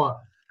anymore.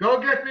 Go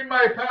get me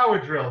my power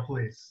drill,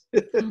 please.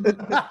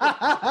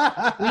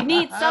 We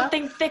need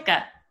something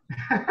thicker.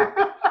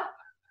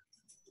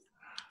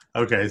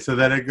 Okay, so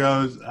then it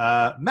goes,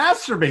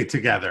 masturbate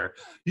together.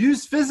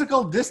 Use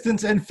physical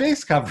distance and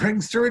face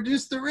coverings to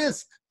reduce the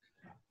risk.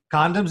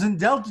 Condoms and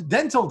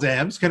dental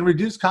dams can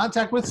reduce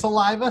contact with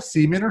saliva,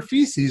 semen, or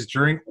feces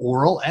during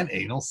oral and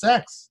anal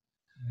sex.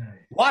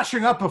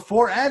 Washing up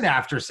before and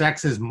after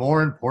sex is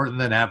more important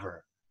than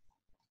ever.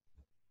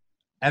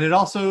 And it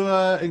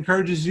also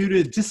encourages you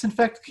to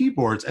disinfect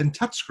keyboards and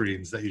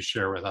touchscreens that you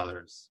share with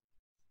others.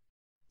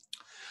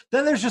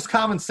 Then there's just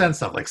common sense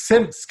stuff, like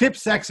skip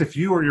sex if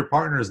you or your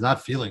partner is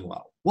not feeling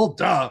well. Well,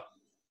 duh.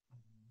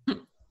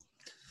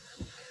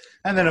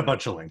 And then a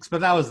bunch of links. But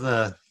that was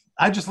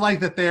I just like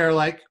that they're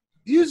like,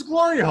 use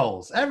glory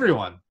holes,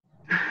 everyone.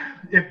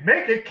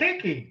 Make it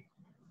kinky.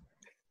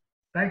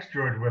 Thanks,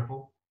 George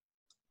Whipple.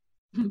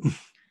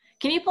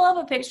 Can you pull up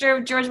a picture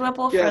of George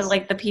Whipple for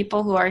like the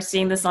people who are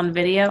seeing this on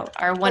video?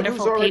 Our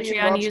wonderful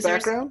Patreon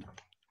users. Background?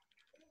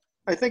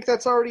 I think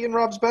that's already in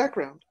Rob's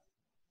background.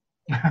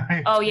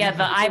 Oh yeah,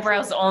 the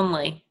eyebrows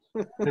only.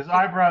 His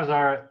eyebrows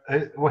are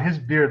his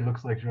beard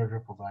looks like George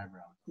Whipple's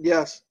eyebrows.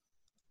 Yes.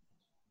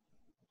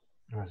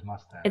 Or his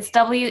mustache. It's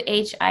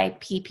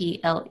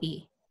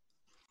WHIPPLE.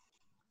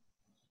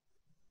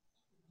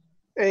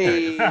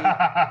 Hey, there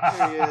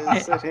he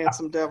is, that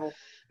handsome devil.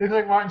 Looks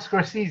like Martin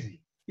Scorsese.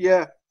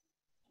 Yeah.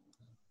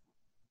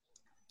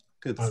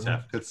 Good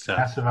stuff. Good stuff.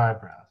 Massive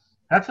eyebrows.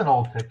 That's an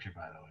old picture,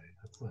 by the way.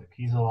 That's like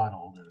he's a lot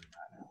older than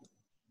that now.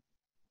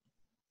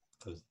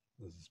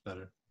 This is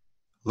better.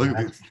 Look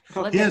at this.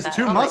 He has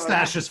two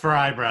mustaches for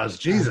eyebrows.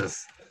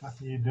 Jesus. What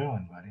are you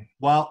doing, buddy?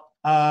 Well,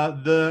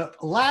 the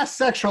last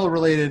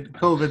sexual-related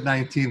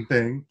COVID-19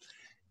 thing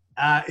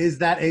is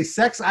that a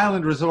Sex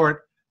Island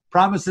resort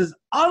promises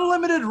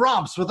unlimited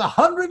romps with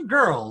 100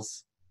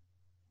 girls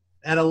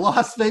at a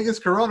Las Vegas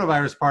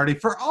coronavirus party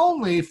for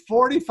only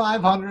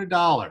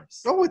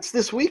 $4,500. Oh, it's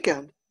this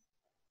weekend.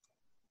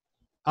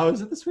 Oh,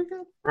 is it this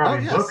weekend? Bro,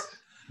 yes.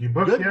 You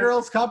booked Good yet?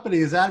 Girls Company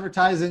is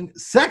advertising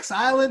Sex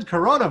Island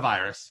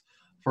coronavirus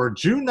for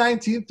June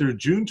 19th through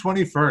June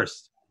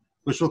 21st,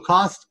 which will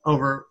cost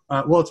over,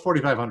 it's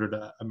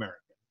 $4,500 American.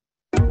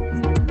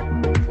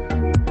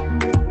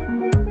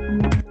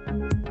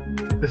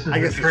 This is I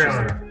guess the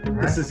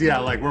trailer. right? This is,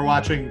 like we're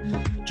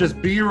watching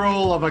just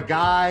B-roll of a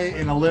guy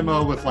in a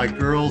limo with like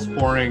girls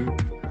pouring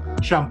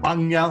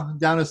champagne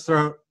down his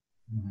throat.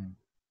 Mm-hmm.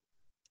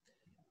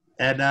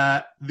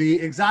 And the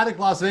exotic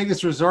Las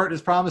Vegas resort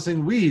is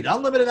promising weed,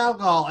 unlimited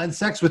alcohol, and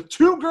sex with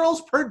 2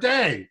 girls per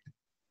day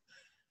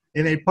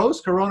in a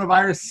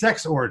post-coronavirus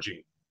sex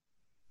orgy.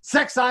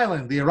 Sex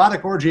Island, the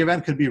erotic orgy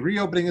event, could be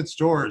reopening its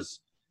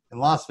doors in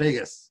Las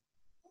Vegas.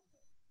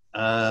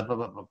 I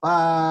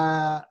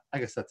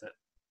guess that's it.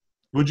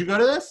 Would you go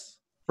to this?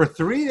 For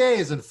 3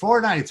 days and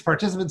 4 nights,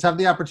 participants have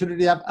the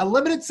opportunity to have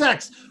unlimited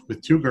sex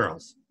with 2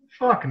 girls.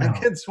 Fuck no. And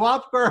can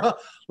swap girl.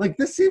 Like,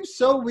 this seems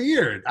so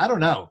weird. I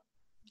don't know.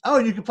 Oh,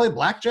 you can play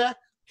blackjack?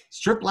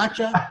 Strip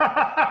blackjack?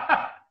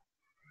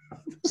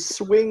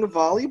 Swing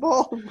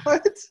volleyball?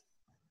 What?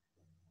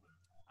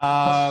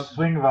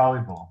 Swing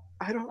volleyball.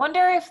 I don't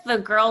wonder if the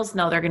girls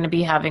know they're going to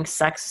be having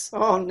sex.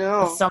 Oh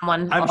no! With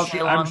someone all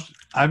day long.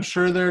 I'm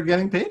sure they're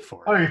getting paid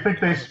for it. Oh, you think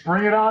they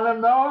spring it on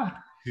them though?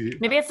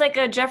 Maybe it's like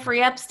a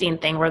Jeffrey Epstein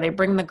thing where they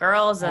bring the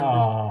girls and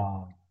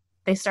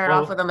they start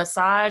off with a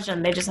massage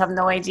and they just have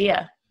no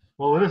idea.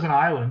 Well, it is an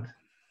island.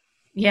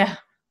 Yeah.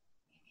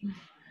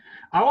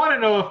 I want to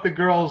know if the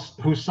girls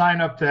who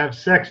sign up to have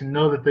sex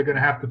know that they're going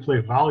to have to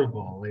play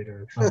volleyball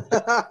later.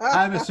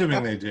 I'm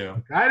assuming they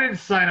do. I didn't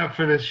sign up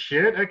for this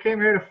shit. I came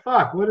here to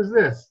fuck. What is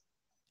this?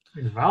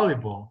 It's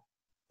volleyball.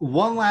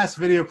 One last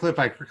video clip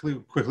I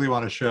quickly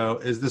want to show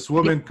is this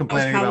woman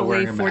complaining about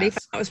wearing a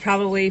mask. It was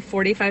probably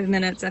 45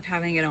 minutes of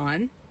having it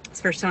on. It's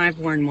the first time I've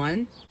worn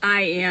one.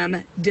 I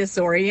am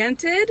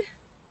disoriented.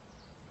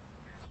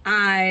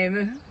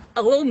 I'm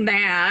a little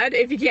mad,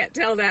 if you can't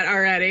tell that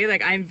already.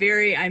 Like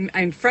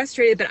I'm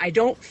frustrated, but I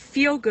don't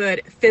feel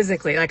good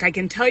physically. Like I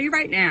can tell you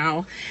right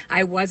now,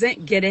 I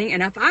wasn't getting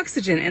enough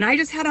oxygen, and I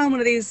just had on one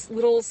of these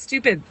little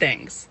stupid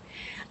things.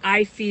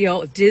 I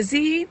feel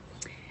dizzy.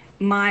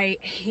 My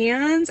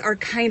hands are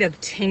kind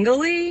of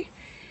tingly.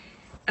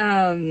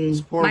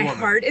 My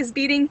heart is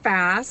beating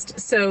fast.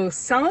 So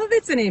some of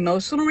it's an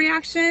emotional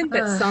reaction,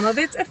 but some of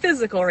it's a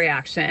physical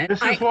reaction.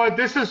 This is what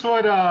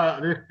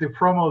the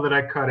promo that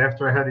I cut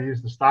after I had to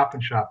use the Stop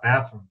and Shop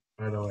bathroom,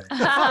 by the way.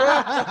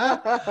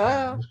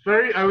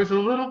 I was a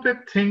little bit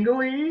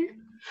tingly.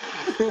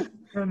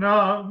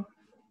 And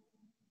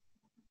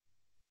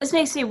this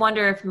makes me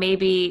wonder if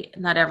maybe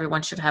not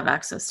everyone should have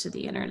access to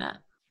the internet.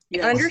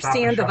 I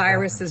understand the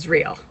virus is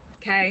real,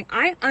 okay?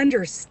 I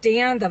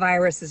understand the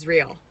virus is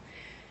real.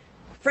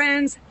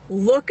 Friends,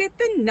 look at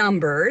the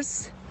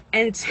numbers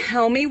and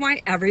tell me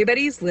why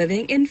everybody's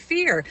living in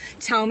fear.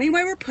 Tell me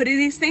why we're putting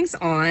these things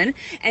on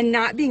and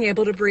not being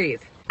able to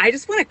breathe. I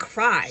just want to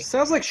cry.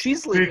 Sounds like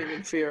she's living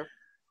in fear.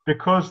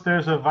 Because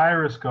there's a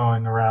virus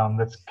going around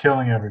that's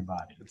killing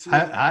everybody. It's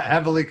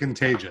heavily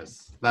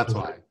contagious. That's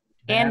why.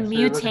 And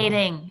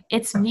mutating.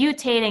 It's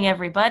mutating,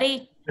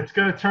 everybody. It's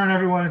going to turn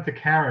everyone into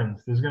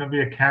Karens. There's going to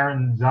be a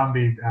Karen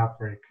zombie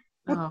outbreak.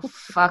 Oh,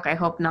 fuck. I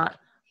hope not.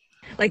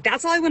 Like,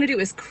 that's all I want to do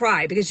is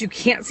cry because you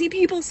can't see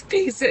people's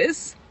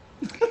faces.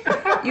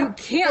 You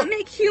can't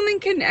make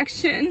human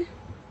connection.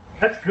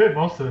 That's good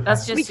most of the time.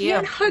 That's just we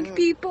can't hug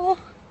people.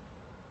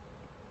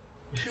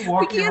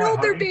 We can't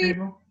hold their baby.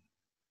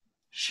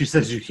 She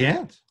says you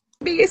can't.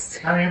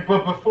 I mean,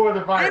 but before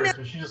the virus,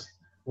 was she just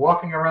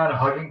walking around and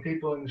hugging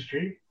people in the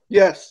street?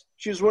 Yes.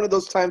 She was one of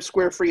those Times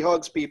Square free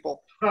hugs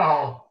people.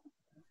 Oh.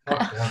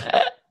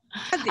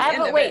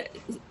 Wait,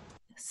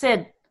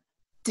 Sid,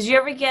 did you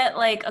ever get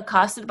like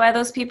accosted by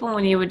those people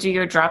when you would do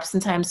your drops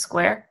in Times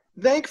Square?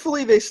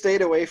 Thankfully, they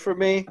stayed away from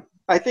me.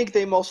 I think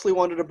they mostly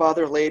wanted to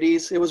bother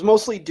ladies. It was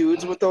mostly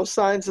dudes with those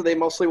signs, and they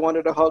mostly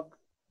wanted to hug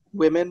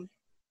women.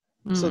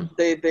 So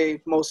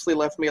they mostly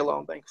left me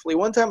alone, thankfully.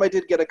 One time I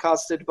did get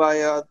accosted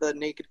by the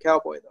naked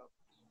cowboy, though.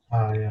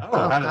 Oh, yeah.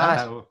 Oh, how did that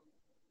happen?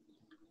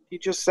 He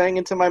just sang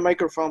into my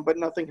microphone, but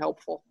nothing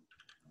helpful.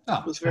 Oh.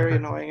 It was very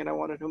annoying, and I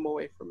wanted him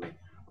away from me.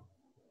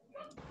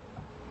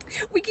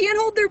 We can't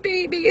hold their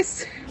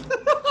babies.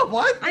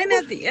 What? I'm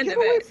at the end Get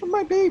of away it. from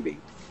my baby.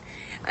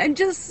 I'm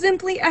just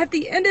simply at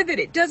the end of it.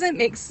 It doesn't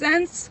make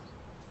sense.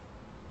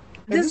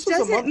 This this was a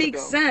doesn't month make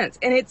ago. sense.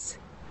 And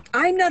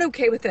I'm not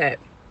okay with it.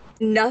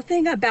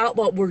 Nothing about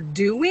what we're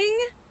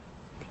doing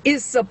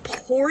is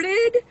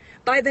supported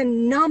by the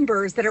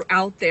numbers that are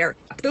out there.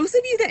 Those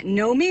of you that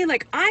know me,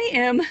 like I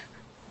am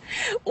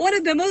one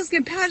of the most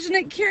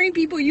compassionate, caring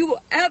people you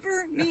will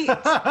ever meet.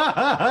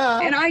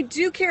 And I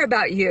do care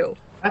about you.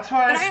 That's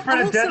why I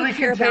spread a deadly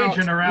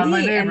contagion around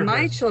my neighborhood. And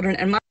my children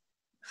and my...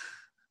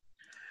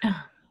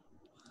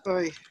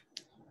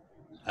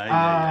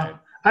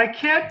 I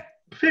can't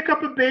pick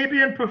up a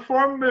baby and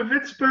perform a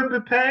Vitspur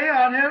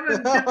on him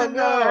and give him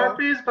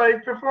herpes by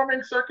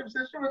performing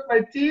circumcision with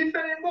my teeth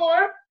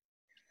anymore.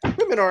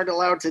 Women aren't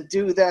allowed to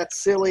do that,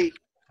 silly.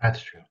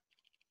 That's true.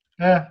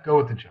 Yeah, go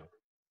with the joke.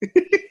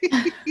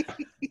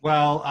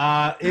 Well,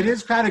 it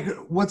is kind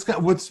of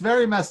what's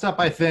very messed up,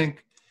 I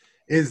think,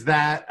 is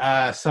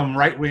that some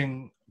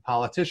right-wing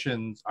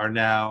politicians are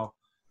now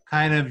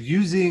kind of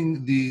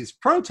using these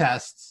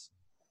protests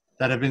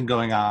that have been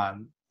going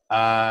on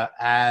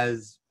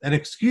as an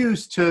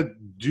excuse to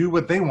do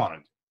what they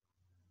wanted.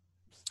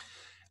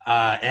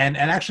 And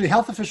actually,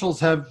 health officials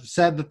have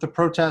said that the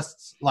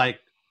protests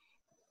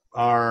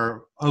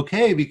are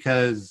okay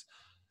because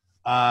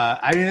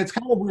I mean, it's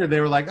kind of weird.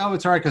 They were like, "Oh,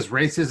 it's all right because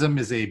racism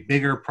is a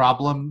bigger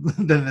problem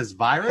than this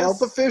virus."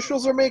 Health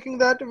officials are making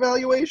that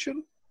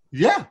evaluation?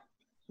 Yeah.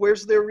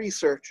 Where's their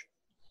research?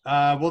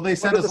 Well, they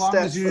said as long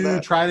as you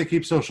try to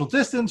keep social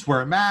distance,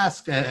 wear a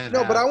mask.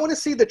 No, but I want to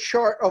see the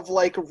chart of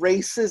like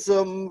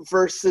racism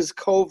versus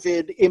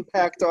COVID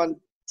impact on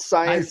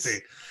science. I see.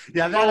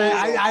 Yeah,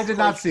 that, I did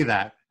not see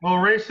that. Well,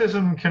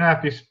 racism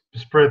cannot be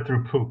spread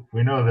through poop.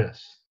 We know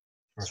this.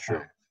 That's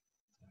true.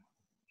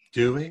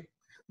 Do we?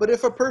 But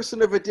if a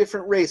person of a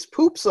different race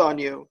poops on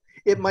you,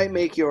 it might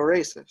make you a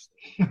racist.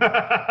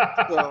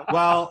 So,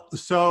 Well,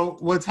 so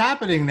what's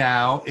happening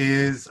now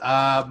is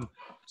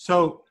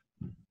so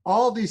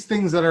all these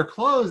things that are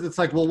closed, it's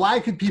like, well, why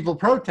could people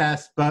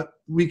protest, but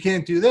we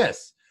can't do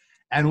this?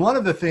 And one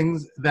of the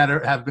things that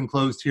have been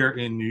closed here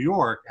in New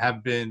York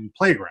have been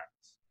playgrounds,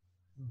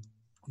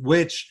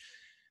 which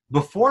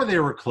before they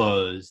were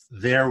closed,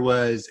 there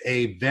was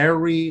a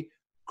very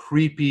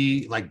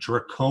creepy, like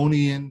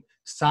draconian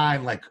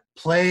sign, like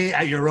play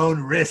at your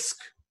own risk.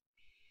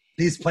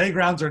 These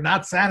playgrounds are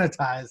not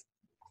sanitized.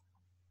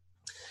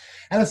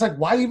 And it's like,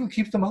 why even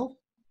keep them open?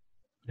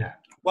 Yeah.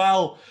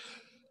 Well,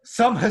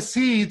 some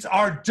Hasids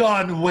are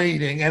done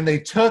waiting, and they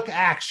took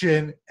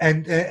action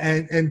and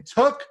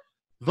took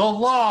the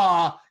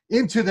law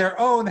into their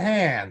own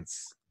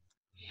hands.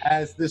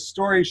 As this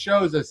story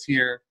shows us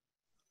here.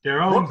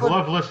 Their own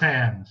gloveless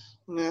hands.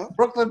 Yeah.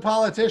 Brooklyn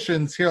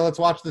politicians here. Let's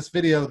watch this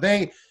video.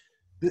 They're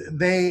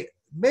doing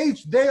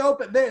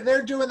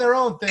their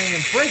own thing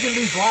and breaking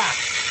these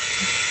locks.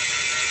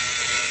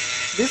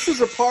 this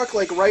is a park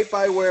like right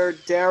by where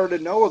Darren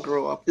and Noah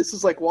grew up. This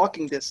is like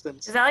walking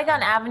distance. Is that like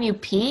on Avenue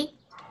P?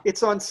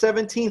 It's on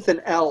 17th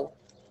and L.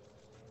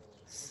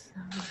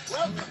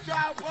 Welcome to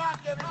our park,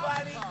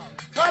 everybody.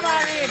 Come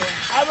on in.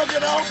 And we're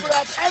going to open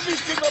up every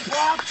single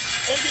park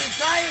in the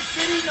entire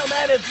city, no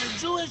matter if you're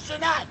Jewish or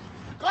not.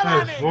 Come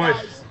on in,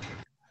 guys.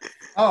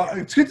 Oh,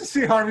 it's good to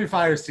see Harvey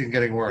Fierstein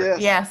getting work.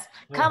 Yes.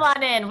 Come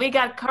on in. We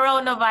got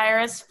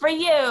coronavirus for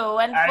you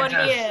and for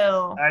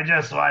you. I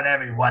just want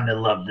everyone to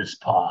love this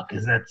park,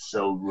 because that's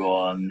so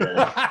wrong.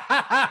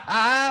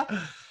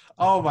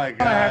 Oh my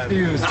God. I have to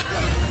use this.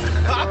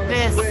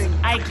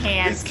 I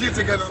can't. These kids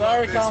are gonna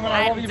Sorry, love this. Coleman,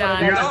 I love you,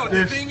 but No,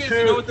 the thing is,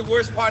 you know what the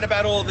worst part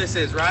about all this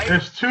is, right?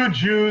 There's two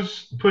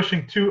Jews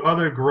pushing two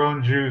other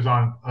grown Jews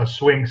on a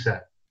swing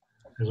set.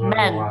 Is what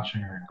Men. we're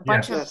watching right A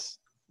bunch now. of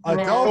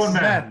Adult Grown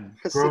men.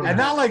 Grown And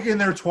not like in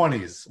their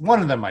 20s.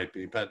 One of them might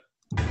be, but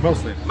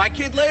mostly. My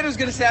kid later is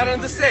gonna say, I don't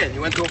understand.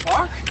 You went to a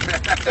park?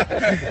 That's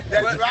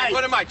right.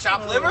 What am I,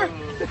 chopped liver?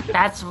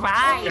 That's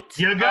right.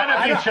 You're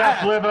gonna be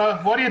chopped liver.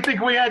 What do you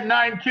think we had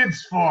 9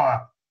 kids for?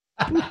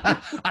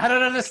 I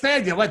don't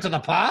understand. You went to the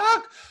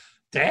park?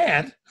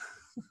 Dad?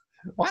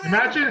 What?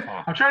 Imagine,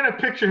 I'm trying to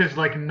picture his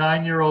like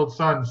 9-year-old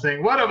son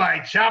saying, "What am I,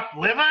 chopped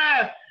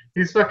liver?"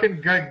 He's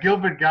fucking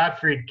Gilbert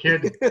Gottfried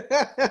kid.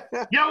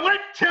 You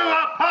went to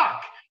a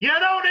park. You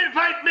don't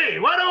invite me.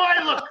 What do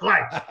I look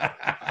like?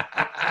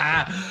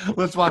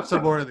 Let's watch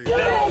some more of these.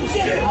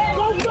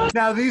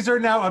 Now, these are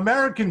now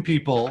American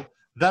people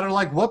that are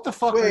like, what the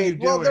fuck are you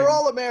doing? Well, they're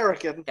all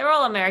American. They're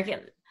all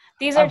American.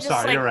 These are I'm just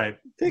sorry, like you're right.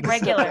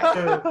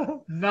 regular.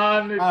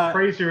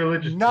 Non-crazy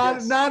religious.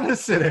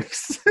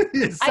 Non-Hasidics.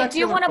 I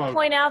do want to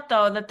point out,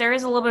 though, that there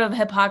is a little bit of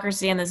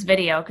hypocrisy in this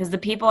video because the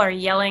people are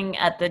yelling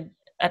at the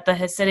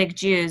Hasidic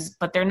Jews,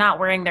 but they're not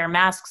wearing their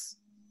masks.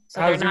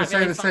 So I was they're going to not say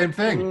really the same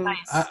thing. Nice.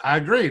 I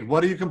agreed.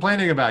 What are you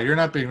complaining about? You're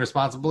not being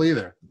responsible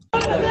either.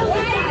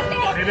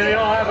 Maybe they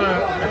all have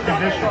a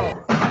condition.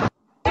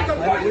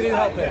 We need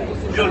help here.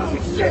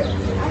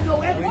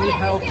 We need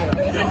help here.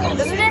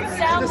 Doesn't it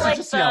sound like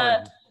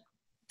the?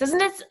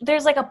 Doesn't it?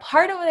 There's like a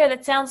part over there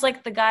that sounds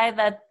like the guy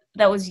that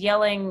was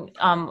yelling,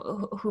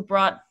 who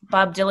brought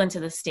Bob Dylan to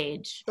the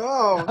stage.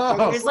 Oh,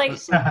 there's like,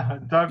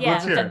 Doug, yeah,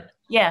 let's hear it.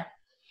 yeah.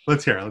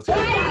 Let's hear it. Let's hear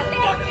it.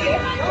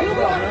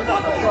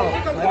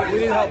 We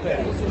need help here.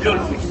 We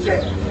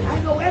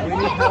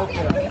need help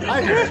here.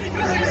 I hear it.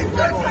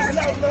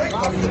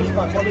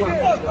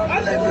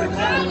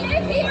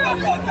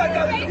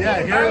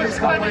 Yeah, here are these at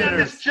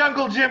complainers. this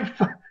jungle gym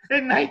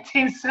in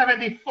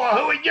 1974. Who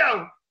are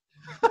you?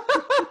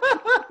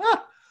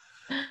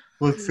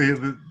 Let's see.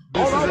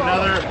 This is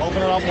another.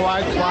 Open it up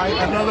wide.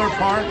 Another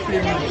park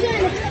being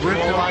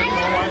ripped apart.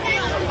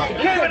 You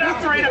can't even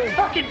operate a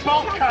fucking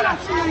bolt cutter.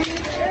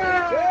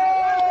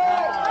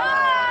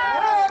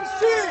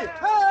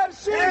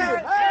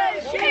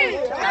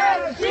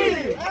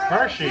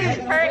 Hershey.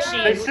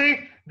 They see,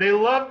 they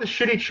love the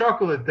shitty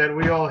chocolate that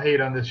we all hate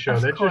on this show.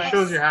 That just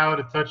shows you how out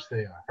of touch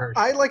they are. Hershey.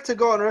 I like to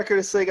go on record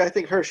as saying I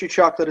think Hershey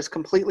chocolate is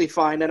completely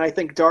fine, and I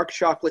think dark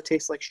chocolate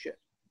tastes like shit.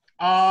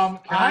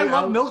 I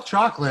love milk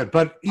chocolate,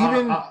 but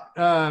even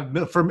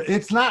from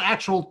it's not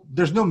actual.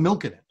 There's no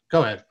milk in it.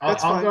 Go ahead.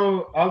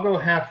 I'll go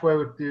halfway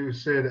with you,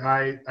 Sid.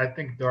 I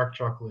think dark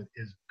chocolate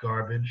is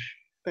garbage.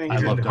 Thank I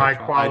you. love high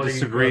dark quality. I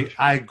disagree.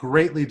 I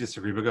greatly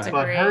disagree. But go ahead.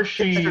 But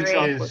Hershey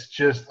Disagree. is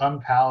just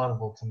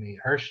unpalatable to me.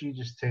 Hershey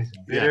just tastes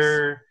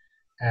bitter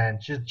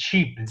and just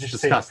cheap. It just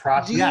tastes disgusting.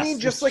 processed. Do you mean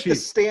just like the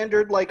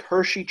standard like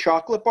Hershey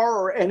chocolate bar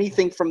or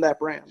anything from that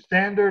brand?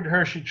 Standard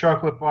Hershey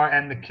chocolate bar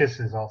and the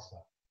Kisses also.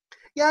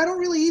 Yeah, I don't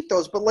really eat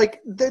those, but like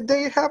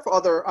they have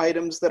other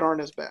items that aren't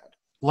as bad.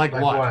 Like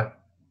what?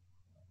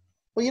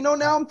 Well, you know,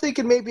 now I'm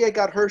thinking maybe I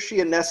got Hershey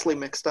and Nestle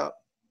mixed up.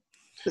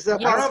 Is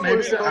that possible? Or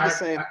is it all the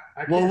same?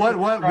 Well, what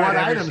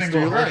items do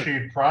you like?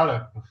 Hershey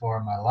product before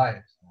in my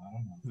life. So I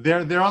don't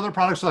know. There are other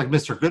products like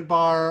Mr.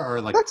 Goodbar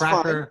or like That's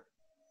Cracker.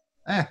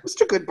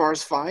 Mr.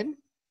 Goodbar's fine.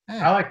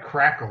 I like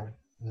Crackle.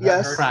 Is that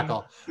Yes. Hershey?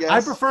 Crackle. Yes.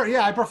 I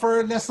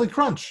prefer Nestle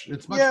Crunch.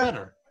 It's much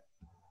better.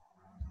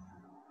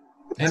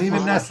 And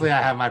even Nestle,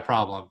 I have my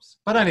problems.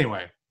 But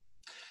anyway,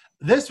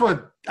 this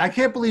one, I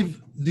can't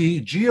believe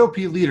the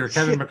GOP leader,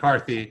 Kevin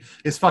McCarthy,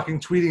 is fucking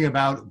tweeting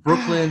about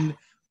Brooklyn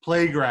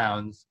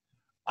playgrounds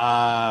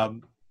not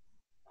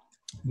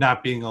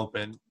being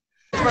open.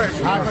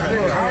 Also,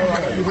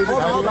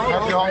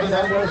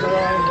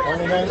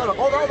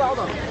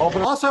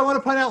 I want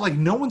to point out, like,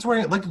 no one's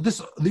wearing, like,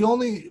 this, the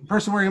only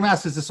person wearing a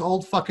mask is this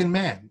old fucking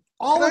man.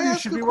 All of you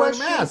should be wearing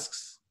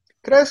masks.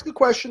 Can I ask a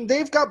question?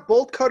 They've got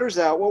bolt cutters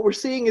out. What we're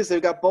seeing is they've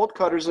got bolt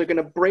cutters. They're going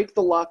to break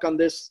the lock on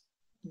this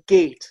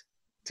gate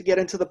to get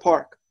into the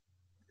park.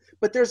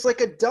 But there's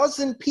like a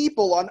dozen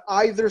people on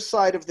either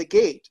side of the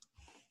gate.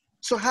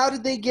 So how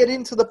did they get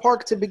into the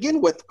park to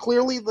begin with?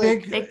 Clearly,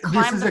 this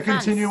is a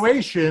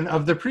continuation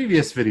of the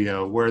previous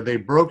video where they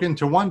broke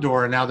into one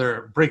door and now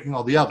they're breaking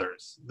all the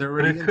others. They're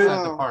already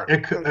inside the park.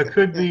 It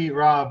could be,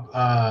 Rob,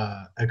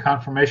 a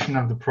confirmation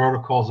of the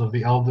protocols of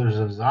the Elders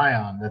of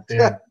Zion, that they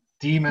have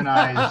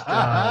demonized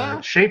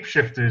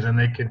shapeshifters and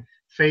they can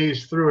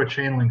phase through a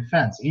chain link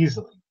fence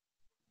easily.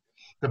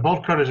 The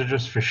bolt cutters are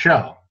just for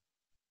show.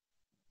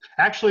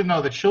 Actually,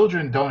 no, the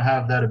children don't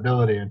have that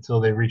ability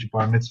until they reach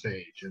bar mitzvah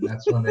age, and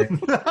that's when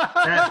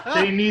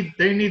they need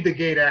the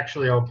gate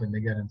actually open to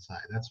get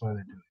inside. That's why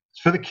they do it. It's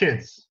for the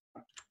kids.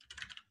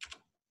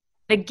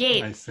 The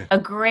Gate, a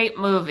great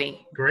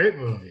movie. Great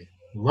movie.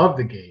 Love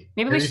The Gate.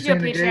 Maybe we should do a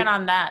Patreon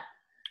on that.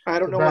 I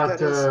don't know what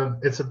that is.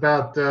 It's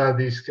about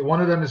these. One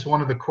of them is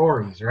one of the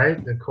Coreys,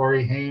 right? The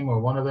Corey Haim, or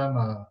one of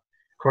them,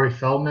 Corey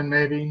Feldman,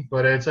 maybe.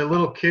 But it's a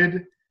little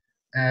kid.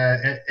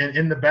 And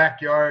in the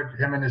backyard,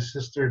 him and his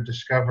sister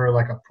discover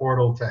like a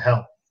portal to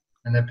hell,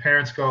 and their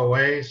parents go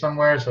away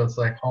somewhere, so it's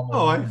like home.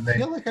 Oh, I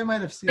feel like I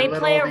might have seen. They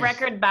play a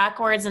record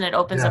backwards, and it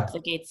opens up the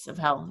gates of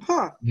hell.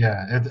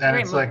 Yeah,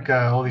 it's like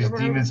all these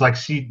demons, like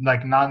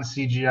non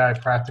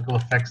CGI practical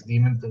effects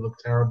demons that look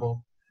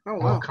terrible. Oh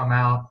wow! Will come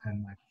out,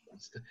 and like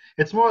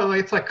it's more like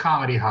it's like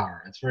comedy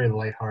horror. It's very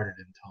lighthearted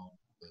in tone.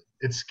 But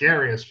it's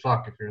scary as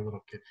fuck if you're a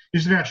little kid.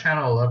 Used to be on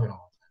Channel 11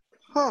 all the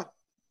time. Huh.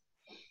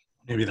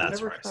 Maybe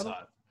that's where I saw it.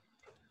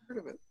 Heard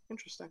of it.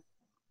 Interesting.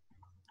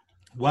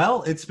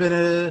 Well, it's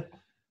been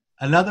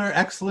another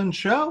excellent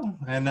show,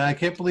 and I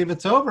can't believe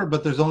it's over,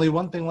 but there's only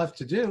one thing left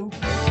to do.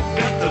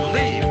 Got to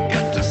leave,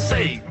 got to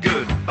say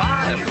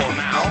goodbye for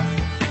now.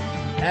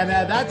 And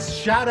that's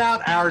shout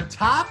out our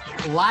top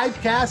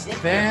Livecast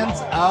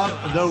fans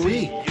of the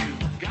week.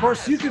 Of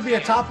course, you could be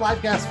a top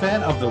Livecast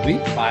fan of the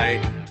week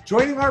by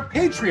joining our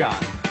Patreon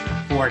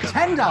for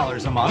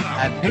 $10 a month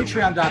at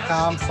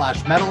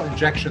patreon.com/Metal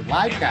Injection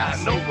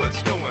Livecast. I know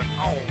what's going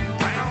on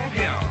around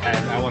here.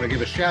 And I want to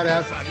give a shout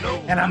out,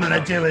 and I'm going to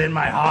do it in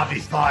my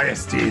Harvey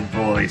Firestein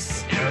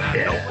voice. I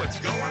know what's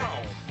going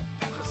on.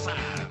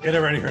 It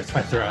already hurts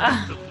my throat.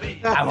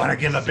 I want to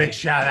give a big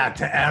shout out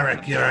to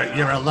Eric.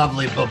 You're a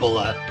lovely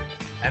bubbler.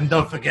 And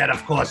don't forget,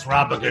 of course,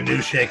 Robert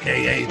Ganoush,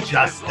 a.k.a.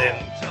 Justin.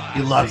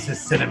 He loves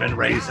his cinnamon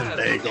raisin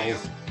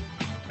bagels.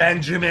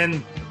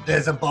 Benjamin,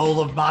 there's a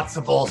bowl of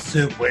matzo ball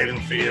soup waiting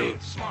for you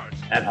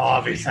at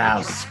Harvey's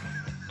house.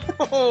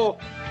 El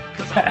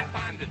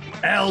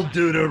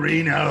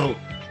Duderino,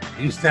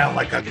 you sound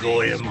like a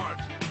goyim.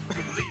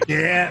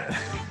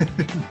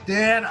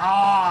 Dan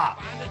R.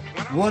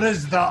 What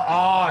does the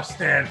R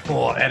stand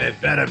for? And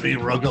it better be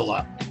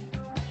Rugula.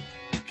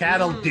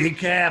 Cattle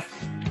decaf.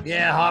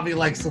 Yeah, Harvey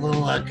likes a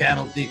little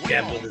cattle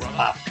decaf with his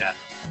popka.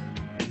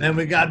 Then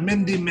we got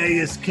Mindy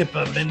Mayer's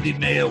Kipper. Mindy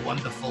Mayer,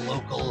 wonderful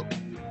local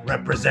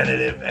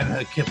representative, and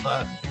her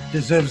Kipper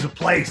deserves a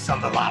place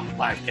on the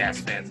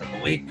Livecast Fans of the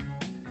Week.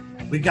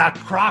 We got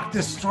Croc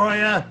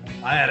Destroyer.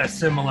 I had a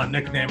similar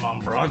nickname on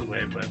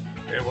Broadway, but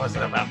it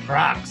wasn't about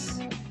Crocs.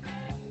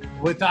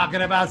 We're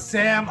talking about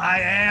Sam,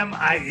 I am,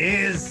 I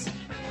is.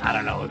 I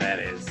don't know who that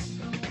is.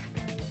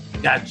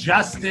 We got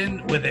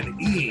Justin with an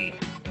E.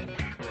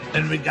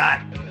 Then we got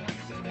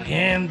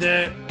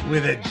Gander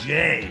with a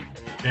J.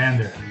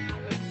 Gander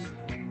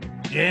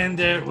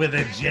with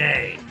a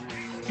J.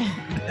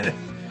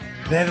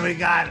 Then we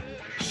got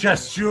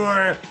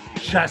Chasseur,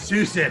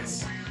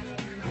 Massachusetts.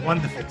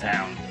 Wonderful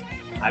town.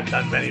 I've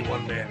done many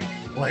one-man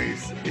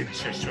plays in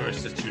Chasseur,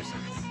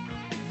 Massachusetts.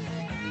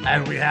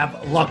 And we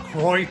have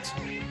LaCroix.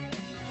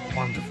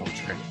 Wonderful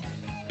drink.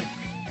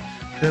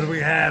 Then we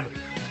have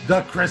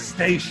the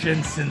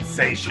Crustacean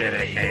Sensation,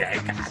 a.k.a.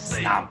 God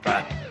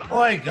Stomper.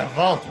 Oi,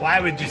 Gavolt, why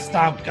would you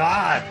stomp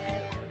God?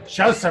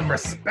 Show some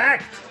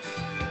respect.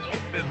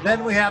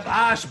 Then we have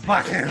Ash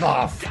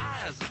Bakilov.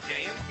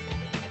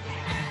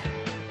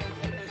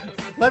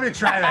 Let me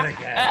try that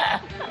again.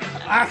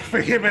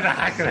 Forgive me the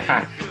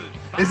hack.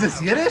 Is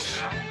this Yiddish?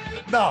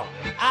 No,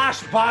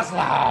 Ash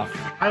Baslahov.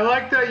 I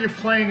like that you're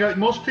playing.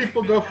 Most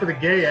people go for the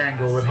gay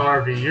angle with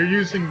Harvey.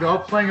 You're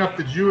playing up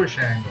the Jewish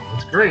angle.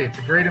 It's great. It's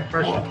a great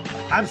impression. Oh,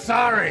 I'm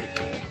sorry.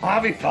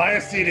 Harvey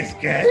Firestein is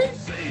gay?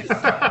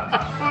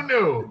 Who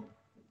knew?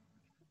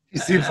 He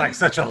seems like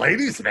such a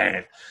ladies'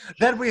 man.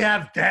 Then we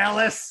have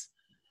Dallas.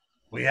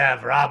 We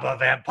have Rabba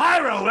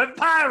Vampiro.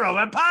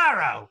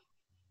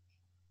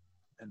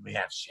 And we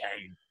have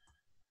Shane.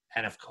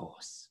 And of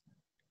course,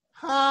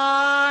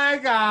 Hi,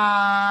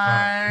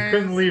 guys.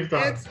 Couldn't leave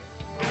the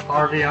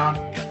Harvey on.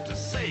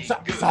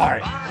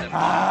 Sorry.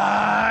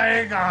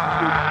 Hi,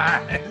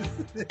 guys.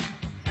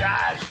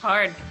 Gosh.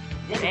 Hard.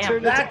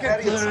 Damn. That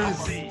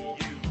concludes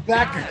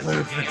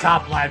the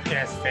top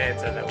Livecast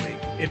fans of the week.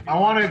 I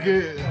want to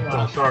get.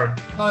 Oh, sorry.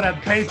 Go to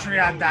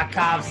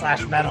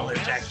patreon.com/Metal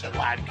Injection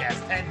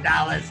Livecast.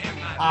 $10.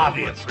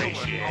 Avi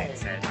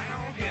appreciates it.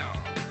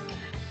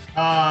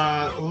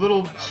 A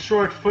little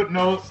short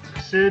footnote,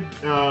 Sid.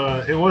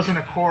 It wasn't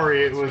a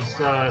Corey. It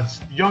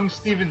was young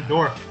Steven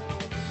Dorff.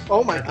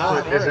 Oh my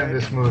God! Is in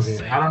this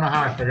movie. I don't know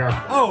how I forgot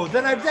that. Oh,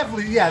 then I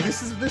definitely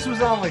This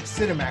was on like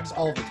Cinemax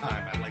all the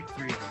time at like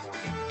 3 in the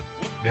morning.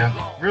 Yeah,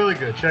 really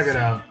good. Check it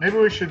out. Maybe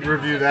we should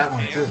review that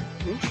one too.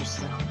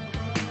 Interesting.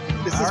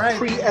 This is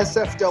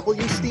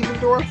pre-SFW Steven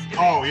Dorff?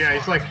 Oh, yeah,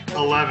 he's like 10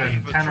 or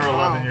 11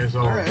 years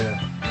old. All right. Yeah.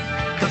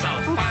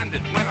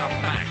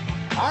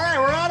 All right,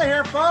 we're out of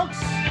here,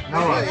 folks.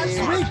 No, Next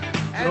week.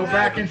 Go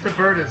back into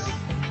Berta's.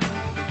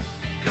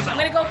 I'm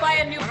gonna go buy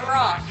a new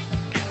bra.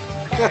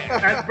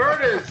 At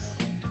Berta's.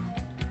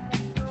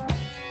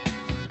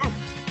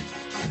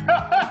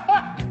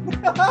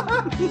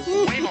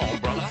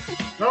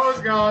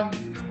 Noah's gone.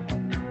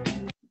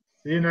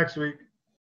 See you next week.